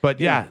 Doc? But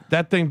yeah,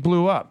 that thing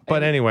blew up.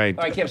 But anyway,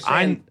 I kept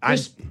saying, a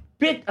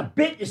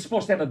bit is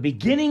supposed to have a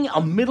beginning,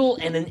 a middle,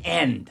 and an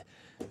end.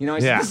 You know, I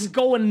said, Yeah. this is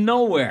going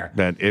nowhere.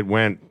 that it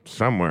went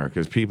somewhere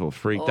because people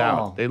freaked Oh.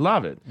 out. They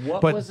love it.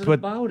 What but, was it but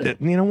about it?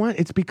 You know what?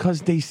 It's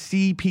because they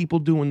see people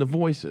doing the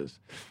voices,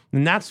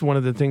 and that's one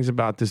of the things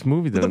about this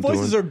movie that the I'm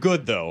voices doing. are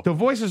good though. The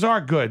voices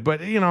are good,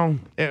 but you know,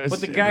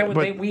 But the guy,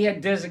 we had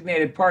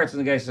designated parts,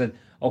 and the guy said,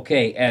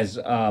 okay, as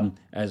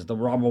the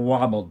Wobble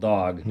Wobble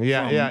dog.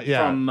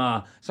 Yeah.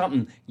 From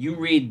something, you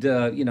read,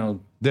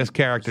 this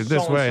character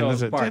this way, and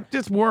so-and-so's part. it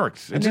just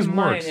works. It and just then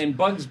mine, works. and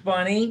Bugs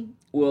Bunny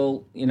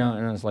will, and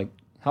I was like,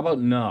 how about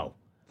no?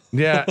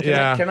 Yeah,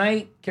 yeah. Can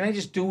I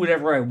just do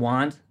whatever I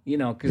want?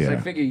 Because I Yeah.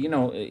 figure,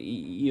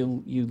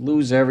 you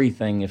lose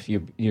everything if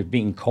you're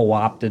being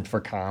co-opted for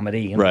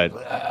comedy. Right.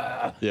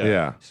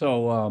 yeah.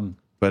 So,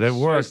 But it I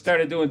works.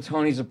 started doing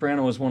Tony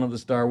Soprano as one of the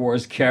Star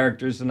Wars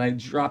characters, and I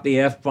dropped the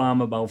F-bomb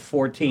about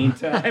 14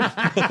 times.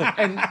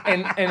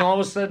 and all of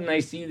a sudden, I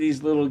see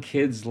these little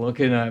kids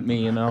looking at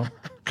me, and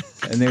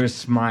they were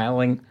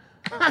smiling.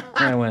 And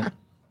I went,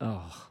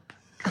 oh,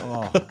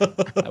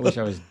 I wish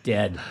I was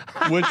dead.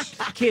 Which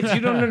Kids, you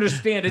don't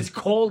understand. It's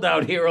cold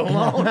out here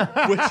alone.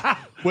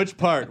 which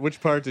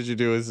part did you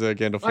do as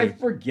Gandalf? I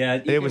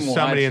forget. You It was can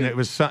somebody, watch and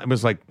it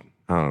was like,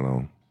 I don't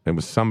know. It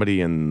was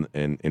somebody in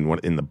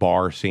the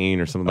bar scene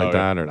or something like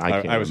that. Or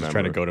I was just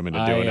trying to goad him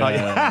into doing it.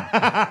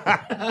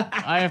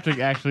 I have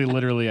to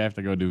literally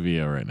go do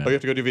VO right now. Oh, you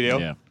have to go do video?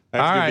 Yeah. I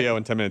have to All do right. video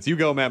in 10 minutes. You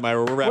go, Matt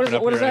Meyer. We're wrapping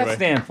up What does here that anyway.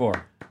 stand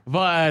for?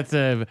 But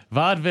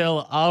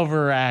vaudeville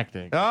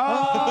overacting. Oh,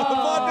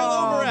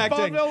 Vaudeville overacting.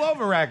 Vaudeville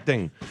overacting.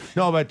 acting.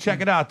 No, but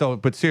check it out though.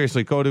 But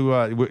seriously, go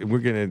to. We're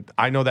gonna.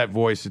 I know that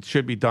voice. It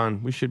should be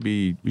done. We should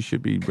be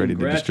ready to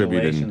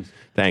distribute.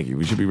 Thank you.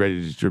 We should be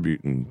ready to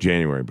distribute in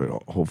January. But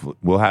hopefully,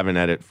 we'll have an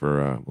edit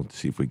for. We'll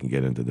see if we can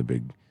get into the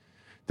big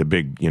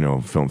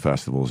film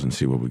festivals and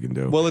see what we can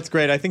do. Well, it's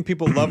great. I think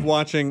people love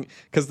watching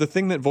because the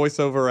thing that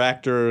voiceover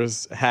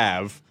actors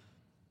have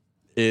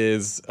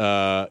is,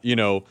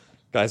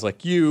 guys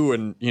like you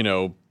and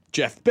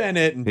Jeff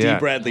Bennett and D.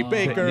 Bradley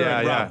Baker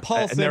and Rob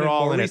Paulson, and they're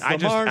all Maurice in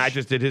it. LaMarche. I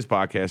just did his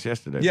podcast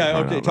yesterday. Yeah,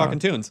 okay, Talking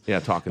Tunes. Yeah,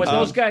 Talking But Tunes.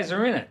 those guys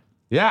are in it.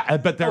 Yeah,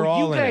 but they're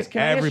all you guys, in it.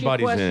 can I ask you a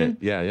Everybody's in question?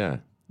 it. Yeah.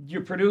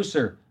 Your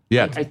producer.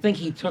 Yeah. I think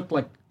he took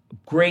like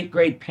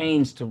great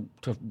pains to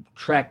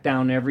track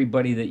down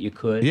everybody that you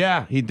could.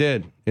 Yeah, he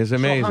did. It's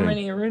amazing. So how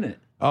many are in it?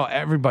 Oh,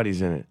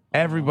 everybody's in it.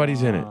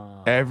 Everybody's in it.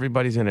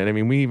 Everybody's in it. I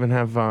mean, we even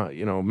have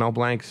Mel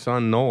Blanc's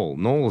son Noel.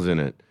 Noel's in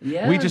it.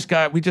 Yeah. We just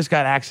got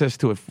access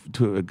to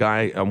a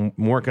guy. I'm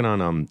working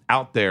on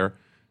Out There,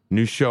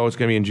 new show. It's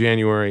gonna be in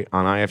January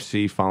on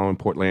IFC, following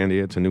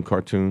Portlandia. It's a new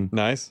cartoon.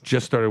 Nice.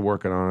 Just started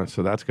working on it,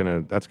 so that's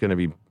gonna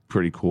be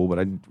pretty cool. But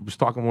I was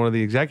talking to one of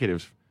the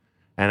executives,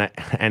 and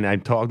I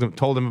told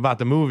him about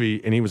the movie,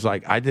 and he was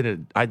like, I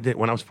did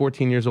when I was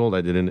 14 years old.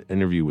 I did an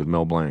interview with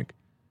Mel Blanc.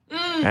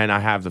 And I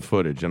have the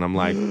footage, and I'm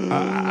like,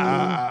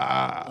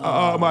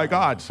 oh my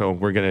God. So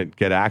we're going to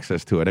get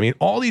access to it. I mean,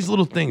 all these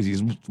little things,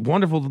 these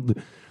wonderful,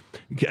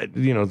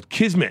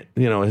 Kismet,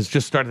 has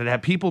just started to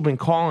have people been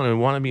calling and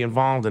want to be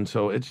involved. And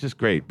so it's just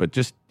great. But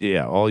just,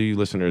 all you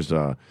listeners,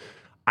 I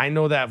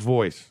know that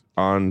voice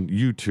on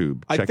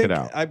YouTube. Check it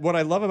out. What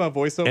I love about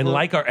voiceover. And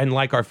like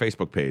our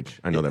Facebook page.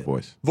 I know that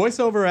voice.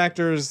 Voiceover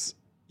actors,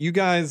 you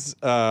guys,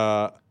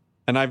 and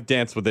I've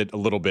danced with it a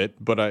little bit,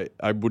 but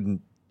I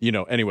wouldn't.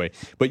 Anyway,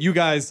 but you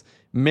guys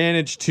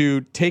manage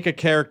to take a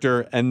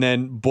character and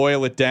then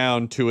boil it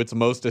down to its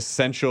most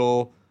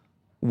essential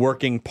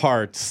working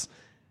parts,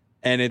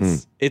 and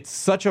it's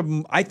such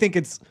a. I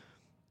get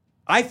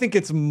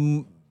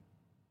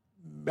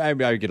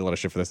a lot of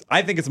shit for this.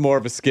 I think it's more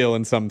of a skill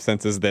in some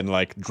senses than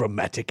like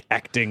dramatic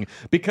acting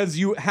because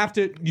you have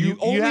to. You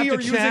only have to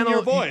are using channel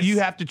your voice.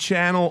 You have to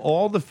channel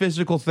all the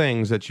physical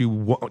things that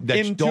you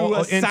Into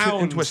a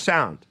sound. into a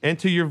sound,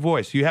 into your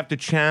voice. You have to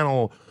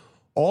channel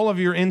all of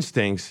your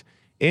instincts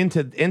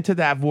into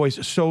that voice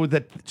so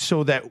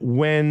that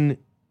when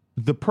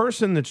the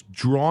person that's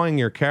drawing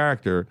your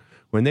character,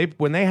 when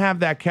they have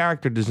that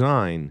character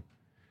design,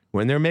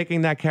 when they're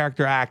making that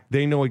character act,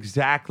 they know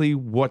exactly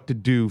what to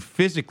do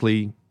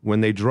physically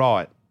when they draw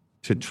it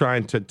to try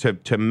and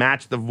to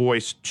match the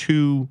voice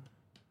to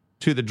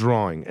the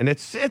drawing. And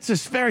it's a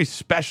very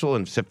special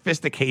and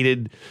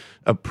sophisticated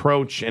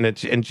approach, and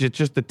it's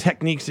just the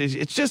techniques.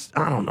 It's just,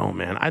 I don't know,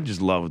 man. I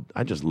just love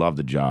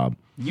the job.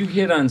 You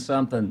hit on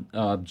something.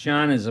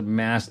 John is a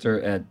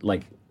master at,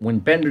 like, when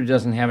Bender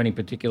doesn't have any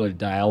particular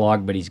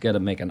dialogue, but he's got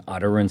to make an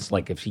utterance,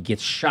 like if he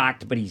gets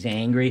shocked but he's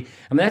angry.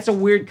 I mean, that's a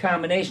weird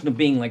combination of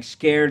being, like,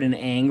 scared and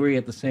angry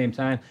at the same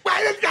time.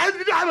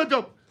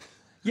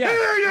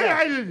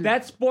 Yeah.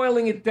 That's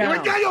boiling it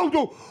down.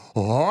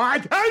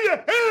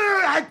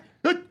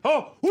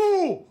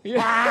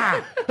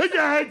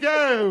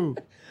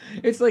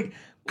 It's like,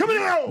 come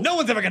here! No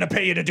one's ever going to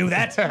pay you to do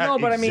that. No,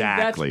 but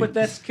Exactly. I mean,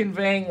 that's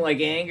conveying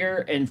like anger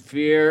and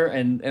fear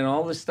and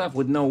all this stuff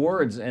with no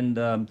words.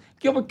 And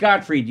Gilbert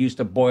Gottfried used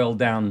to boil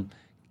down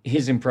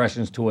his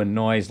impressions to a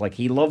noise. Like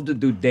he loved to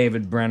do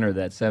David Brenner,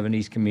 that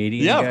 70s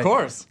comedian. Yeah, guy. of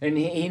course. And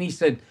he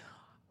said,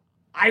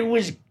 I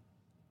was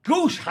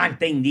goose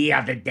hunting the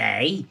other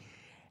day,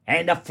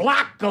 and a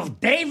flock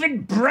of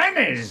David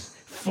Brenners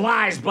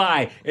flies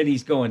by, and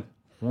he's going,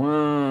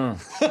 wah,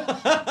 wah,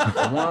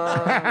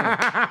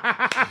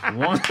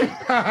 wah.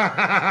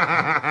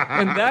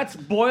 And that's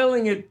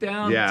boiling it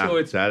down to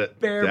its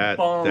bare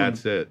bones.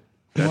 That's it.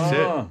 That's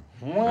it.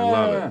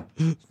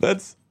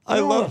 I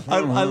love it.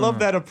 I love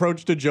that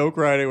approach to joke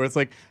writing where it's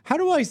like, how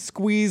do I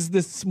squeeze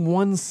this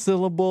one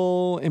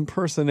syllable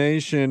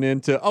impersonation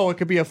into it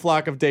could be a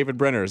flock of David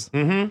Brenners.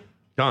 Mm-hmm.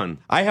 Done.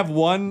 I have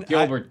one.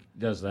 Gilbert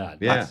does that.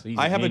 Yeah. He's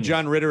I have a genius.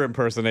 John Ritter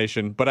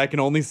impersonation, but I can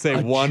only say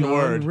one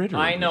word.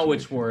 I know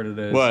which word it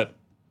is. What?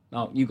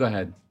 Oh, you go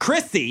ahead.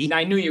 Chrissy.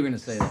 I knew you were going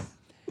to say that.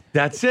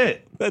 That's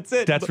it. That's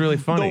it. That's really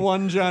funny. The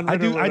one John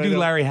Ritter I do know.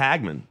 Larry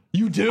Hagman.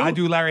 You do? I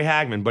do Larry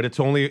Hagman, but it's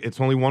only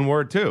one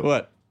word too.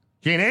 What?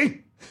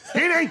 Genie.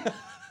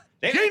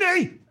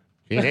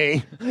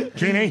 Yeah,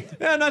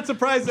 not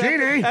surprised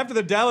after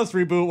the Dallas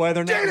reboot why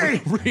they're not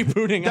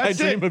rebooting That's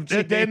I Dream it. of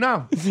Jeannie.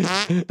 No.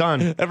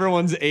 Done.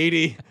 Everyone's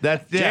 80.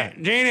 That's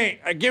it.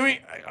 Jeannie, give me.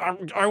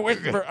 I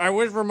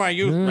whisper my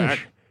youth back.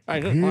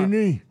 I just want.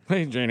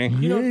 Hey, Jeannie.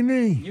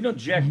 You know,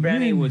 Jack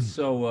Benny was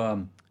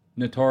so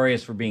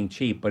notorious for being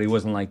cheap, but he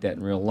wasn't like that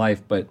in real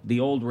life. But the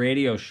old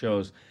radio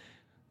shows,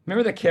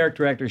 remember the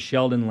character actor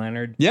Sheldon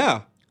Leonard?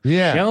 Yeah.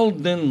 Yeah.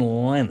 Sheldon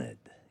Leonard.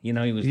 You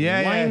know, he was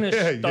Linus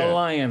the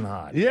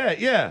Lionheart.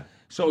 Yeah.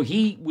 So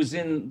he was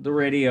in the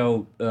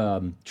radio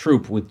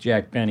troupe with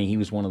Jack Benny. He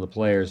was one of the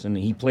players, and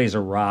he plays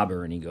a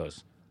robber, and he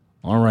goes,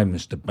 all right,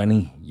 Mr.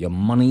 Benny, your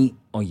money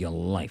or your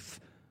life?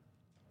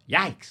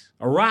 Yikes,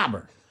 a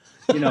robber.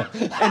 You know,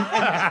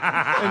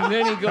 and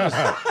then he goes,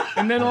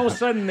 and then all of a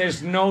sudden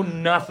there's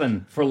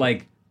nothing for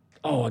like,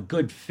 a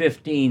good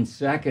 15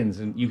 seconds,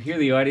 and you hear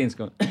the audience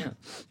going,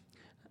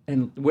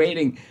 and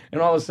waiting, and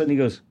all of a sudden he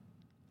goes,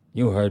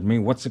 "You heard me,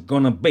 what's it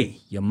gonna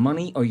be, your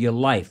money or your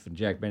life?" And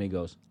Jack Benny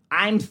goes,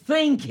 "I'm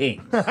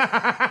thinking."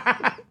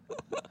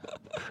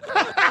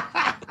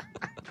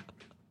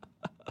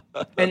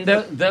 And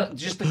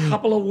just a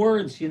couple of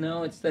words,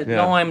 it's that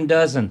 "no, I'm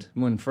doesn't"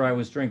 when Fry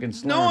was drinking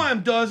Slurm. No,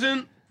 I'm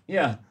doesn't.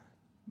 Yeah.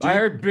 I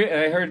heard,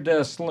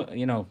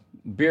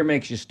 beer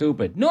makes you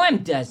stupid. No, I'm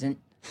doesn't.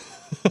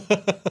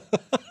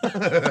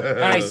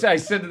 And I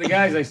said to the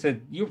guys, I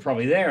said, you were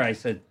probably there. I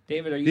said,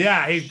 David, are you?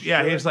 Yeah,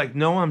 he's like,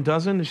 no, I'm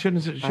doesn't.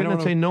 Shouldn't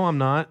it say no, I'm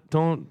not?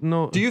 Don't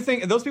no. Do you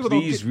think those people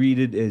Please read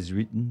it as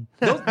written.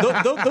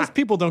 those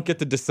people don't get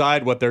to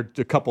decide what their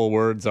couple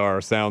words are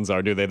or sounds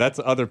are, do they? That's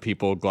other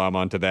people glom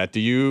onto that.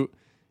 Do you?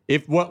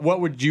 What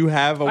would you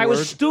have a word? I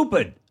was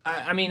stupid.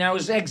 I mean, I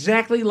was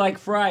exactly like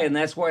Fry, and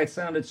that's why it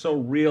sounded so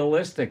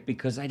realistic,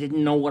 because I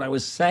didn't know what I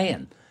was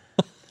saying.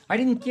 I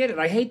didn't get it.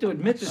 I hate to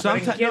admit this. I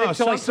didn't get it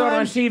until I saw it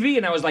on TV,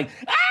 and I was like,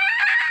 ah!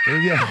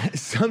 Yeah,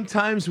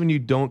 sometimes when you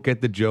don't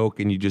get the joke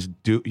and you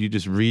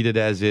just read it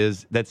as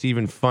is, that's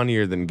even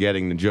funnier than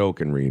getting the joke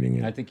and reading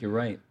it. I think you're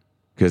right.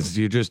 Because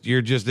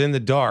you're just in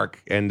the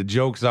dark, and the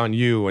joke's on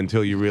you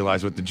until you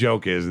realize what the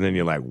joke is, and then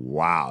you're like,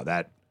 wow,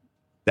 that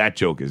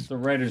joke is the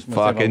writers must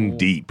fucking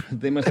deep.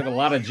 They must have a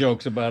lot of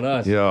jokes about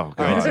us. Yeah.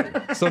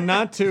 Right. So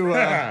not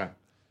to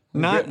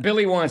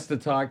Billy wants to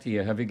talk to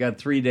you. Have you got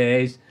 3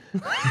 days?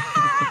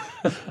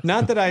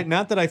 Not that I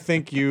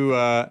think you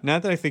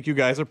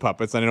guys are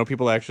puppets. And I know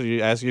people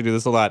actually ask you to do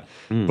this a lot.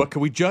 But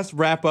can we just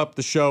wrap up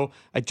the show?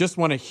 I just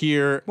want to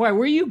hear. Why?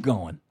 Where are you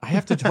going? I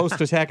have to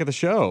host Attack of the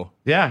Show.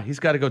 Yeah, he's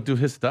got to go do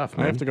his stuff,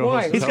 man. I have to go.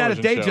 Host a he's got a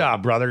day show.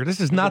 job, brother. This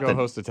is nothing. Go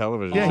host a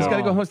television. Yeah, show. he's got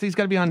to go host. He's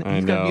got to be on.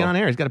 He's got to be on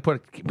air. He's got to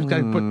put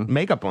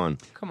makeup on.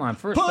 Come on,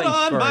 Put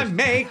on my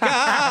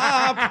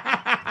makeup.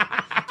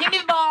 Give me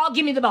the ball,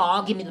 give me the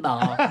ball, give me the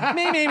ball.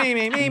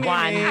 me.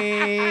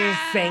 One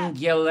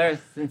singular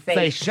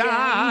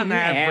sensation,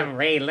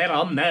 every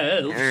little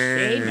move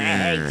she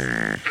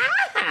makes.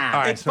 All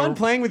right, It's fun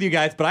playing with you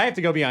guys, but I have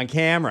to go be on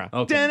camera.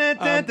 Okay.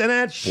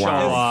 Show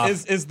off.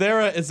 Is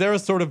there a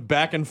sort of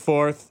back and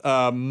forth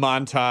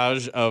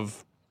montage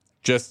of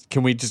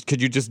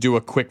could you just do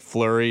a quick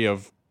flurry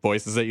of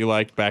voices that you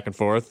like back and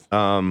forth?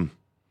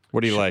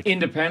 What do you like?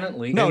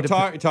 Independently. No,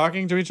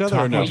 talking to each other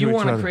or no? You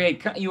want to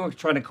create? You were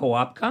trying to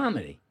co-op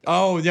comedy.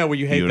 Oh yeah, well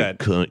you hate that.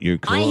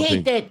 I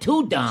hate that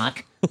too,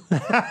 Doc.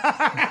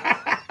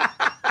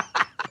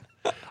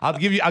 I'll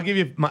give you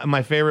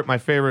my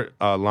favorite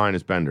line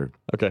is Bender.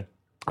 Okay.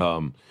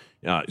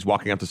 He's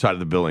walking up the side of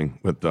the building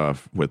with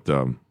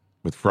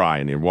Fry,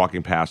 and they're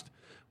walking past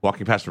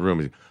the room.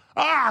 He's,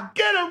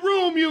 get a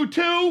room, you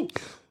two.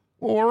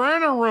 Well, we're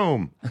in a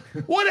room.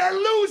 Would I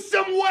lose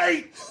some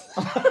weight?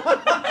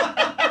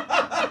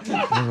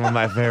 One of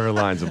my favorite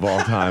lines of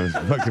all time is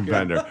fucking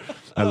Bender.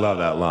 I love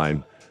that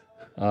line.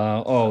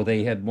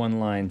 They had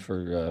one line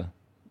for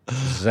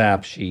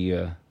Zap.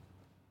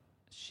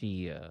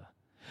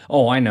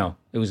 I know.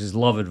 It was his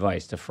love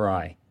advice to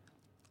Fry.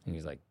 And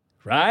he's like,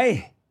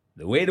 Fry,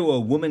 the way to a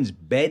woman's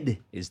bed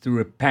is through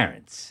her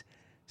parents.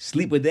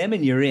 Sleep with them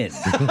and you're in.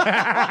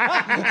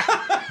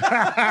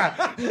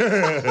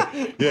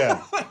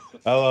 Yeah.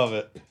 I love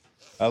it.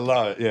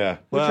 Yeah.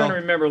 We're trying to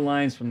remember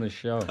lines from the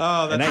show.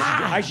 Oh, that's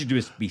I should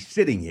just be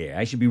sitting here.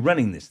 I should be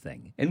running this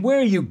thing. And where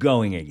are you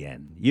going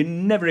again? You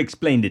never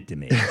explained it to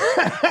me.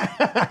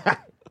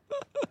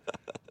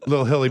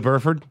 Little Hilly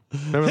Burford.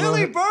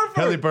 Hilly Burford.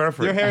 Hilly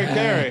Burford. You're Harry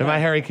Carey. Am I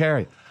Harry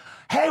Carey?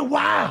 Hey,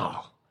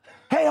 wow.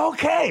 Hey,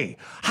 okay.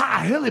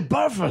 Hi, Hilly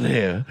Burford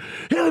here.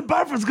 Hilly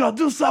Burford's gonna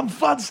do some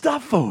fun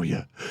stuff for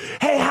you.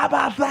 Hey, how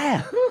about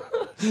that?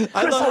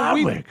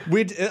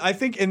 I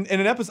think in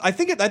an episode, I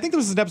think this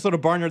was an episode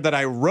of Barnyard that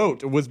I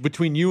wrote. It was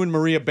between you and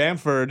Maria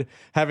Bamford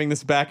having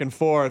this back and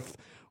forth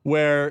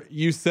where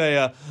you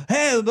say,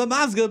 "Hey, the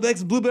mom's gonna make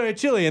some blueberry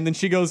chili," and then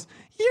she goes,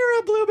 "You're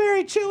a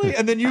blueberry chili,"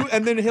 and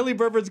then Hilly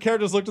Burford's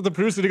character looked at the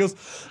producer and he goes,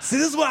 "See,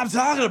 this is what I'm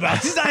talking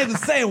about. She's not even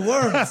saying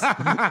words."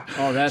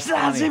 Oh, that's She's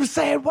not funny. even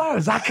saying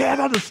words. I can't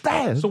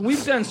understand. So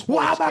we've done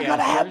Why am I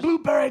gonna have sportscasters.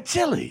 blueberry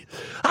chili?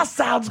 That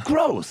sounds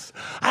gross.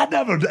 I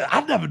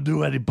never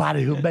knew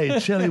anybody who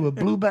made chili with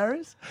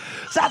blueberries.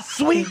 Is that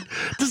sweet?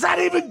 Does that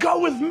even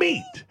go with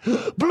meat?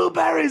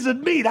 Blueberries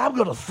and meat. I'm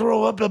gonna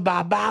throw up in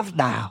my mouth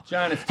now.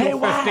 John, it's 2:15. Hey,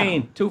 wow.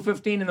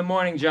 2:15 in the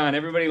morning, John.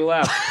 Everybody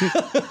left.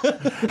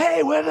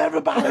 Hey, where'd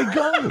everybody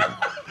go?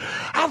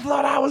 I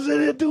thought I was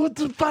in here doing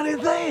some funny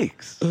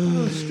things.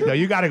 No,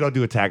 you got to go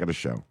do Attack of the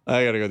Show.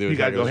 I gotta go do it. You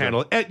got to go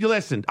handle it. You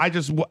listen. I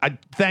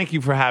thank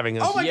you for having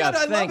us. Oh my Yeah, God, I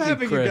love thank you,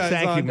 having you Chris. guys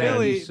Thank on. you, man.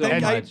 Really, Thank you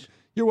so much.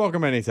 You're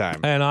welcome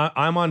anytime. And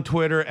I'm on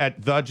Twitter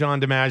at the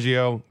John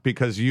DiMaggio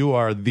because you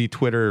are the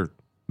Twitter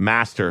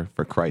master,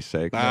 for Christ's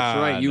sake. That's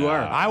right, you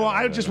are.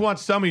 I just want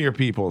some of your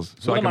people's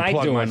so What I can am I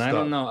plug my doing? stuff. I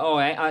don't know.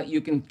 Oh,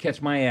 you can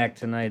catch my act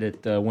tonight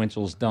at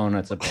Winchell's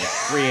Donuts at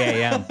 3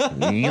 a.m.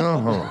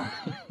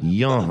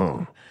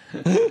 Yo-ho.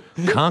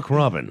 Conch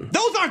Robin.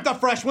 Those aren't the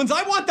fresh ones.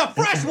 I want the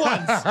fresh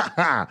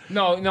ones.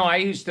 No, I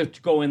used to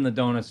go in the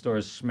donut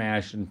stores,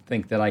 smash, and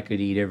think that I could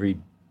eat every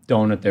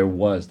donut there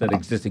was that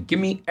existed. Give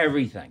me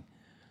everything.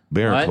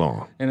 Bear What?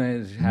 Claw.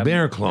 And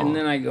Bear Claw. And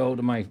then I go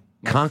to my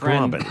Conch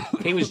friend. Robin.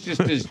 He was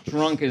just as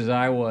drunk as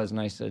I was, and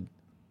I said,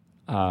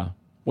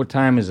 what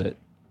time is it?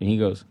 And he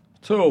goes,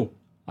 2.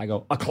 I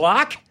go,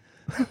 o'clock?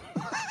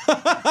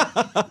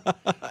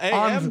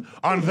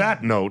 On that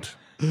note,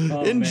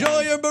 Enjoy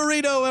your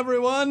burrito,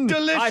 everyone.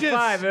 delicious. High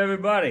five,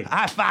 everybody.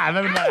 High five,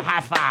 everybody.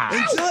 High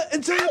five.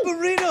 Enjoy your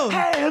burrito.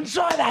 Hey,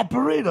 enjoy that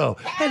burrito.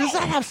 Hey, does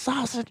that have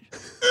sausage?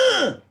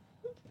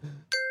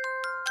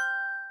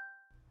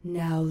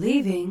 Now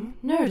leaving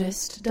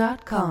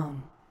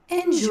Nerdist.com.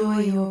 Enjoy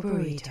your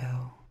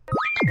burrito.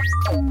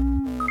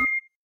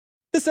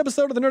 This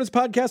episode of the Nerdist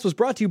Podcast was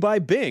brought to you by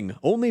Bing.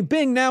 Only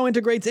Bing now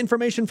integrates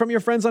information from your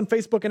friends on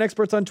Facebook and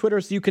experts on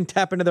Twitter so you can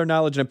tap into their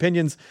knowledge and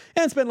opinions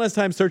and spend less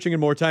time searching and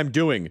more time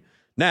doing.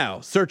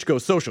 Now, search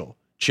goes social.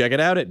 Check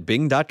it out at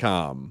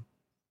Bing.com.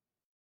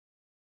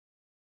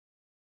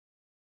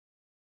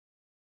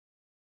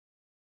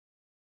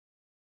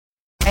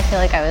 I feel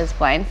like I was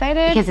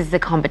blindsided because it's a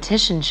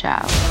competition show.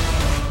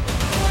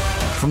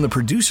 From the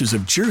producers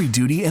of Jury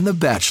Duty and The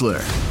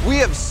Bachelor. We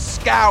have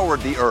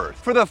scoured the earth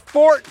for the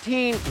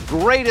 14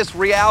 greatest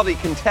reality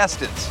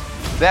contestants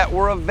that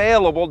were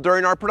available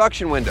during our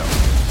production window.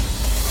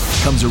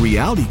 Comes a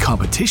reality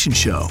competition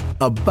show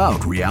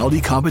about reality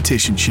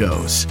competition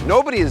shows.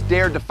 Nobody has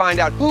dared to find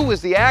out who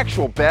is the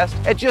actual best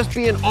at just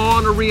being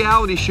on a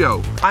reality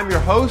show. I'm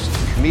your host,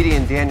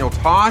 comedian Daniel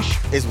Tosh.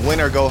 It's win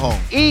or go home.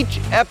 Each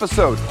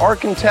episode, our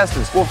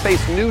contestants will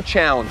face new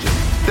challenges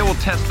that will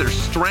test their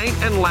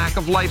strength and lack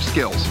of life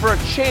skills for a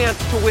chance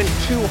to win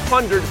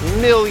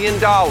 $200 million.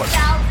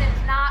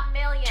 Thousands, not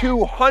millions.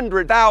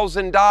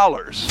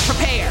 $200,000.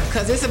 Prepare,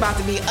 because it's about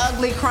to be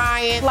ugly,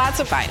 crying, lots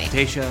of fighting.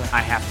 Tasha,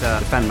 I have to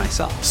defend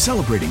myself.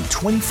 Celebrating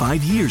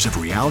 25 years of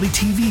reality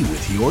TV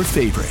with your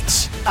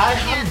favorites. I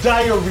have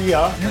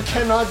diarrhea. You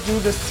cannot do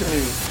this to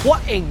me.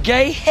 What in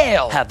gay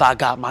hell have I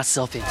got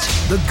myself into?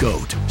 The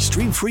GOAT.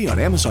 Stream free on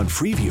Amazon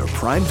Freevee or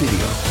Prime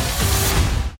Video.